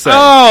thing he could say.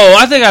 Oh,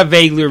 I think I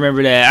vaguely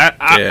remember that.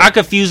 I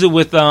confused it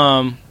with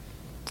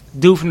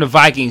dude from the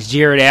Vikings,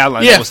 Jared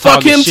Allen. Yeah,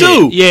 fuck him shit.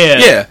 too.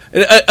 Yeah.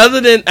 And, other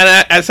than,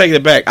 and I take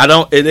it back. I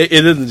don't. It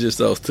isn't just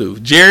those two.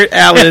 Jared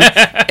Allen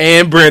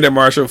and Brandon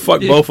Marshall.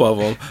 Fuck both of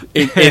them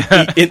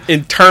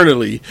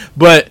internally.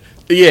 But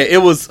yeah,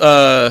 it was.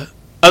 Other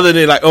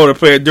than like, the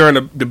player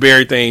during the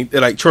Barry thing,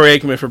 like Troy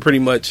Aikman for pretty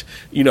much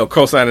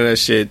co-signing that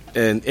shit,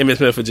 and Emmitt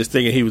Smith for just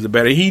thinking he was the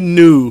better. He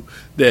knew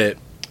that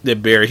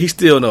Barry, he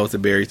still knows that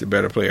Barry's the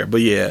better player,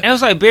 but yeah. And it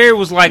was like Barry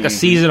was like a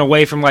season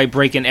away from like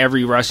breaking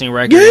every rushing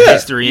record in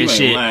history and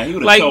shit.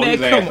 Like, man,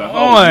 come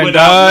on,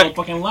 dog. No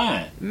fucking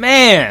line.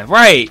 Man,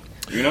 right.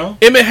 You know?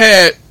 Emmitt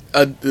had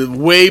a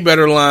way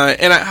better line,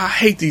 and I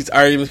hate these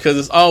arguments because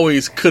it's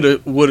always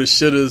coulda, woulda,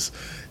 shouldas,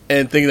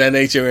 and things of that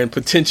nature, and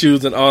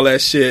potentials and all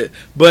that shit,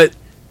 but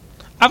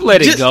I've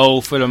let it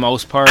go for the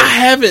most part. I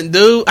haven't,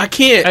 dude. I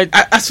can't.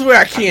 I swear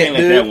I can't,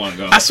 dude. Let that one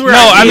go. I swear.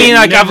 No, I mean,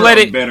 like, I've let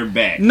it. Better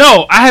back.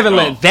 No, I haven't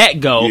let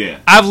that go. Yeah.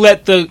 I've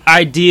let the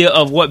idea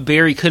of what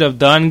Barry could have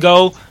done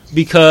go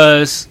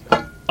because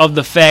of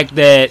the fact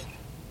that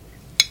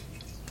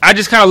I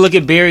just kind of look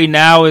at Barry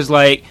now as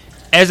like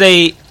as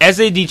a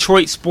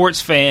Detroit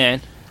sports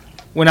fan.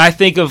 When I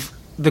think of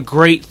the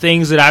great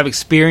things that I've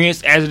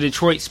experienced as a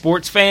Detroit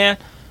sports fan,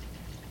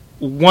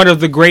 one of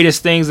the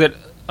greatest things that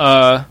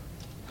I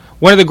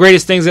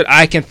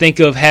can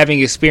think of having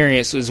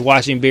experienced is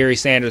watching Barry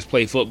Sanders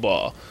play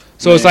football.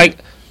 So It's like,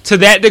 to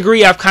that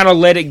degree, I've kind of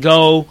let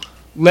go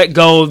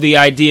of the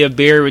idea of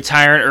Barry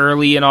retiring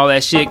early and all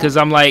that shit, because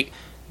I'm like,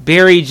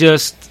 Barry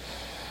just,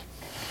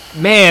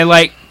 man,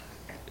 like,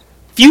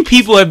 few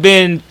people have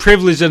been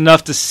privileged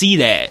enough to see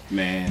that.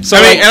 Man, so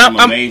that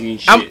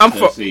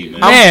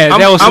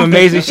was some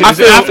amazing shit.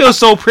 I feel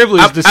so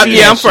privileged to see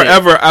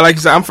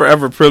that. I'm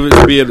forever privileged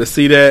to be able to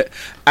see that.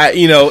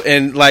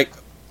 And like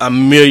a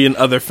million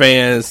other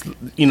fans,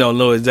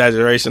 no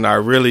exaggeration, I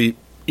really,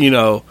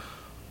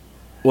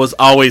 was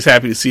always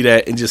happy to see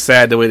that and just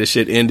sad the way the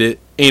shit ended.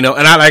 And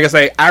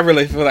I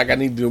really feel like I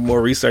need to do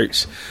more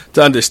research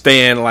to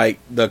understand like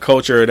the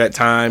culture at that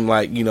time.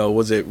 Like,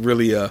 was it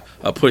really a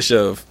push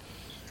of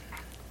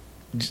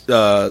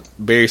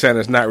Barry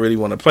Sanders not really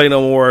want to play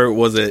no more?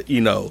 Was it,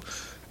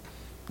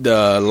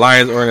 the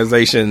Lions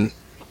organization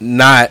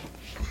not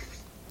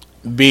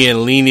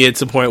being lenient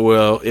to the point,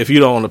 well, if you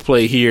don't want to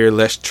play here,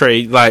 let's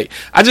trade? Like,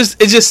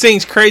 it just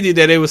seems crazy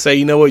that they would say,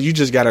 you know what, you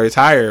just got to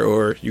retire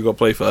or you go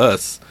play for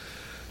us.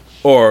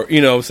 Or,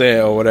 you know what I'm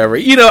saying, or whatever.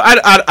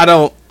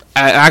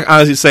 I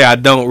honestly say I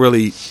don't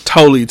really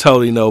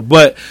totally know.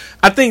 But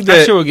I think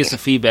that... I'm sure we'll get some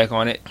feedback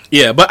on it.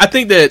 Yeah, but I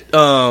think that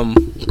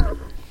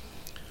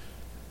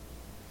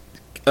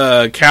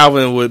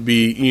Calvin would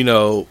be,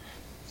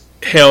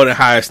 held in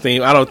high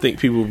esteem. I don't think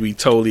people would be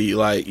totally,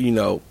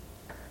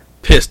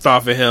 pissed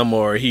off at him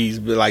or he's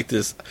like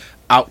this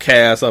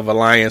outcast of a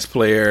Lions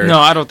player. No,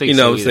 I don't think so. You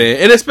know what I'm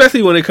saying? And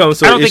especially when it comes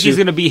to I don't think he's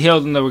going to be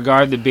held in the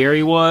regard that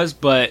Barry was,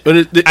 but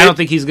I don't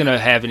think he's going to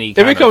have any if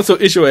it comes to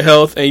an issue of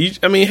health, and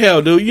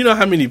hell, dude, you know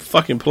how many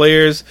fucking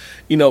players,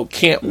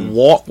 can't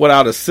walk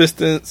without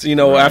assistance, right,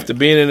 after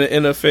being in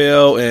the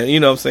NFL, and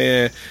you know what I'm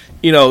saying?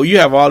 You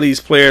have all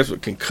these players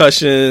with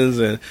concussions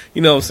and,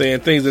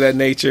 things of that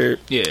nature.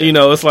 Yeah.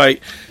 It's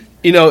like,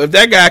 if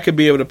that guy could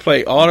be able to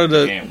play all of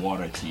the... Add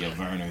water to your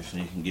burner so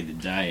you can get the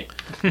diet.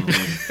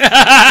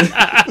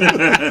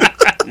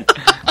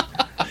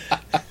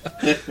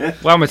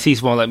 Well,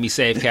 Matisse won't let me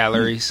save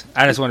calories.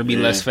 I just want to be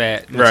less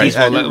fat. Right.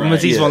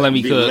 Matisse won't let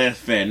me cook. Less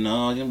fat.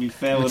 No, you're going to be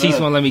fat with Matisse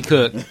us. won't let me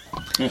cook.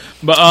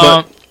 But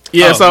I don't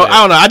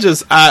know.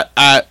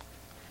 I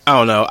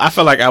don't know. I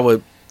feel like I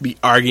would be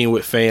arguing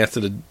with fans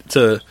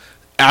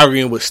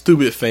arguing with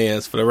stupid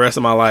fans for the rest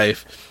of my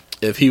life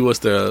if he was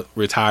to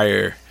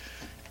retire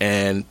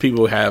and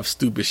people have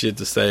stupid shit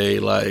to say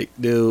like,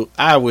 dude,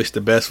 I wish the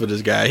best for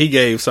this guy. He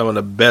gave some of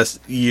the best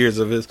years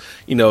of his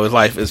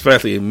life,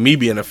 especially me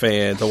being a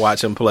fan, to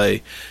watch him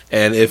play.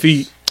 And if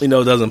he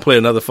doesn't play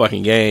another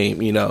fucking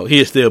game,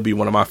 he'd still be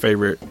one of my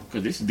favorite.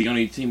 Because this is the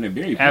only team that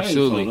Barry played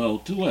for, though,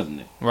 too,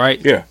 wasn't it? Right.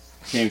 Yeah.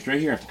 Came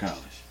straight here after college.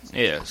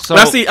 Yeah. So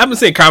I've been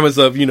seeing comments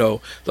of the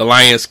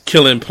Lions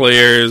killing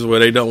players where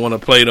they don't want to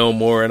play no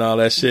more and all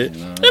that shit.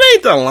 No. It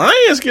ain't the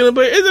Lions killing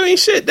players. I mean,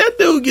 shit, that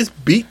dude gets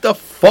beat the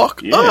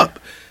fuck up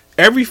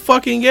every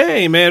fucking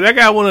game, man. That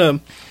guy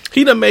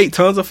he done made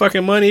tons of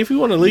fucking money. If you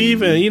want to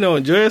leave and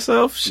enjoy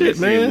yourself, shit,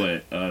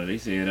 man. They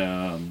said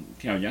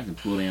Calvin Johnson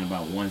pulled in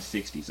about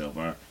 160 so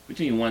far,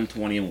 between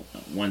 120 and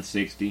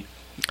 160.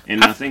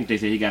 And I think they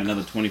said he got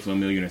another $24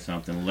 million or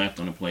something left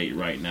on the plate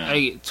right now.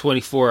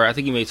 24. I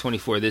think he made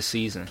 24 this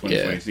season.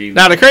 24 season.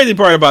 Now the crazy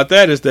part about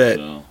that is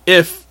that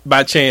if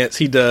by chance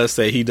he does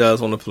say he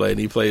does want to play and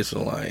he plays for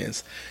the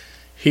Lions,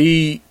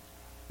 I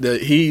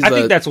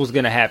think that's what's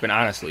going to happen.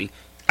 Honestly,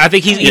 I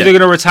think he's either going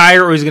to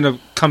retire or he's going to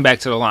come back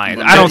to the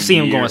Lions. I don't see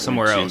him going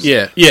somewhere else.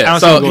 Yeah. I don't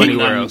see him going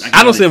anywhere else.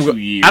 I don't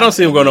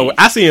see him going nowhere.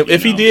 I see him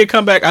if he did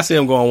come back. I see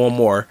him going one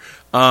more.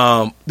 So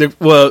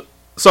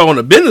on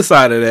the business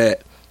side of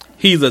that,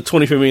 he's a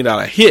 $24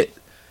 million hit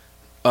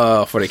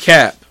for the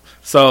cap.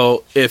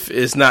 So if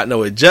it's not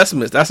no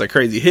adjustments, that's a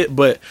crazy hit.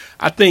 But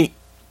I think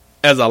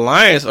as a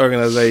Lions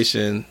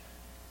organization,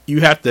 you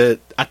have to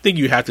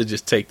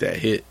just take that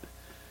hit.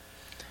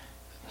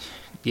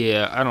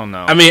 Yeah, I don't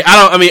know.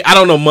 I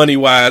don't know money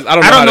wise. I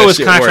don't know his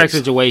contract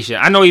situation.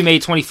 I know he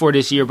made 24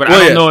 this year, but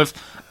I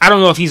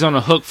don't know if he's on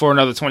the hook for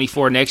another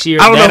 24 next year.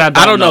 I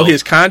don't know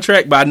his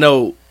contract, but I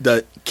know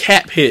the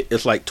cap hit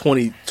is like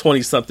 20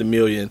 something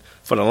million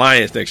for the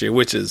Lions next year,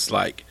 which is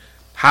like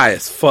high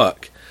as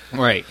fuck.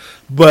 Right.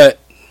 But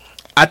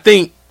I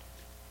think,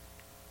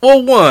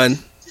 one,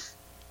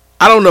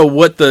 I don't know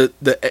what the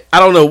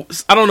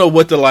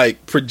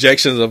like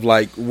projections of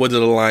like what do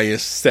the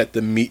Lions set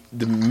to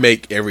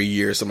make every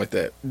year or something like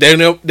that.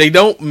 They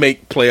don't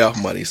make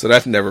playoff money, so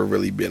that's never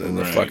really been in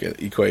the fucking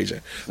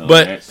equation. So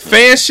but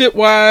fanship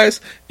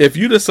wise, if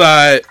you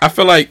decide, I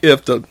feel like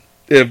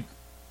if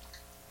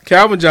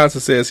Calvin Johnson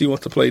says he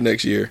wants to play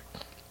next year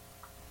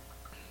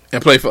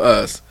and play for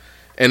us,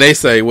 and they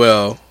say,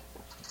 well,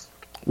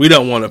 we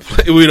don't want to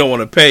play, we don't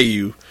want to pay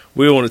you,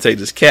 we don't want to take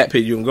this cap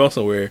hit, you can go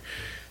somewhere.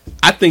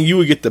 I think you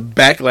would get the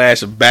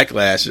backlash of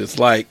backlashes.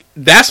 Like,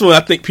 that's when I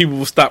think people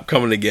will stop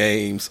coming to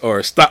games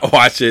or stop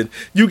watching.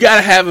 You got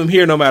to have him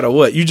here no matter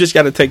what. You just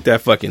got to take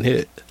that fucking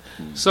hit.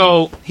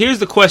 So, here's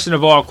the question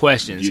of all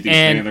questions. Do you think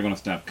fans are going to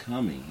stop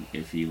coming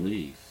if he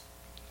leaves?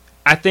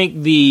 I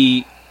think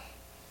the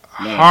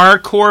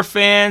hardcore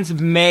fans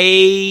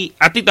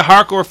I think the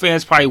hardcore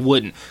fans probably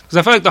wouldn't. Because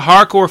I feel like the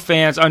hardcore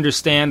fans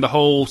understand the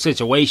whole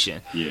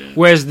situation. Yeah.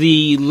 Whereas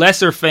the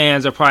lesser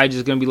fans are probably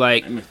just going to be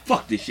like,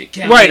 fuck this shit.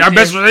 Right, our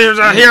best players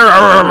out here.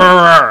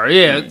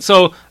 Yeah. Right.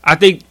 So I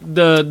think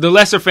the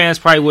lesser fans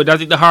probably would. I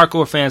think the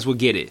hardcore fans would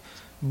get it.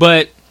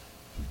 But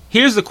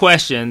here's the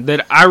question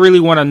that I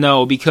really want to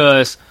know,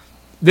 because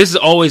this is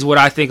always what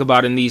I think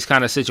about in these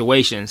kind of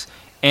situations.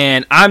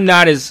 And I'm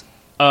not as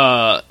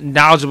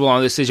knowledgeable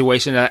on this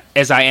situation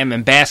as I am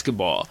in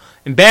basketball.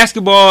 In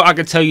basketball, I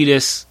can tell you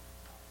this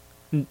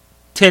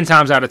 10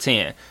 times out of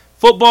 10.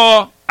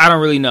 Football, I don't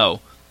really know.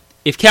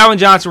 If Calvin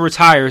Johnson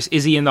retires,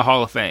 is he in the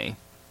Hall of Fame?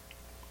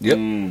 Yep.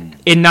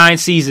 In 9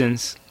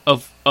 seasons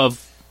of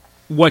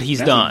what he's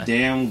done. That's a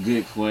damn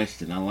good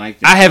question. I like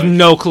that. I have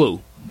no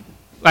clue.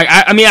 Like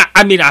I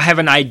mean I have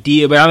an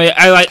idea, but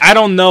I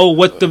don't know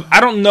what the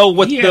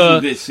He had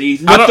some good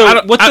seasons.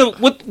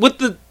 what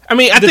the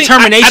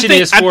determination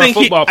is for a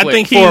football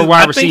player, for a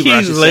wide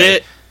receiver.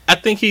 I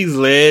think he's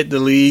led the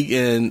league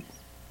in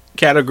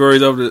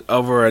categories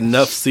over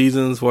enough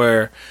seasons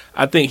where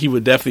I think he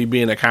would definitely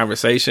be in a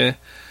conversation.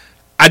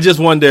 I just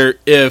wonder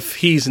if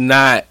he's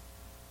not.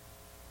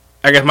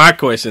 I guess my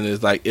question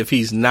is, like, if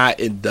he's not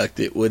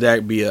inducted, would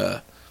that be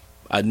a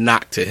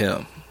knock to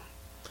him?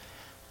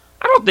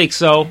 I don't think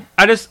so.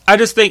 I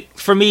just think,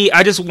 for me,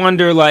 I just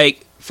wonder,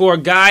 like, for a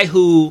guy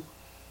who,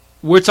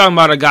 we're talking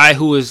about a guy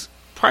who is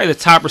probably the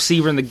top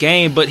receiver in the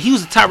game, but he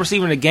was the top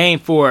receiver in the game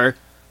for,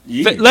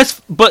 let's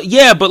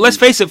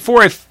face it,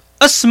 for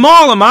a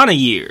small amount of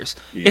years.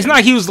 Yeah. It's not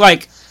like he was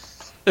like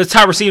the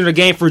top receiver in the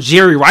game for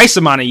Jerry Rice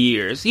amount of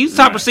years. He was the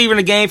top receiver in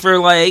the game for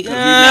like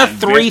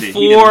 3,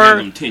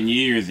 4, 10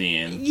 years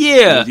in.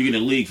 Yeah. You get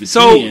in the league for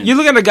so 10. you're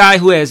looking at a guy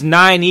who has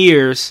 9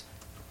 years,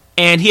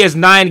 and he has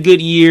 9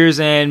 good years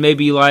and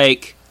maybe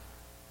like,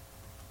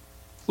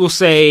 we'll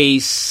say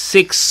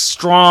 6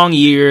 strong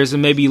years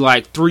and maybe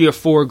like 3 or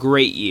 4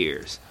 great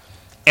years.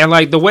 And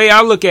like the way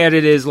I look at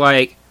it is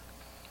like,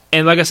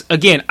 and like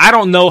again, I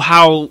don't know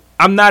how,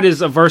 I'm not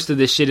as averse to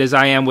this shit as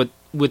I am with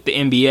the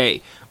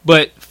NBA.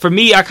 But for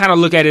me, I kind of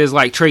look at it as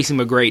like Tracy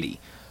McGrady.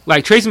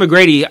 Like Tracy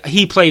McGrady,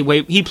 he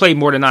played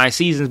more than 9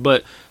 seasons,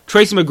 but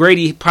Tracy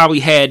McGrady probably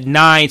had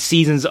 9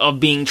 seasons of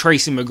being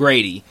Tracy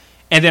McGrady,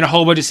 and then a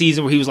whole bunch of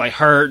seasons where he was like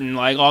hurt and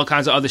like all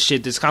kinds of other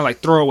shit that's kind of like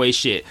throwaway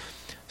shit.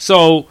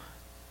 So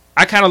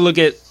I kind of look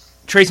at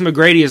Tracy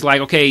McGrady as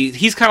like, okay,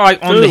 he's kind of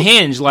like on the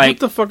hinge. Like, what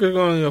the fuck is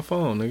going on your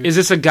phone, nigga? Is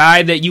this a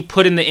guy that you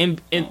put in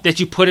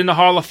the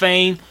Hall of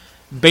Fame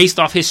based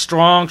off his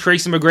strong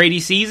Tracy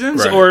McGrady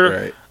seasons,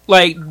 or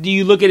like, do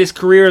you look at his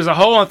career as a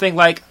whole and think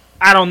like,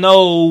 I don't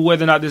know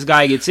whether or not this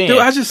guy gets in? Dude,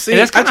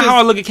 that's kind of how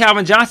I look at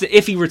Calvin Johnson.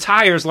 If he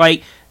retires,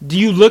 like,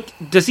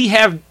 does he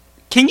have?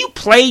 Can you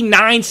play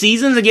 9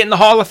 seasons and get in the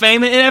Hall of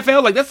Fame in the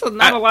NFL? Like, that's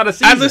not a lot of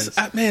seasons.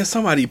 Man,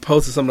 somebody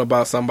posted something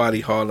about somebody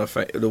Hall of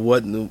Fame. It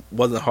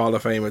wasn't Hall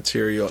of Fame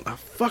material. I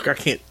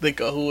can't think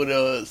of who it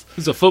was.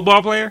 He's a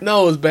football player?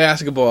 No, it was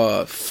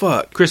basketball.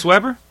 Fuck. Chris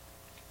Webber?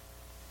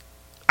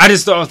 I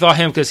just thought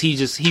him because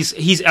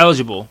he's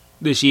eligible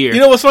this year. You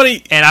know what's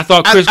funny? And I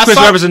thought Chris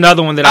Webber's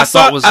another one that I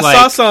thought was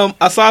I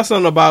saw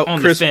something about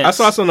Chris. I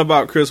saw something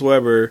about Chris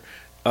Webber.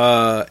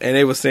 And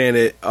they were saying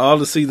that all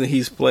the season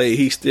he's played,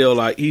 he's still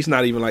like, he's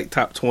not even like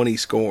top 20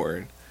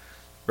 scoring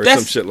or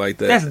some shit like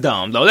that. That's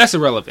dumb though. That's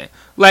irrelevant.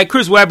 Like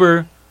Chris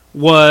Webber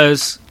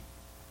has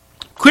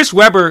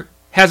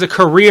a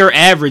career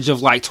average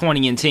of like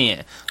 20 and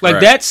 10. Like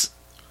that's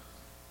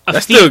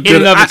still good in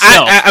and of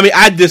itself. I mean,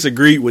 I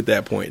disagree with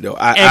that point though.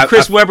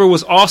 Chris Webber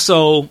was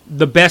also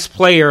the best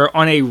player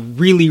on a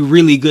really,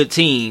 really good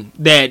team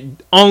that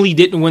only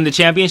didn't win the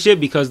championship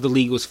because the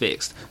league was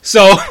fixed.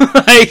 So,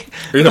 like,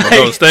 you're talking about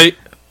Golden State?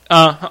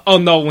 Oh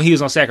no, when he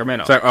was on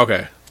Sacramento.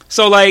 Okay.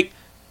 So, like,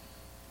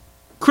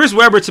 Chris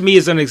Webber to me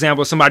is an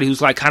example of somebody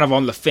who's like kind of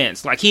on the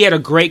fence. Like, he had a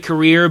great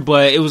career,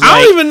 but it was like,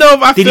 I don't even know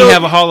if did he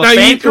have a Hall of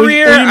Fame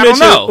career? I don't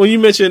know. When you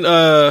mentioned,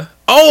 I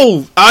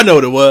know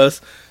what it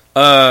was.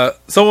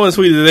 Someone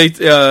tweeted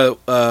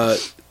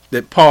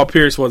that Paul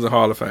Pierce wasn't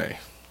Hall of Fame.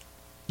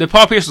 That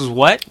Paul Pierce was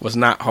what? Was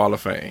not Hall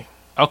of Fame.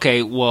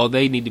 Okay, well,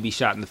 they need to be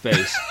shot in the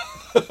face.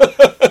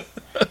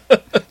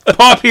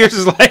 Paul Pierce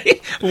is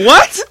like,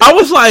 what? I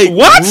was like,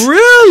 what?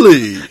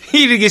 Really?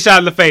 He need to get shot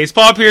in the face.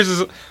 Paul Pierce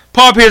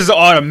is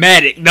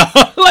automatic. No,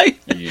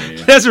 like,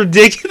 that's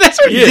ridiculous.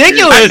 That's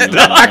ridiculous.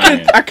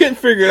 I couldn't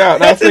figure it out.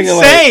 That's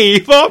insane.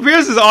 Like, Paul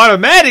Pierce is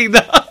automatic.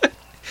 Though.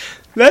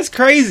 That's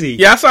crazy.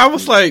 Yeah, so I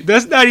was like,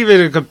 that's not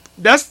even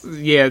that's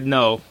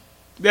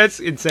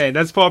insane.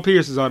 That's Paul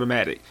Pierce is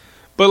automatic.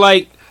 But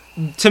like,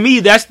 to me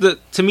that's the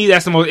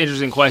most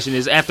interesting question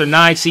is, after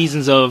 9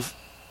 seasons of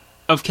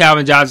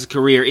Calvin Johnson's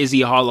career, is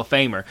he a Hall of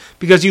Famer?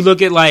 Because you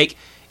look at, like,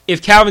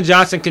 if Calvin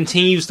Johnson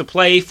continues to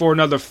play for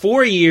another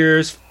 4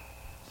 years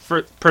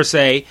per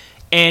se,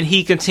 and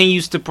he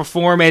continues to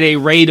perform at a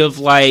rate of,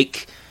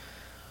 like,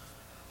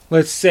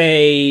 let's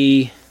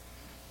say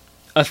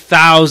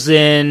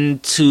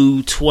 1,000 to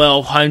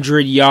 1,200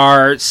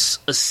 yards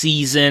a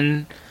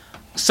season,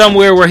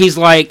 somewhere where he's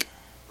like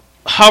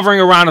hovering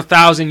around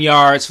 1,000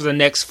 yards for the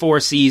next 4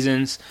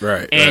 seasons,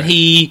 right? And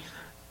he,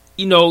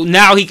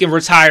 now he can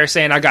retire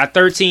saying, I got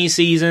 13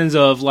 seasons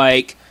of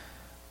like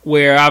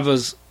where I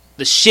was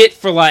the shit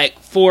for like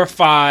 4 or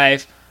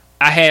 5.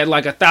 I had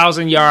like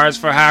 1,000 yards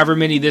for however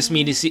many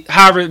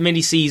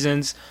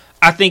seasons.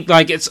 I think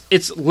like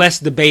it's less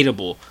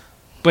debatable,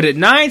 but at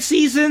 9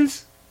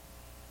 seasons,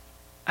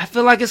 I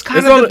feel like it's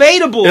kind of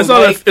debatable. It's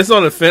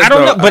on the fence. I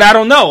don't know, but I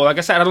don't know. Like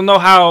I said, I don't know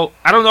how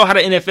the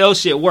NFL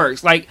shit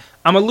works. Like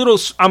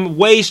I'm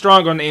way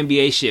stronger on the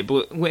NBA shit,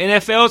 but with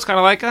NFL, it's kind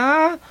of like,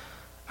 I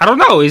don't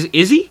know.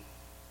 Is he?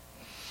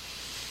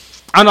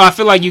 I don't know. I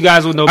feel like you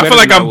guys would know better. I feel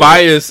like I'm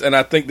biased, and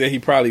I think that he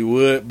probably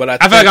would. But I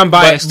feel like I'm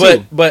biased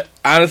too. But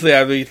honestly,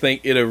 I really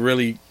think it'll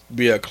really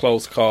be a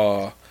close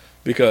call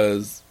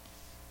because,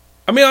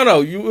 I mean, I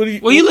don't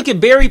know. You look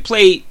at Barry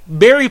played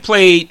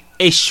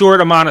a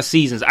short amount of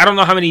seasons. I don't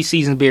know how many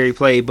seasons Barry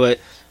played, but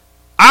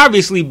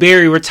obviously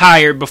Barry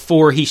retired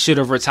before he should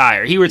have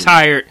retired. He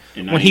retired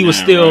when he was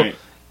still right?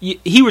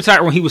 he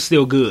retired when he was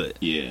still good.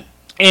 Yeah.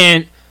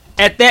 And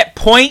at that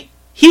point,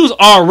 he was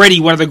already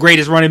one of the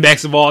greatest running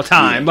backs of all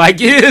time. Yeah. Like,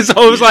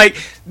 so it was like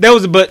that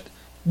was. But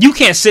you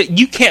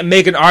can't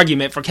make an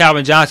argument for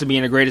Calvin Johnson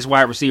being the greatest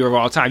wide receiver of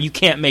all time. You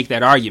can't make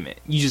that argument.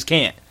 You just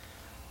can't.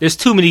 There's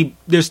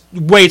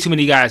way too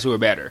many guys who are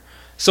better.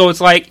 So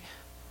it's like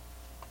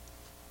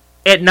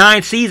at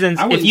 9 seasons,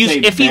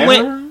 if he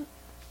went,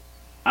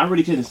 I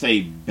really couldn't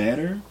say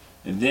better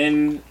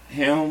than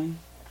him.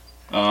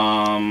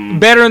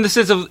 Better in the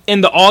sense of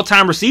in the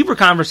all-time receiver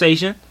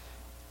conversation.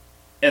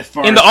 As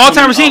far In the as all-time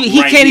coming receiver, up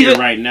he right can't here, even.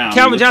 right now,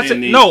 Calvin within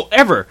Johnson, these no,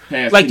 ever.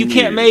 past Like 2 years.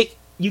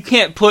 you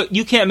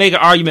can't make an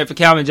argument for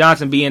Calvin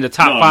Johnson being the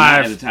top No,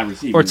 not 5 as a top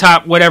receiver. or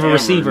top whatever Ever,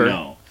 receiver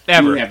no.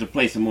 ever. You have to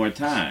play some more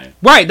time.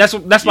 Right, that's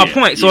my Yeah,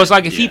 point. So yeah, it's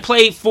like if he yeah.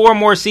 played 4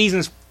 more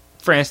seasons,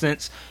 for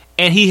instance,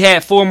 and he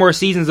had 4 more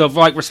seasons of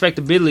like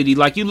respectability,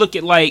 like you look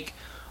at like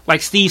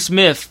Steve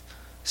Smith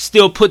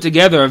still put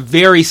together a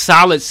very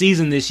solid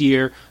season this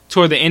year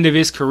toward the end of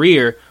his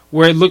career,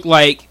 where it looked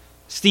like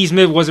Steve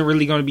Smith wasn't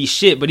really going to be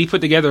shit, but he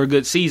put together a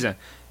good season.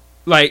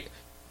 Like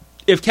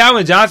if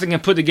Calvin Johnson can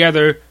put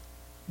together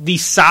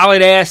these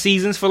solid ass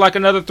seasons for like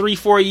another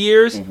 3-4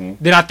 years,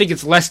 then I think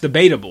it's less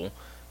debatable.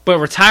 But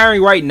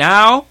retiring right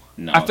now,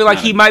 No, I feel like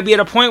not he might be at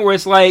a point where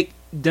it's like,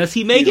 does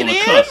he make He's it on the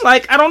in? cusp.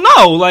 Like, I don't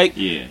know. Like,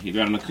 Yeah, he's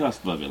right on the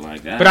cusp of it.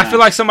 Like that. but I feel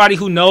like somebody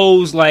who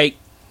knows like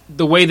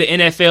the way the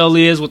NFL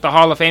is with the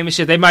Hall of Fame and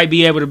shit, they might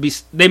be able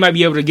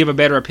to give a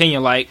better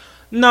opinion. Like,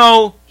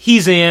 no,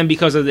 he's in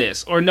because of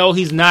this, or no,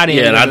 he's not in.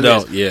 Yeah, and because I of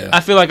don't. this. Yeah,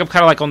 I feel like I'm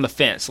kind of like on the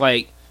fence.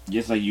 Like,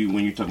 just like you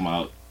when you're talking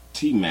about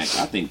T-Mac,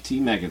 I think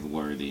T-Mac is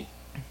worthy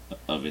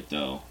of it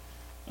though.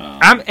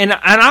 I'm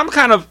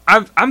kind of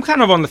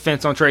on the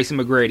fence on Tracy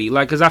McGrady.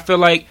 Like, because I feel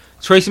like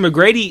Tracy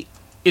McGrady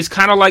is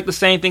kind of like the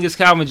same thing as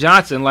Calvin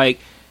Johnson. Like,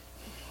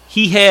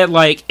 he had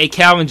like a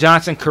Calvin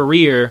Johnson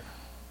career,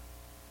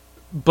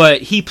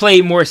 but he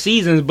played more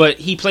seasons. But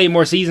he played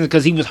more seasons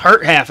because he was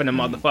hurt half of them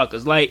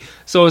motherfuckers. Like,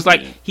 so it's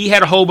like he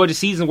had a whole bunch of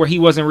seasons where he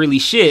wasn't really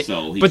shit.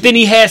 But then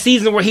he had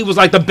seasons where he was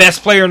like the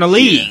best player in the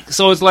league. Yeah.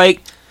 So it's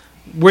like,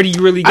 where do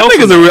you really go? I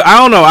think from it's there? I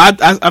don't know.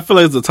 I feel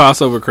like it's a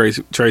toss over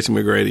Tracy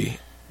McGrady.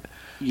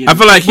 Yeah, I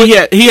feel like he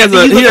has You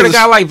look at a a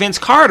guy like Vince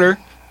Carter,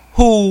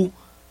 who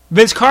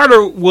Vince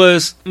Carter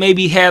was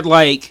maybe had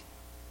like,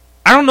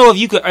 I don't know if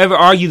you could ever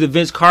argue that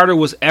Vince Carter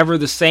was ever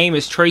the same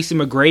as Tracy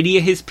McGrady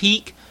at his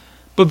peak,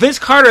 but Vince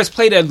Carter has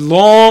played a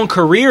long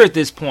career at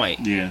this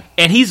point. Yeah.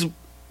 And he's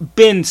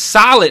been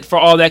solid for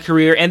all that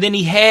career, and then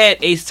he had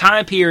a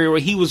time period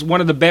where he was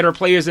one of the better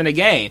players in the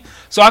game.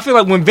 So I feel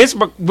like when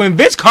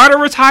Vince Carter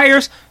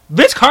retires,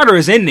 Vince Carter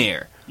is in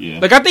there. Yeah.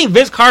 Like, I think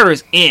Vince Carter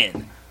is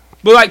in.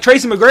 But like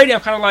Tracy McGrady, I'm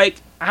kind of like,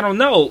 I don't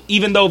know.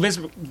 Even though Tracy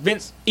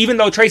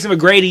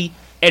McGrady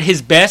at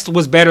his best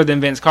was better than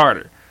Vince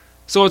Carter,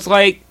 so it's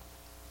like,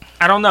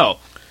 I don't know.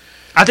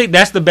 I think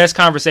that's the best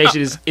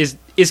conversation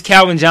is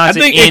Calvin I Johnson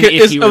think in if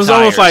he it was retires.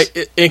 almost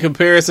like in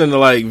comparison to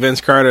like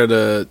Vince Carter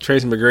to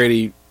Tracy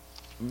McGrady.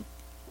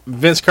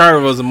 Vince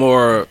Carter was a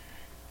more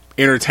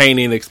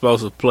entertaining,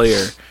 explosive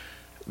player.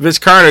 Vince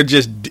Carter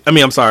Tracy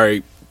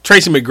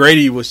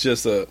McGrady was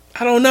just I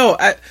don't know.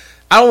 I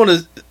don't want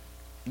to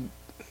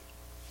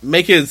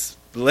make his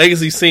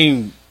legacy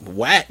seem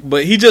whack,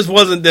 but he just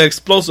wasn't the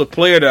explosive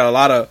player that a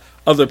lot of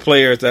other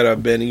players that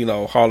have been,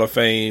 Hall of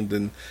Famed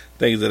and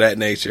things of that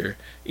nature.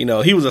 He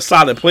was a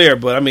solid player,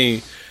 but I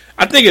mean,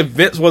 I think if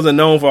Vince wasn't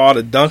known for all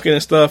the dunking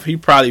and stuff, he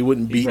probably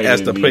wouldn't be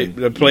as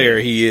the player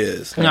he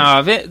is.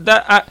 No,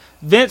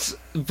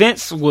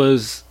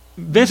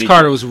 Vince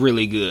Carter was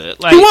really good.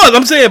 Like, He was.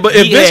 I'm saying, but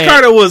if Vince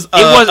Carter was,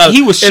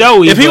 he was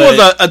showy. If he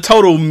was a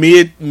total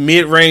mid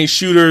range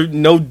shooter,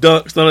 no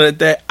dunks, none of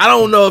that, I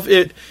don't know if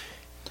it.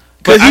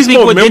 But I think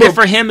what did memorable. it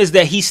for him is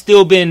that he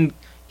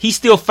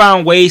still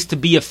found ways to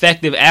be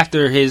effective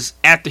after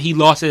he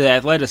lost his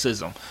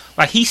athleticism.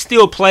 Like, he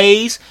still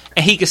plays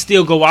and he can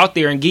still go out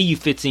there and give you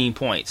 15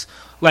 points.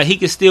 Like, he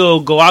can still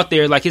go out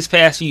there, like his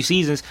past few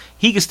seasons,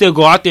 he can still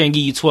go out there and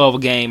give you 12 a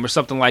game or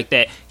something like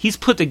that. He's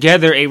put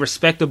together a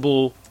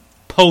respectable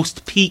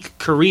post-peak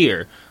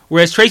career,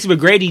 whereas Tracy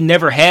McGrady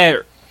never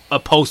had a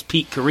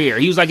post-peak career.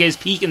 He was like at his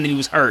peak and then he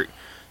was hurt,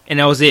 and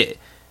that was it.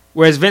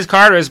 Whereas Vince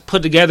Carter has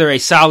put together a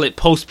solid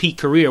post-peak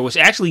career, which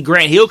actually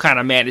Grant Hill kind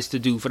of managed to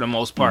do for the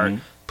most part.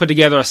 Mm-hmm. Put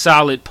together a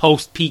solid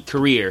post-peak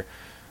career.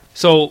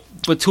 So,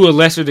 but to a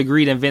lesser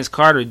degree than Vince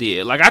Carter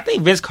did. Like, I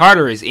think Vince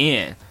Carter is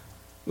in.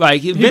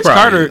 Like, Vince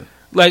Carter, is.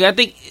 Like, I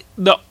think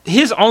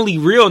his only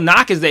real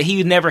knock is that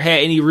he never had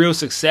any real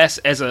success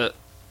as a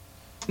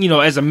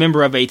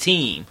member of a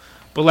team.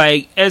 But,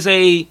 like, as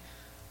an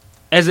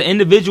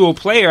individual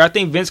player, I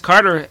think Vince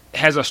Carter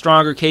has a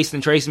stronger case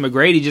than Tracy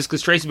McGrady, just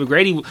because Tracy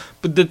McGrady.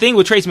 But the thing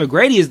with Tracy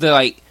McGrady is that,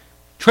 like,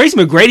 Tracy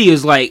McGrady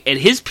is like at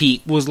his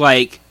peak was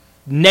like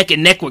neck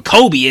and neck with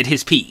Kobe at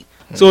his peak.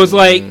 So it's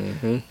like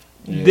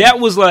that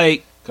was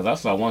like, because I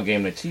saw one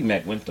game that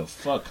T-Mac went the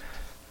fuck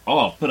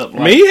off. Put up I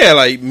mean, he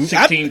had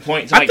 16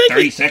 points in I think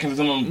 30 he- seconds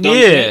or something.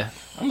 Yeah.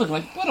 I'm looking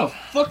like, where the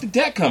fuck did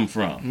that come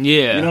from?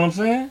 Yeah. You know what I'm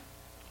saying?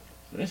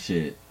 That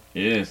shit.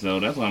 Yeah, so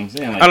that's what I'm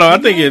saying. Like, I don't know. I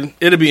think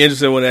it'll be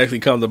interesting when it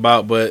actually comes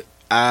about, but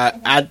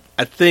I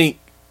think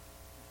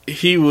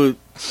he would.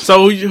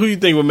 So who you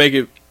think would make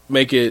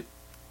it?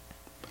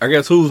 I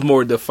guess who's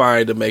more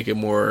defined to make it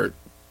more,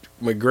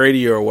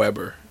 McGrady or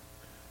Weber?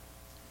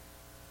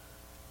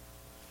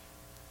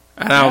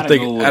 And I don't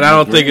think McGrady. I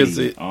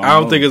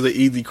don't think it's an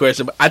easy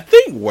question, but I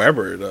think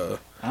Weber though.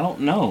 I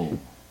don't know.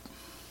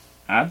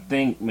 I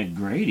think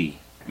McGrady.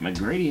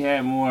 McGrady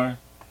had more.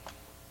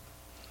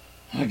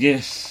 I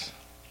guess.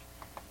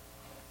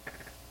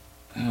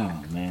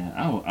 Oh man,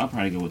 I'll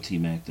probably go with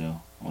T-Mac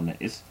though on that.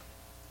 It's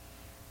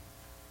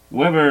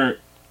Weber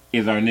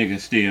is our nigga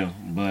still,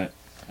 but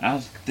I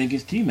think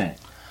it's T-Mac.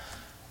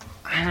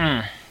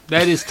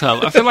 That is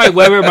tough. I feel like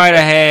Weber might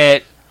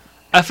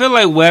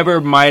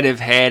have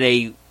had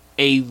a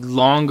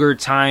longer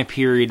time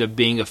period of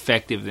being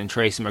effective than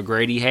Tracy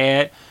McGrady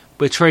had,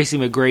 but Tracy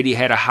McGrady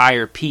had a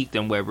higher peak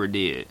than Weber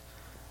did.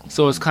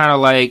 So it's kind of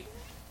like,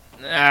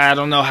 I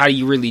don't know how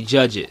you really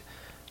judge it.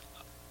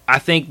 I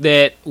think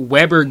that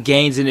Weber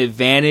gains an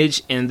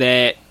advantage in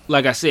that,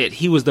 like I said,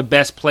 he was the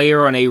best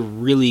player on a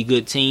really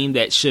good team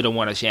that should have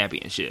won a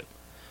championship.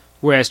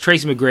 Whereas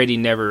Tracy McGrady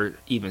never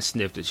even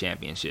sniffed a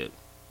championship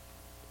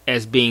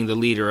as being the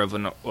leader of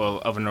an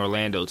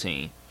Orlando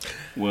team.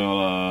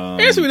 Well,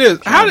 answer me this: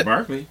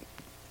 Barkley.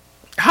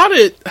 How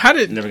did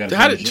Never got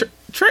a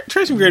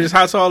Tracy McGrady is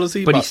how tall is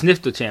he? But he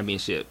sniffed the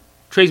championship.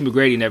 Tracy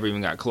McGrady never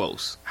even got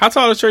close. How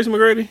tall is Tracy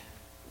McGrady?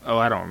 Oh,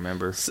 I don't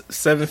remember.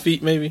 7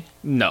 feet, maybe.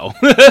 No.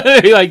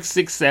 Like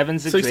 6'7",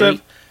 6'8".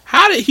 6'7".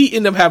 How did he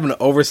end up having an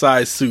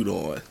oversized suit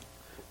on?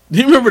 Do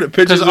you remember the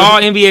pictures? Because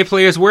all NBA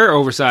players wear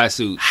oversized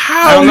suits.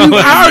 How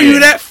are you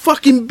that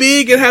fucking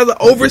big and have an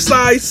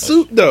oversized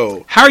suit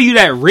though? How are you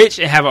that rich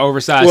and have an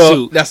oversized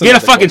suit? That's Get a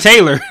another fucking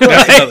tailor.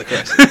 That's another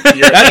question.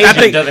 Your I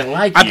agent doesn't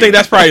like you. I think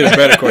that's probably the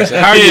better question.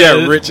 How are you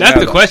that rich? That's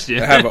and the question.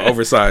 Have an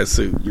oversized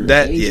suit.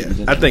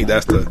 I think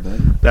that's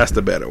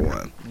the better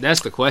one. That's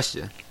the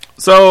question.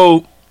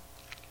 So,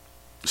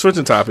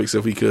 switching topics,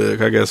 if we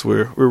could. I guess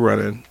we're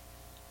running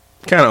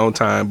kind of on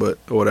time, but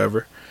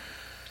whatever.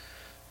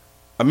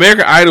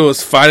 American Idol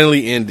is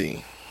finally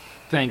ending.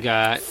 Thank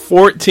God.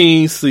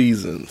 14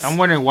 seasons. I'm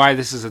wondering why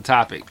this is a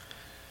topic.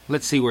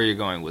 Let's see where you're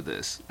going with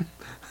this.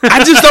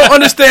 I just don't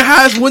understand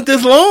how it's went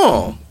this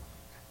long.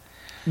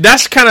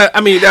 That's kind of.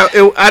 I mean,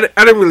 I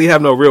didn't really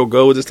have no real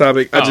goal with this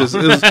topic. It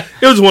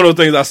was one of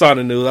those things I saw in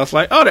the news. I was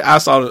like,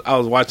 I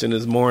was watching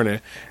this morning,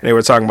 and they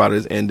were talking about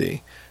its ending,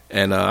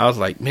 and I was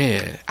like,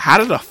 man,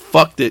 how the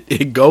fuck did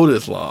it go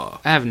this long?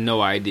 I have no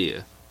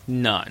idea.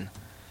 None.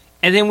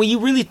 And then when you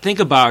really think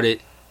about it,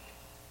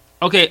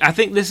 okay, I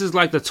think this is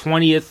like the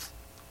 20th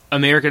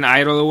American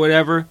Idol or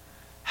whatever.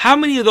 How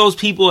many of those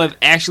people have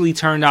actually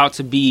turned out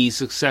to be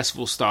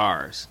successful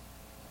stars?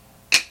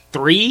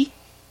 3?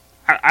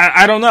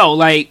 I don't know.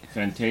 Like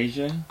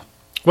Fantasia.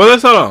 Well,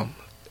 let's hold on.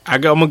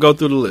 I'm gonna go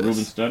through the list.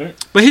 Ruben Studdard.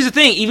 But here's the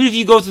thing: even if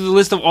you go through the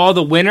list of all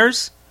the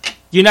winners,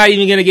 you're not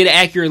even gonna get an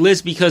accurate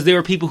list because there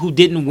were people who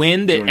didn't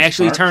win that Jordan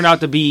actually Sparks. turned out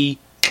to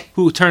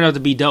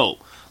be dope.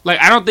 Like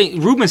I don't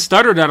think Ruben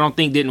Studdard,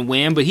 didn't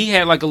win, but he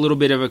had like a little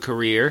bit of a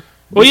career.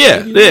 Well,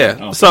 yeah.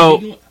 Oh,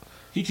 So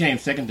he came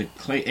second to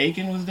Clay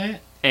Aiken. Was that?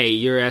 Hey,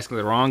 you're asking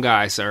the wrong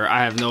guy, sir.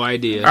 I have no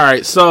idea. all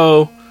right.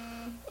 So,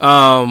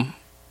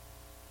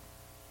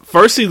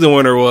 first season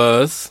winner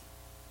was.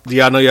 Do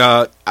y'all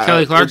know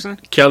Kelly Clarkson?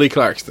 Kelly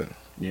Clarkson.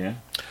 Yeah,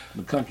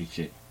 the country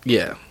chick.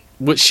 Yeah,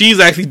 but she's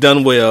actually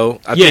done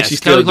well. I think she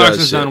still Kelly does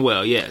Clarkson's shit. done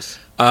well. Yes.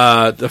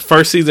 The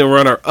first season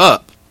runner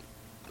up.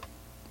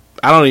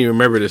 I don't even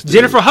remember this. dude.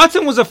 Jennifer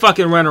Hudson was a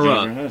fucking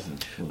runner-up. Jennifer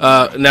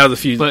Hudson. Now the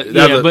few. But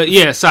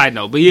side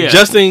note. But yeah.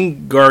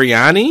 Justin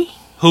Guarini.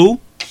 Who?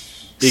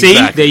 See,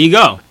 Exactly. there you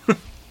go.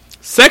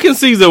 Second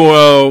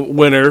season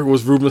winner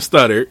was Ruben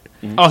Studdard.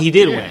 Oh, he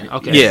did Yeah. win.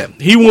 Okay. Yeah,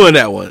 he won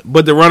that one.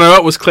 But the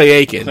runner-up was Clay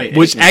Aiken, Clay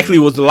which Aiken. actually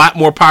was a lot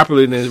more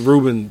popular than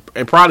Ruben,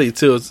 and probably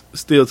still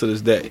to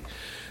this day.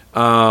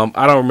 I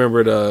don't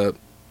remember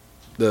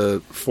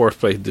the fourth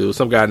place dude.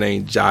 Some guy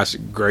named Josh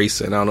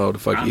Grayson. I don't know what the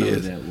fuck I he know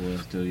is. who that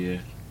was too. Yeah,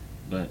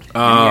 but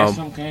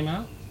something came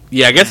out.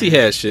 Yeah, I guess he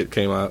had shit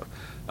came out.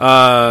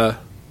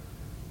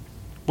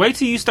 Wait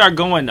till you start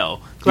going though.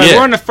 Like Yeah.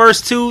 we're in the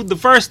first two,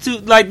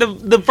 like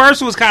the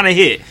first was kind of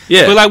hit.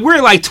 Yeah. But like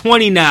we're like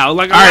 20 now.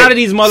 Like a All right. lot of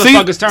these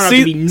motherfuckers turn out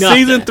to be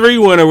nothing. Season 3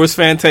 winner was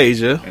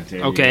Fantasia. I tell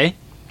you. Okay.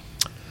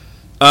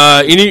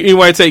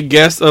 Anybody take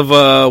guess of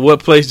what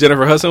place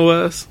Jennifer Hudson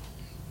was?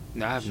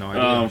 No, I have no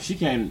idea. She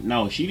came.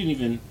 No, she didn't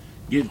even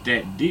get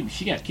that deep.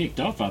 She got kicked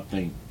off. I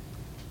think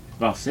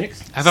about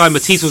 6. I feel like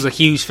Matisse was a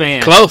huge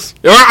fan. Close.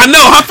 I know.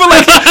 I feel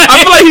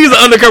like he's an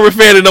undercover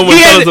fan and no one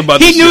tells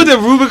about He this knew shit. that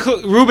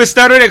Ruben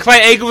Studdard and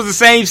Clay Aiken was the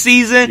same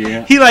season.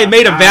 Yeah. He like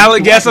made a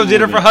valid guess on I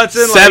Jennifer remember.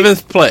 Hudson.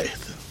 Seventh place.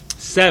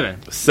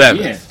 7.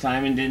 Seventh. Yeah,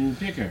 Simon didn't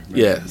pick her.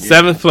 Yeah,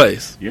 seventh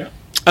place. Yeah.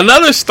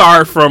 Another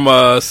star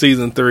from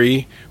season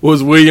 3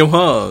 was William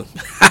Hung.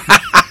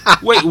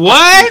 Wait,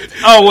 what?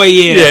 Oh, wait,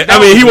 yeah. Yeah, That I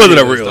mean, he was wasn't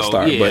a ridiculous, real though.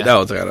 star, Yeah. but that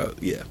was kind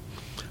of,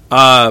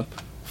 yeah.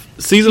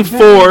 Season She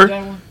 4,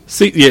 that one?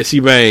 yeah, she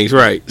bangs,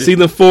 right.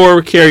 Season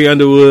 4, Carrie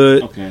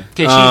Underwood. Okay.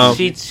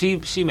 Okay,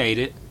 she made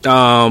it.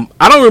 I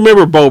don't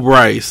remember Bo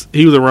Bryce.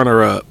 He was a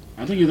runner-up.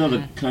 I think he's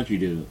another country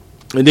dude.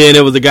 And then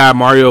there was the guy,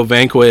 Mario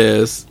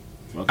Vanquez.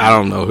 Okay. I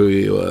don't know who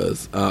he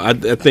was. I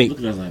think, Look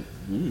at us like,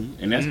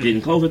 and that's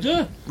getting closer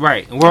to.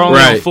 Right. And we're only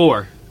on Right.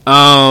 4.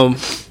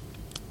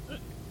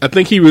 I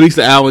think he released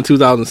the album in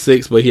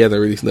 2006, but he hasn't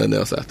released nothing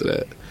else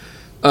after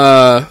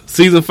that.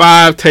 Season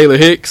 5, Taylor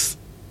Hicks.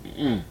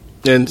 Mm.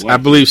 And What? I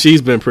believe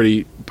she's been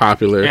pretty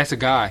popular. That's a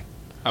guy,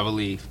 I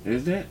believe.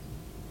 Is that?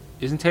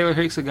 Isn't Taylor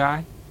Hicks a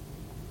guy?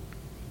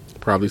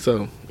 Probably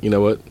so. You know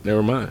what?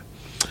 Never mind.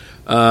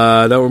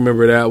 Don't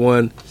remember that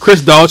one.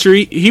 Chris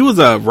Daughtry, he was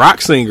a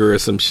rock singer or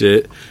some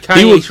shit. He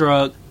Kanye was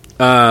Shrug.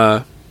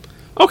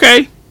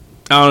 okay.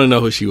 I don't know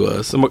who she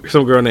was. Some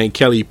girl named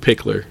Kelly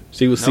Pickler.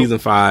 She was Nope. season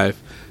 5.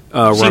 She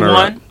Runner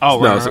won? up. Oh,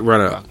 no, runner-up.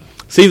 runner up.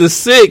 Season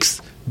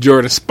 6,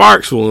 Jordan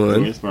Sparks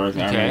won. As far as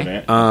I Okay.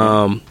 remember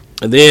that.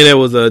 And then there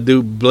was a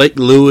dude Blake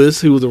Lewis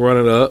who was a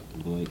runner up.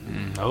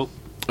 Nope.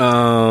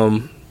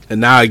 And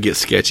now it gets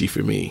sketchy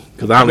for me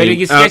because I I don't bet it even,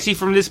 gets sketchy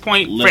from this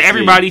point for Let's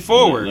everybody see.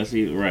 forward. Let's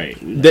see. Right.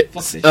 That-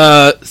 Fuck this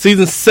shit.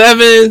 season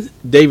 7,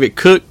 David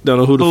Cook. Don't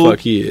know who the Who? fuck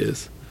he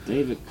is.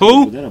 David.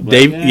 Who? Was that a black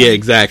Dave, guy? yeah,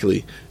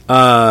 exactly.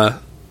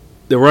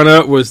 The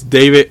runner-up was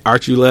David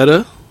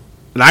Archuleta,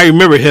 and I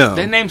remember him.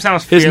 That name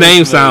sounds His fairly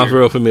name familiar, sounds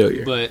real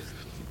familiar. But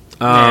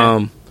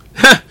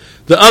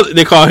The other,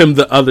 they call him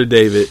the other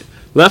David.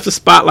 Left the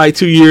spotlight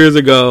 2 years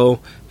ago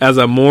as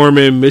a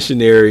Mormon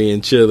missionary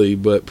in Chile,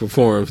 but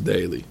performs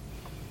daily.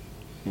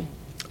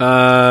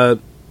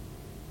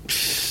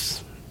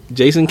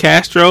 Jason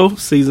Castro,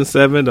 season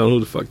 7. Don't know who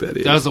the fuck that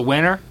is. that was a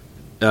winner.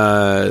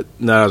 No,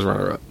 that was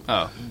runner-up.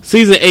 Oh,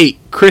 Season 8,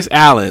 Chris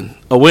Allen,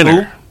 a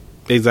winner.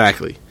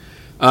 Exactly.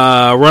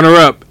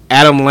 Runner-up,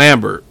 Adam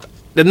Lambert.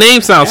 The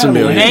name sounds Adam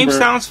familiar. the name Lambert.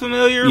 sounds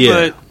familiar,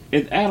 Yeah. but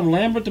Is Adam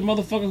Lambert the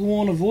motherfucker who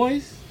won The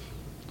Voice?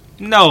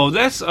 no,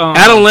 that's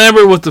Adam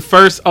Lambert was the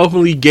first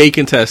openly gay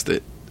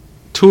contestant.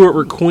 Toured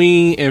with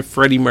Queen and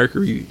Freddie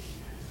Mercury.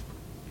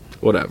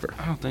 Whatever.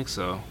 I don't think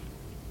so.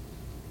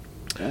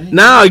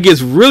 Now it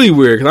gets really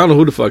weird because I don't know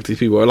who the fuck these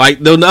people are. Like,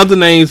 the other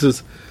names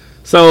is...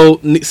 So,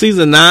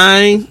 season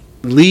 9,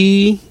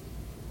 Lee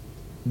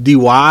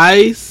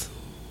DeWise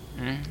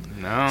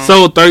No.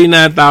 sold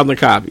 39,000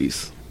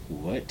 copies.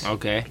 What?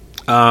 Okay.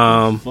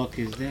 The fuck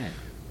is that?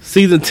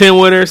 Season 10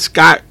 winner,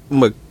 Scott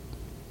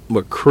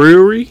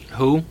McCreery.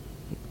 Who?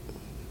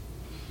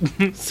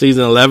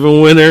 Season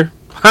 11 winner.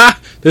 Ha!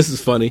 This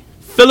is funny.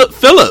 Philip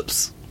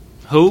Phillips.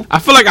 Who? I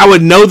feel like I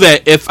would know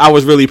that if I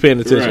was really paying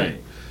attention. Right.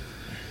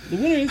 The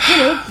winner is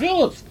Philip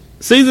Phillips.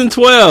 Season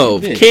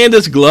 12, Bitch.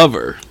 Candace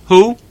Glover.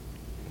 Who?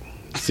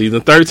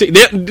 Season 13.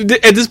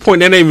 At this point,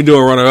 they're not even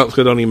doing runner-ups because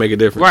it don't even make a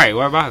difference. Right.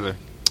 What about her?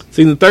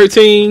 Season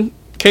 13,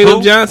 Caleb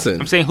Who? Johnson.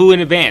 I'm saying who in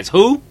advance.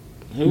 Who?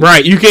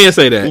 Right, you can't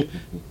say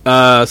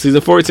that. Season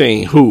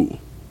 14, who?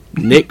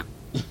 Nick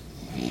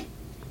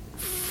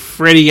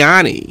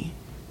Frediani.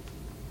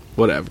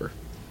 Whatever.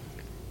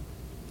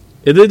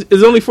 Is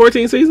it only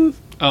 14 seasons?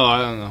 Oh,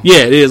 I don't know.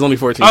 Yeah, it is only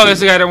 14 Oh, that's seasons.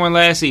 the guy that won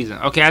last season.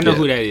 Okay, I know Yeah.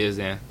 who that is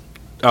then.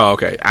 Oh,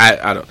 okay.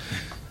 I don't.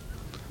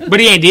 But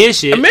he ain't did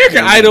shit.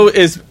 American Idol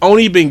has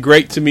only been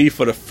great to me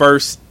for the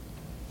first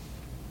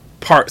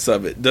parts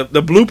of it. The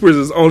bloopers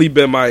has only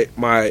been my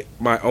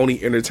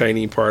only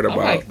entertaining part I about.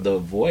 like the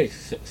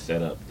voice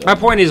setup. Though. My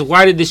point is,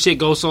 why did this shit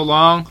go so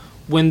long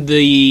when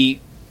the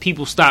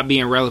people stopped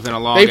being relevant a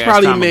long They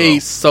probably time made ago?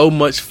 so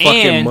much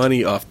fucking And-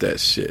 money off that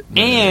shit.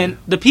 Man. And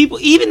the people,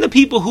 even the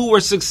people who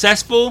were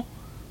successful,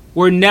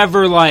 were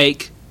never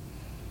like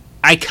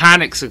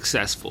iconic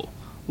successful.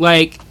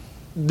 Like,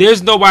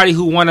 there's nobody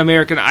who won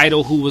American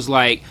Idol who was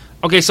like,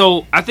 okay,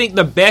 so I think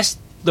the best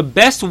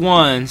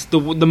ones,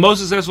 the most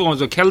successful ones,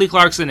 were Kelly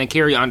Clarkson and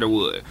Carrie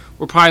Underwood.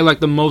 Were probably like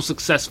the most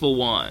successful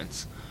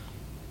ones.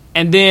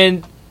 And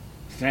then,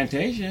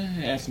 Fantasia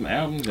has some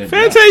albums that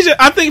Fantasia,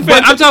 I think.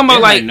 but I'm talking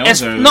about like,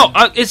 Everybody knows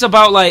her. it's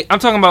about like, I'm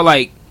talking about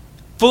like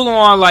full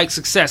on like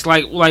success,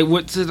 like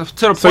what to the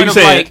So point you of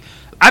saying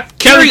like,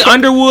 Kelly Carrie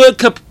Underwood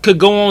could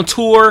go on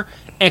tour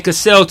and could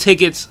sell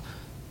tickets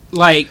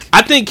like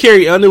I think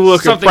Carrie Underwood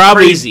could something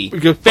probably crazy.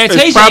 could-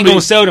 Fantasia is ain't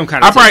gonna sell them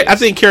kind of I tickets.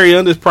 think Carrie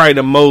Underwood is probably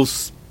the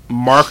most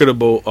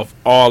marketable of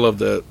all of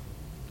the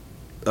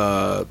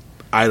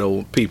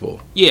Idol people.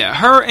 Yeah,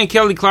 her and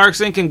Kelly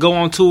Clarkson can go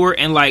on tour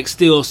and like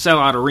still sell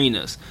out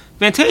arenas.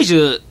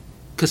 Fantasia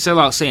could sell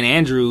out St.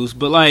 Andrews,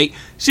 but like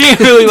she ain't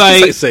really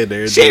like Say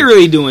there, she ain't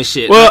really doing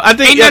shit. Well, Like, I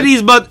think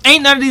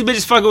ain't none of these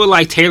bitches fucking with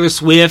like Taylor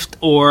Swift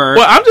or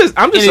Well, I'm just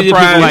any of the people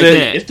surprised like that.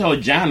 that. It's the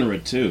whole genre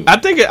too. I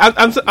think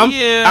I'm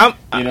Yeah.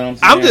 You know what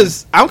I'm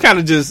saying? I'm kind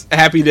of just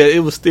happy that it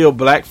was still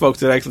black folks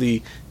that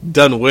actually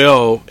done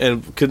well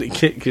and could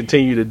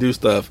continue to do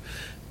stuff.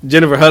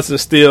 Jennifer Hudson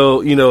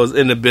still, is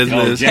in the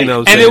business. Jay- What I'm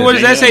And saying? then what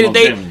does that say? That Most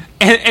they definitely.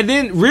 and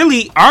then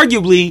really,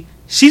 arguably,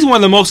 she's one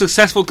of the most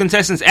successful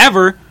contestants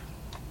ever,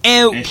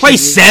 and play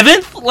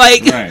seventh.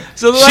 Like, Right.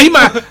 so like, She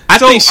might. I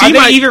think she are they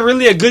might even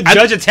really a good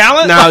judge of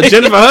talent? Now Like-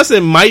 Jennifer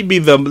Hudson might be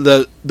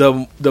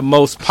the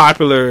most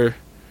popular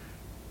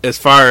as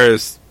far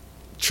as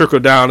trickle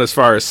down as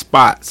far as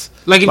spots.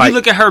 Like, if you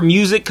look at her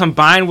music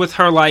combined with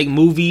her, like,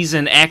 movies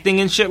and acting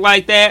and shit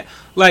like that,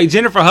 like,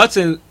 Jennifer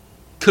Hudson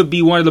could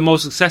be one of the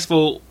most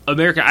successful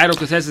American Idol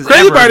contestants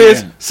Crazy ever. part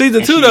is Yeah. season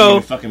And she 2 didn't though.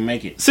 even fucking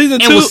make it. Season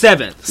and 2 was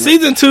seventh.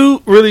 Season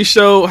 2 really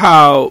showed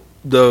how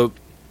the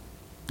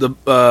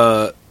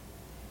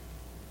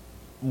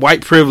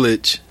white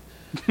privilege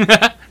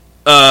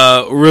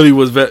really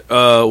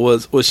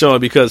was showing,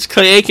 because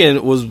Clay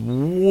Aiken was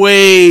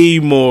way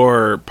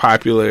more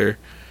popular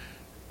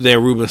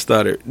than Ruben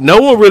Studdard.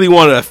 No one really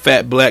wanted a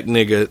fat black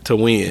nigga to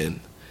win,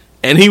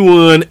 and he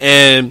won.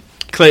 And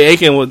Clay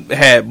Aiken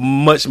had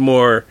much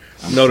more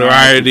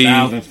notoriety.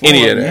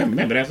 Any of that.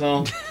 Remember that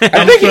song?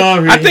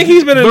 I think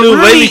he's been in the But news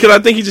really- lately because I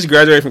think he just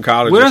graduated from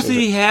college. What or else did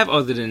something. he have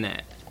other than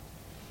that?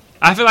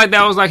 I feel like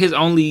that was, like, his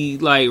only,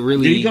 like, Did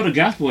really he go to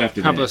gospel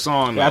after popular that?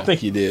 song. Yeah, I though.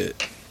 think he did.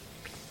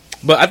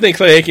 But I think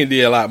Clay Aiken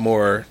did a lot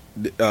more.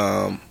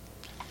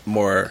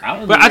 More.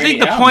 But I think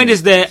the point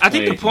is that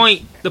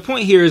the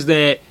point here is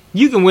that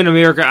you can win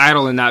American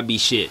Idol and not be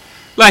shit.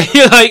 Like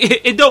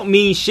it don't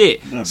mean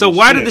shit. Not So be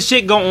why shit. did the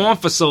shit go on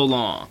for so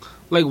long?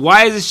 Like,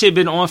 why has this shit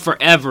been on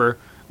forever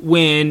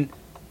when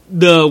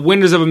the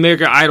winners of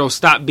American Idol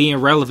stopped being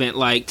relevant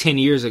like 10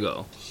 years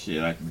ago?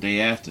 Shit, like the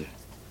day after.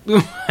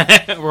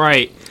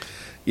 Right.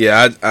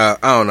 Yeah, I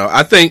don't know.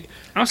 I think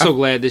I'm so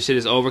glad this shit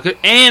is over.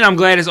 And I'm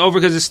glad it's over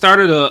because it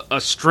started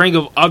a string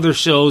of other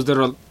shows that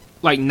are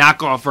like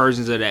knockoff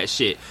versions of that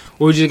shit.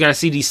 Where we just gotta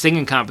see these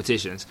singing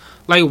competitions.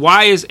 Like,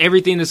 why is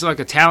everything that's like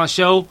a talent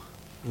show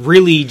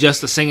really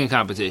just a singing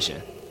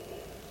competition?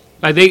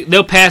 Like,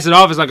 they'll pass it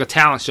off as like a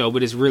talent show,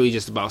 but it's really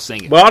just about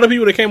singing. but all the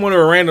people that came on to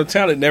a random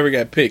talent never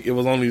got picked. It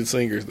was only the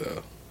singers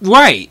though,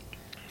 Right.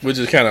 which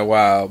is kind of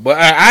wild. But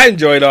I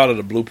enjoyed all of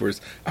the bloopers.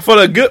 For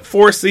the good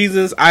 4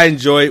 seasons, I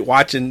enjoyed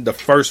watching the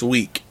first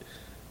week,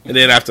 and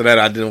then after that,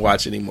 I didn't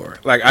watch anymore.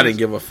 Like, I didn't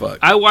give a fuck.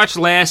 I watched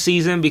last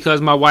season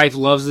because my wife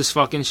loves this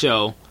fucking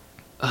show,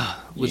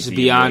 which is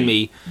beyond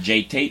me.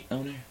 Jay Tate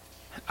on there?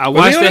 I Was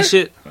watched he on that there?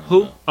 shit.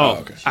 Who? Oh,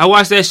 okay. I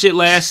watched that shit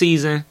last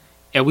season,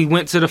 and we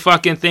went to the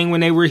fucking thing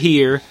when they were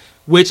here,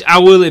 which I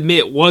will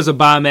admit was a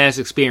bomb ass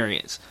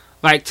experience.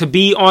 Like, to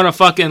be on a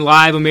fucking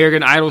live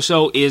American Idol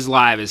show is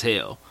live as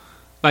hell.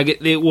 Like,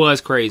 it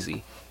was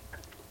crazy.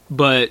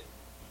 But,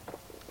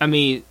 I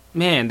mean,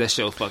 man, that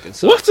show fucking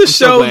sucks. What's the I'm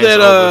so show glad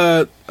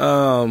it's that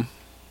over.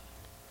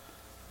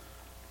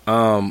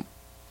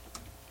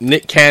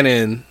 Nick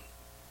Cannon?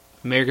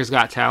 America's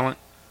Got Talent?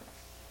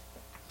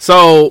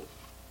 So,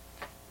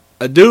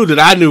 a dude that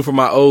I knew from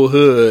my old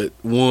hood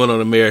won on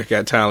America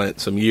Got Talent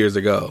some years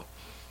ago.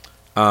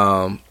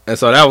 And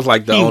so that was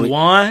like the He only.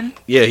 won?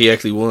 Yeah, he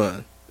actually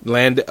won.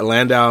 Landau.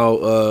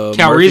 Murphy.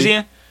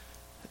 Calrissian?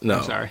 No,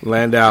 I'm sorry.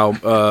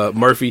 Landau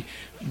Murphy.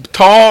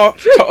 Tall.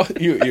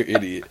 You're an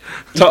idiot.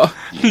 Tall.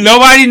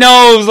 Nobody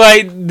knows.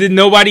 Like, did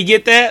nobody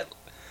get that?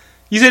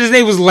 You said his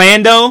name was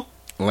Lando?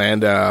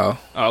 Landau.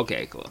 Oh,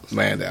 okay, close.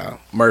 Landau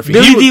Murphy.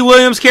 Billy He was- D.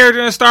 Williams'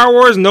 character in Star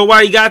Wars,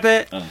 nobody got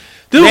that?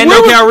 Dude, Lando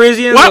where was-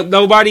 Calrissian, what?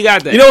 nobody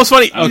got that. You know what's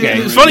funny? Okay.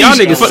 It's funny. Y'all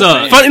you- niggas fu-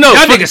 suck. Funny, no,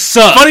 Y'all fu- niggas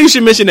suck. Funny you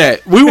should mention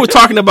that. We were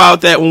talking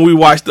about that when we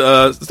watched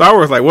Star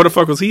Wars. Like, where the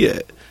fuck was he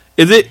at?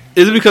 Is it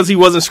because he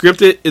wasn't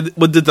scripted?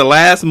 Did the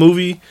last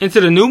movie? Into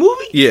the new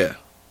movie? Yeah.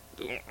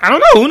 I don't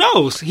know. Who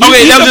knows? He,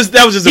 Okay, he that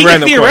could- was just a he could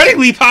random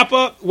theoretically pop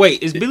up.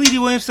 Wait, is Billy D.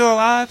 Williams still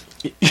alive?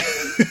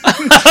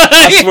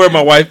 I swear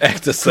my wife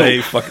asked the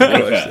same fucking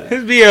question.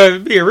 It'd be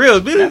a real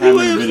Billy D.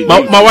 Williams.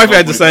 My wife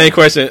had the same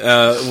question.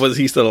 Was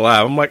he still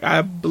alive? I'm like,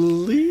 I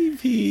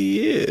believe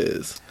he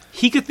is.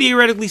 He could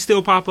theoretically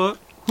still pop up.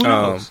 Who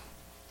knows?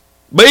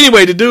 But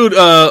anyway, the dude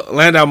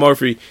Landau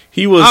Murphy,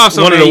 he was Oh,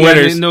 so one of man, the you got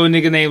winners. no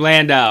nigga named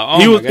Landau. Oh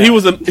he my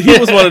was God. he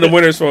was one of the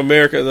winners from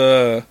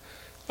America's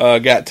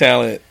Got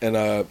Talent,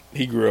 and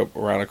he grew up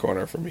around the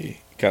corner from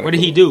me. Kinda What did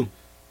he cool. do?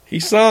 He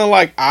sung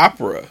like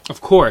opera.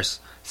 Of course.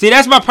 See,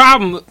 that's my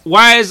problem.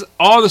 Why is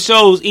all the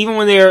shows, even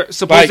when they're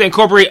supposed Like- to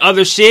incorporate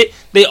other shit,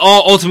 they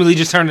all ultimately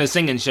just turn into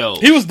singing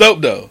shows? He was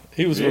dope though.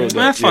 He was real dope.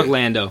 Man, fuck yeah.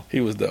 Lando. He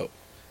was dope.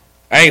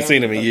 I ain't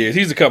seen him in years. He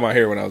used to cut my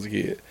hair when I was a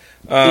kid.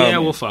 Yeah,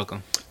 well, fuck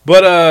him.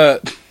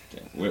 But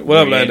What what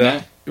up,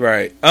 Lando?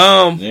 Right.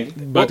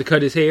 About to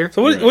cut his hair.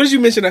 So what did you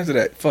mention after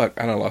that? Fuck,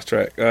 I done lost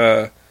track.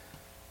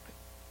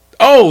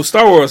 Oh,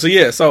 Star Wars. So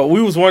yeah, so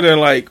we was wondering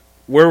like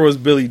where was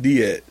Billy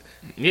D at?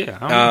 Yeah.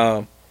 I don't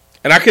know.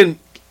 And I couldn't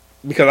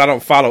because I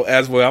don't follow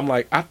as well. I'm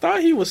like, I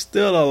thought he was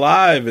still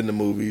alive in the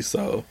movie,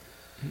 so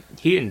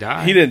He didn't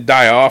die. he didn't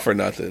die off or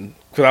nothing.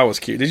 Because I was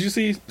curious. Did you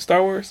see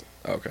Star Wars?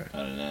 Okay. I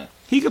don't know.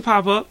 He could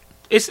pop up.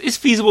 It's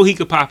feasible he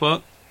could pop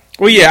up.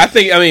 Well, yeah,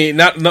 I mean,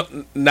 now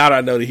that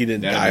I know that he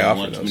didn't die That off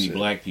one or too no many shit.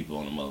 black people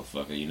on the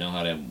motherfucker. You know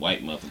how that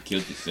white motherfucker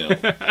killed himself.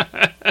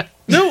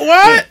 Dude,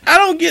 why? I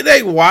don't get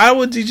that. Why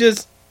would you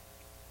just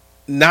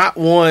not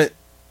want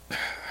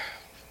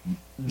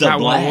The Not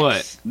one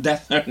Blacks.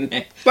 That's her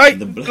name. Like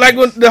The Blacks. like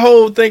when the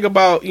whole thing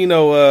about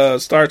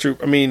Star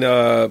Troop. I mean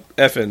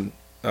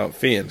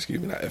Finn.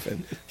 Excuse me, not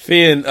FN.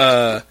 Finn.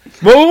 Well,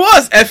 it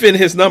was FN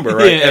his number,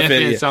 right? Yeah,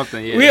 FN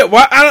something. Yeah.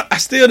 Why I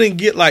still didn't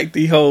get like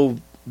the whole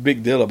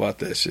big deal about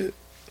that shit.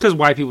 Because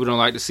white people don't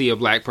like to see a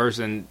black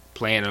person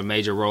playing a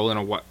major role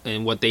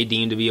in what they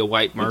deem to be a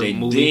white What they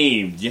movie.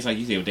 deemed, just like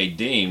you said, what they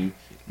deemed,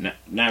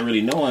 not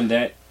really knowing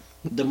that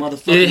the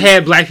motherfucker. It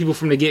had black people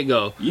from the get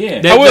go.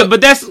 Yeah. But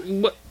that's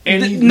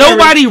And he's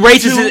nobody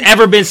married racist to- has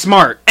ever been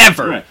smart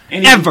ever, Right.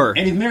 ever.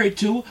 And he's married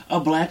to a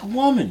black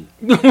woman.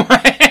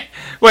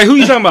 Wait, who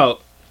you talking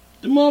about?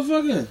 The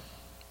motherfucker.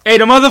 Hey,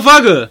 the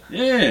motherfucker.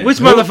 Yeah. Which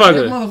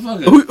motherfucker? That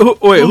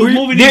motherfucker. Who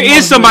movie There these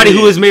is somebody motherfuckers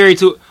who is married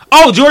to.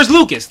 Oh, George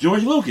Lucas.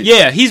 George Lucas.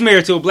 Yeah, he's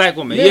married to a black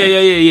woman. Yeah.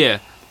 Yeah.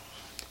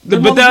 The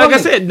But like I motherfucker.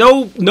 said,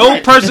 no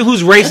Right. person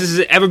who's racist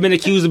has ever been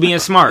accused of being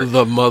smart.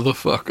 The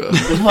motherfucker.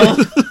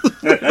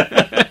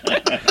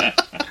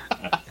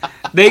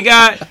 They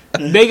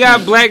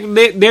got black.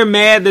 They're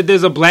mad that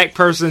there's a black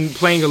person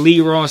playing a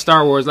lead role in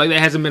Star Wars. Like there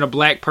hasn't been a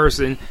black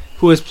person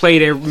who has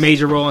played a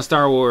major role in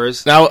Star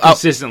Wars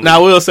consistently. Now I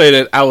will say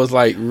that I was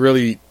like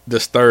really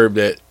disturbed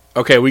that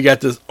okay, we got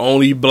this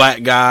only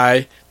black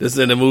guy that's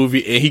in the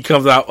movie, and he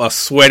comes out a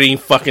sweating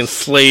fucking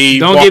slave.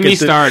 Don't get me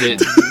started.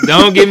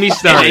 Don't get me Ain't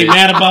started.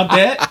 mad about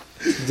that.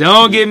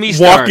 Don't get me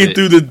started. Walking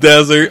through the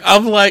desert.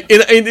 I'm like,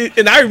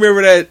 and I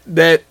remember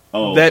that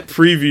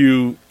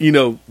preview. You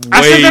know,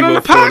 I said that on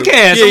the before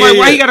podcast. Yeah, I'm like, yeah,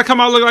 why yeah. you got to come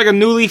out look like a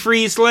newly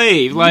freed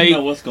slave? Like, You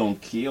know what's gonna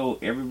kill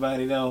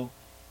everybody though?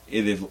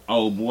 Is if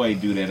old boy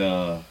do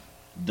that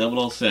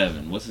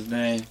 007. What's his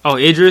name? oh,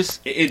 Idris.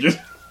 It just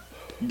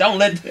don't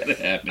let that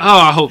happen. Oh,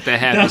 I hope that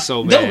happens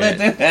so bad. Don't let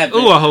that happen.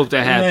 Oh, I hope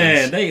that happens.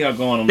 Man, they are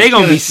going on. They the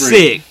gonna killing be spree.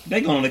 sick.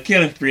 They going on the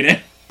killing spree.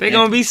 They're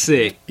gonna be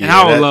sick, and Yeah,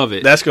 I would love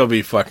it. That's gonna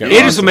be fucking.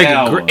 Idris awesome. will make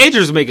Hour.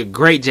 Idris will make a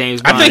great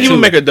James Bond. I think he too.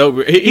 would make a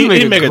dope. He'd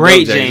make a dope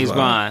great James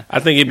Bond. I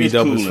think he'd be It's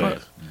dope cool as fuck.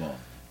 ass ball.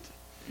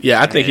 Yeah,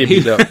 I think he'd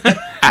be dope.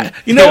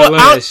 You I know love what?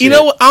 that You shit.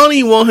 know what? I don't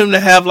even want him to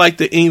have like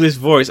the English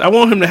voice. I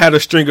want him to have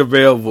the Stringer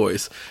Bell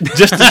voice,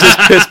 just to just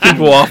piss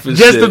people off and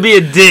just shit. to be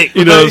a dick.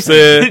 You know what I'm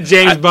saying?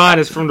 James Bond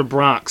is from the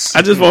Bronx.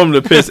 I just want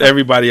him to piss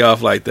everybody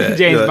off like that.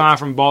 James Yeah. Bond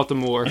from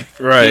Baltimore.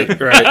 Right.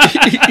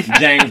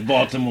 James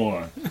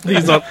Baltimore.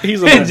 He's on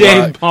the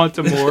James block.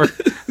 Baltimore.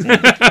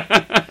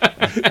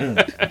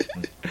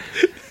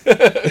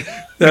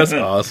 That's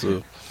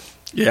awesome.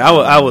 Yeah,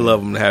 I would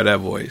love him to have that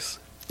voice.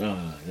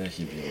 Oh, that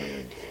should be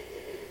hilarious.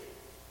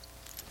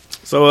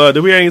 So,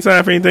 do we have any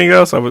time for anything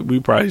else? We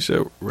probably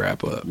should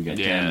wrap up. We got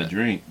Yeah. time to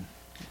drink.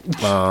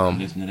 Um,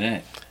 Listen to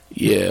that.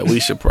 yeah, we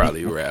should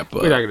probably wrap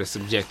We're not up. gonna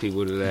subject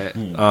people to that.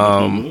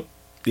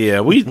 Yeah,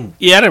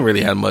 I didn't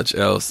really have much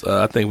else.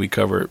 I think we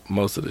covered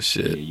most of the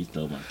Yeah, shit. you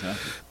stole my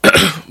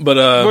topic. But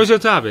What was your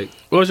topic?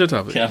 what was your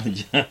topic? Calvin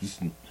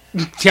Johnson.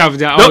 Calvin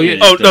Johnson. No, Oh, yeah.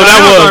 oh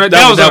no,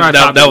 That was on our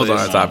top that was on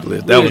list. our top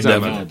list. We That was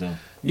didn't talk definitely. about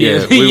Yeah,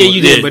 Yeah,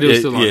 you did, but it was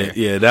still on there.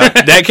 Yeah,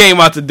 that came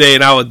out today,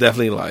 and I was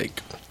definitely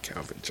like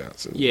Calvin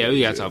Johnson. Yeah,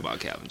 we gotta talk about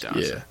Calvin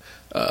Johnson.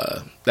 Yeah,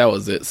 that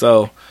was it.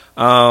 So,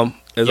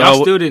 as Y'all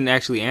always, still didn't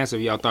actually answer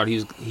if y'all thought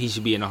he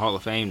should be in the Hall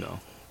of Fame though.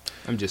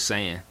 I'm just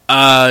saying.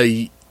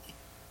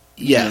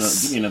 Give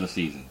yes, me another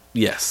season.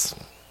 yes,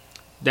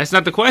 That's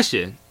not the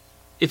question.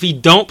 If he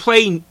don't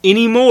play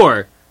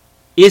anymore,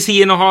 is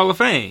he in the Hall of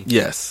Fame?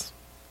 yes,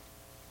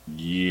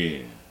 Yeah.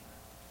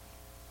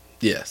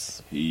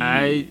 yes. He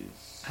I is.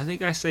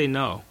 think I say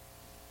no.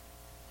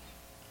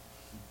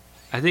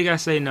 I think I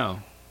say no.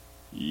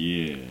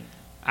 Yeah.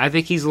 I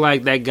think he's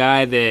like that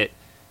guy that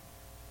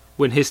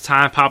when his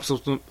time pops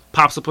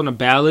up on the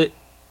ballot,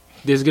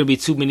 there's gonna be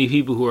too many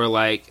people who are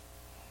like,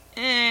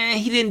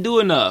 he didn't do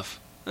enough.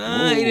 He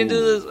didn't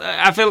do this.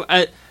 I feel,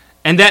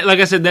 and that, like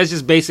I said, that's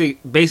just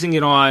basing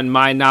it on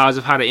my knowledge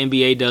of how the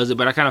NBA does it.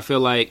 But I kind of feel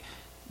like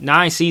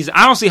 9 seasons.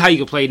 I don't see how you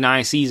could play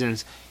 9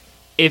 seasons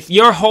if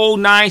your whole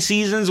 9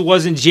 seasons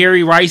wasn't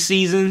Jerry Rice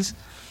seasons.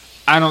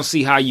 I don't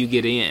see how you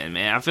get in,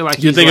 man. I feel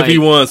like You think if he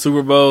won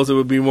Super Bowls, it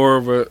would be more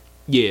of a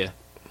yeah.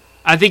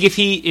 I think if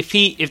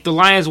the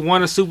Lions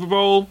won a Super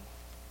Bowl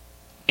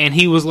and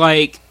he was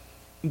like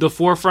at the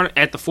forefront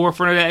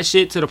of that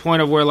shit to the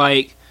point of where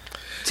like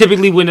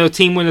typically when a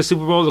team wins a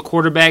Super Bowl, the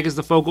quarterback is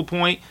the focal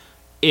point.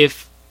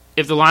 If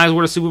the Lions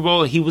won a Super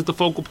Bowl and he was the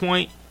focal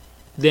point,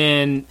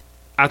 then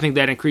I think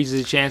that increases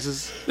his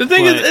chances. The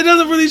thing But is, it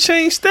doesn't really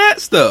change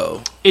stats,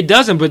 though. it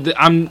doesn't, but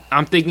I'm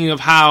thinking of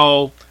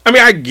how I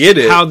mean, I get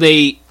it. how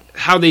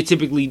they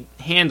typically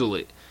handle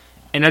it.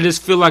 And I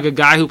just feel like a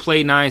guy who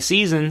played 9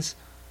 seasons,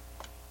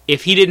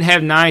 if he didn't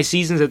have 9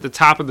 seasons at the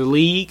top of the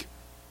league,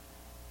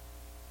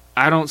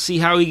 I don't see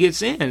how he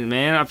gets in,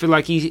 man. I feel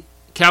like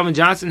Calvin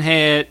Johnson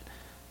had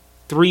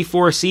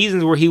 3-4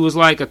 seasons where he was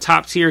like a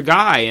top tier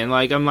guy, and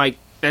like I'm like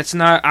that's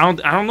not. I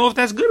don't know if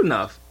that's good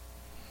enough.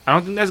 I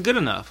don't think that's good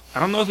enough. I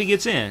don't know if he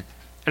gets in,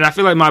 and I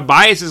feel like my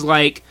bias is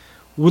like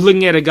we're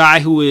looking at a guy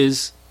who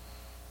is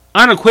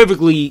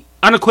unequivocally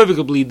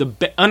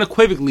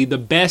the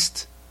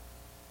best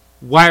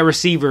wide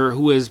receiver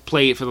who has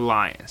played for the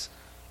Lions,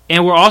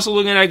 and we're also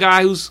looking at a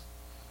guy who's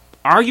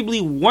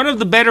arguably one of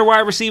the better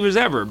wide receivers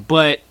ever.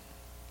 But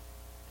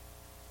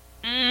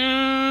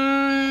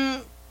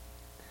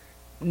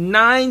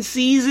 9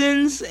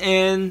 seasons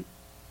and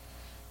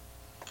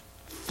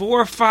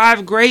 4 or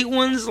 5 great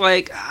ones.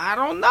 Like, I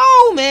don't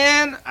know,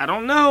 man. I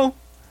don't know.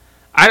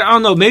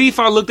 Maybe if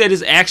I looked at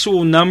his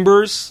actual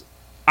numbers,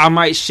 I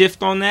might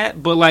shift on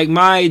that. But like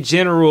my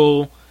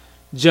general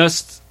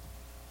just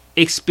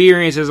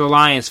experience as a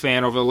Lions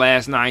fan over the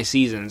last 9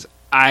 seasons,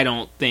 I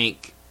don't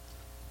think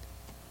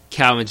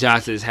Calvin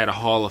Johnson has had a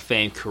Hall of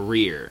Fame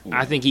career.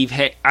 I think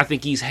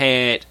he's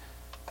had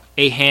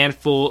a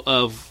handful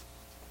of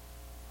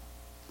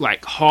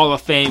like Hall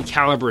of Fame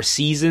caliber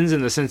seasons,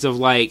 in the sense of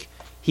like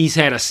he's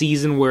had a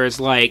season where it's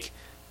like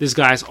this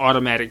guy's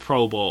automatic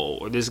Pro Bowl,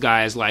 or this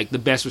guy is like the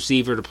best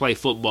receiver to play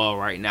football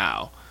right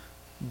now.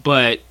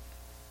 But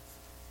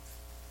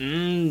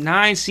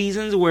 9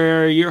 seasons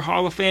where you're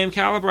Hall of Fame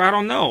caliber, I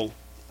don't know.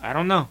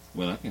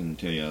 Well, I can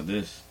tell y'all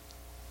this.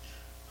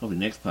 Hopefully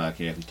next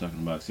podcast we're talking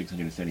about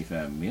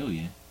 $675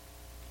 million.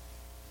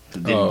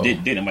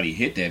 Did nobody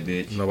hit that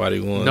bitch? Nobody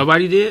won.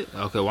 Nobody did?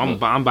 Okay, well,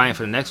 I'm buying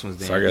for the next ones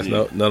then. So I guess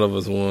none of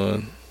us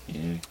won.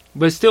 Yeah.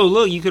 But still,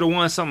 look, you could have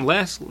won something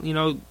less. You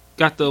know,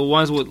 got the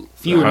ones with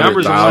fewer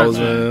numbers.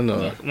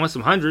 100,000. Won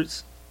some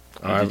hundreds.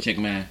 I check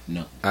mine.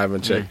 No, I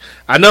haven't checked.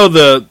 I know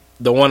the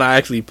one I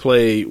actually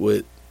played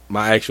with,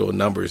 my actual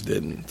numbers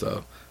didn't.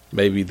 So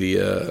maybe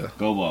the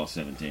Go Ball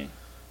 17.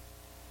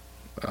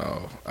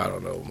 Oh, I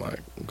don't know what my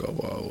Go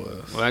Ball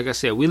was. Well, like I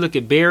said, we look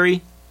at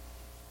Barry.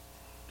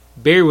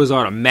 Barry was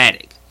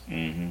automatic.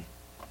 Mm-hmm.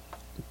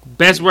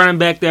 Best running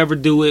back to ever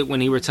do it when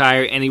he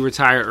retired, and he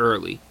retired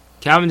early.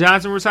 Calvin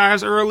Johnson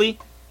retires early.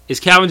 Is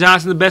Calvin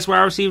Johnson the best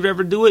wide receiver to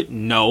ever do it?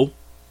 No.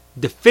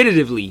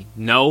 Definitively,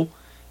 no.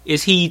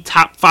 Is he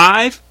top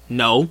 5?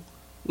 No.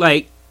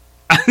 Like,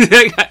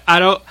 I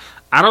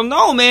don't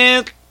know,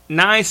 man.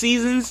 9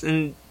 seasons,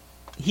 and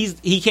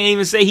he can't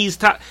even say he's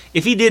top.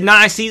 If he did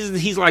 9 seasons,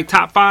 he's like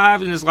top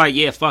 5, and it's like,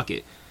 yeah, fuck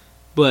it.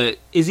 But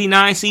is he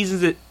 9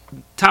 seasons at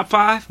top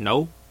 5?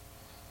 No.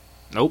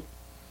 Nope.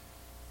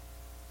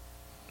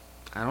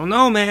 I don't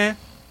know, man.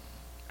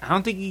 I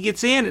don't think he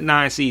gets in at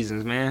 9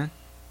 seasons, man.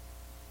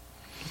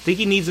 I think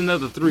he needs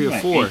another 3 or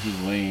 4.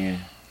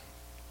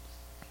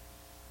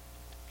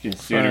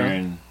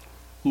 Considering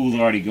who's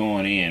already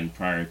going in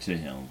prior to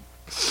him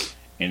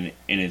in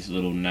his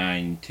little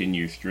 9-10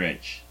 year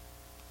stretch.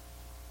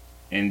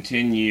 In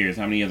 10 years,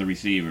 how many other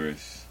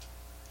receivers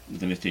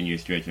within this 10 year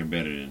stretch are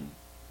better than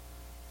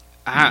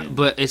him?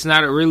 But it's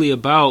not really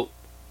about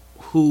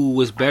who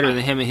was better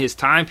than him in his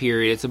time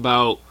period. It's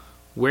about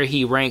where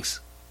he ranks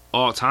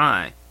all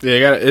time.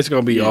 Yeah, it's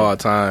gonna be all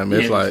time.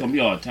 It's it's gonna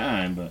be all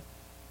time, but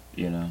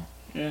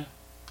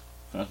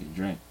fuck it,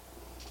 drink.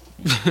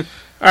 All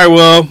right,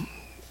 well,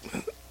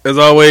 as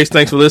always,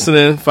 thanks for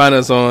listening. Find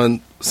us on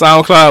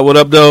SoundCloud, What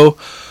Up Though,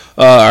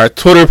 our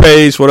Twitter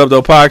page, What Up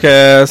Though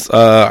Podcast,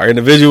 our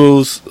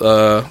individual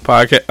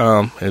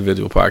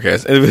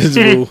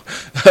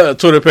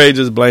Twitter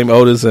pages, Blame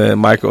Otis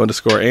and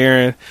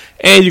Michael_Aaron,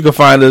 and you can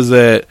find us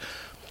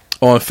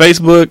on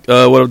Facebook,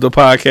 What Up Though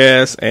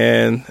Podcast.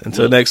 And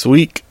until next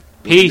week,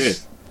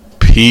 peace.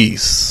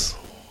 Peace.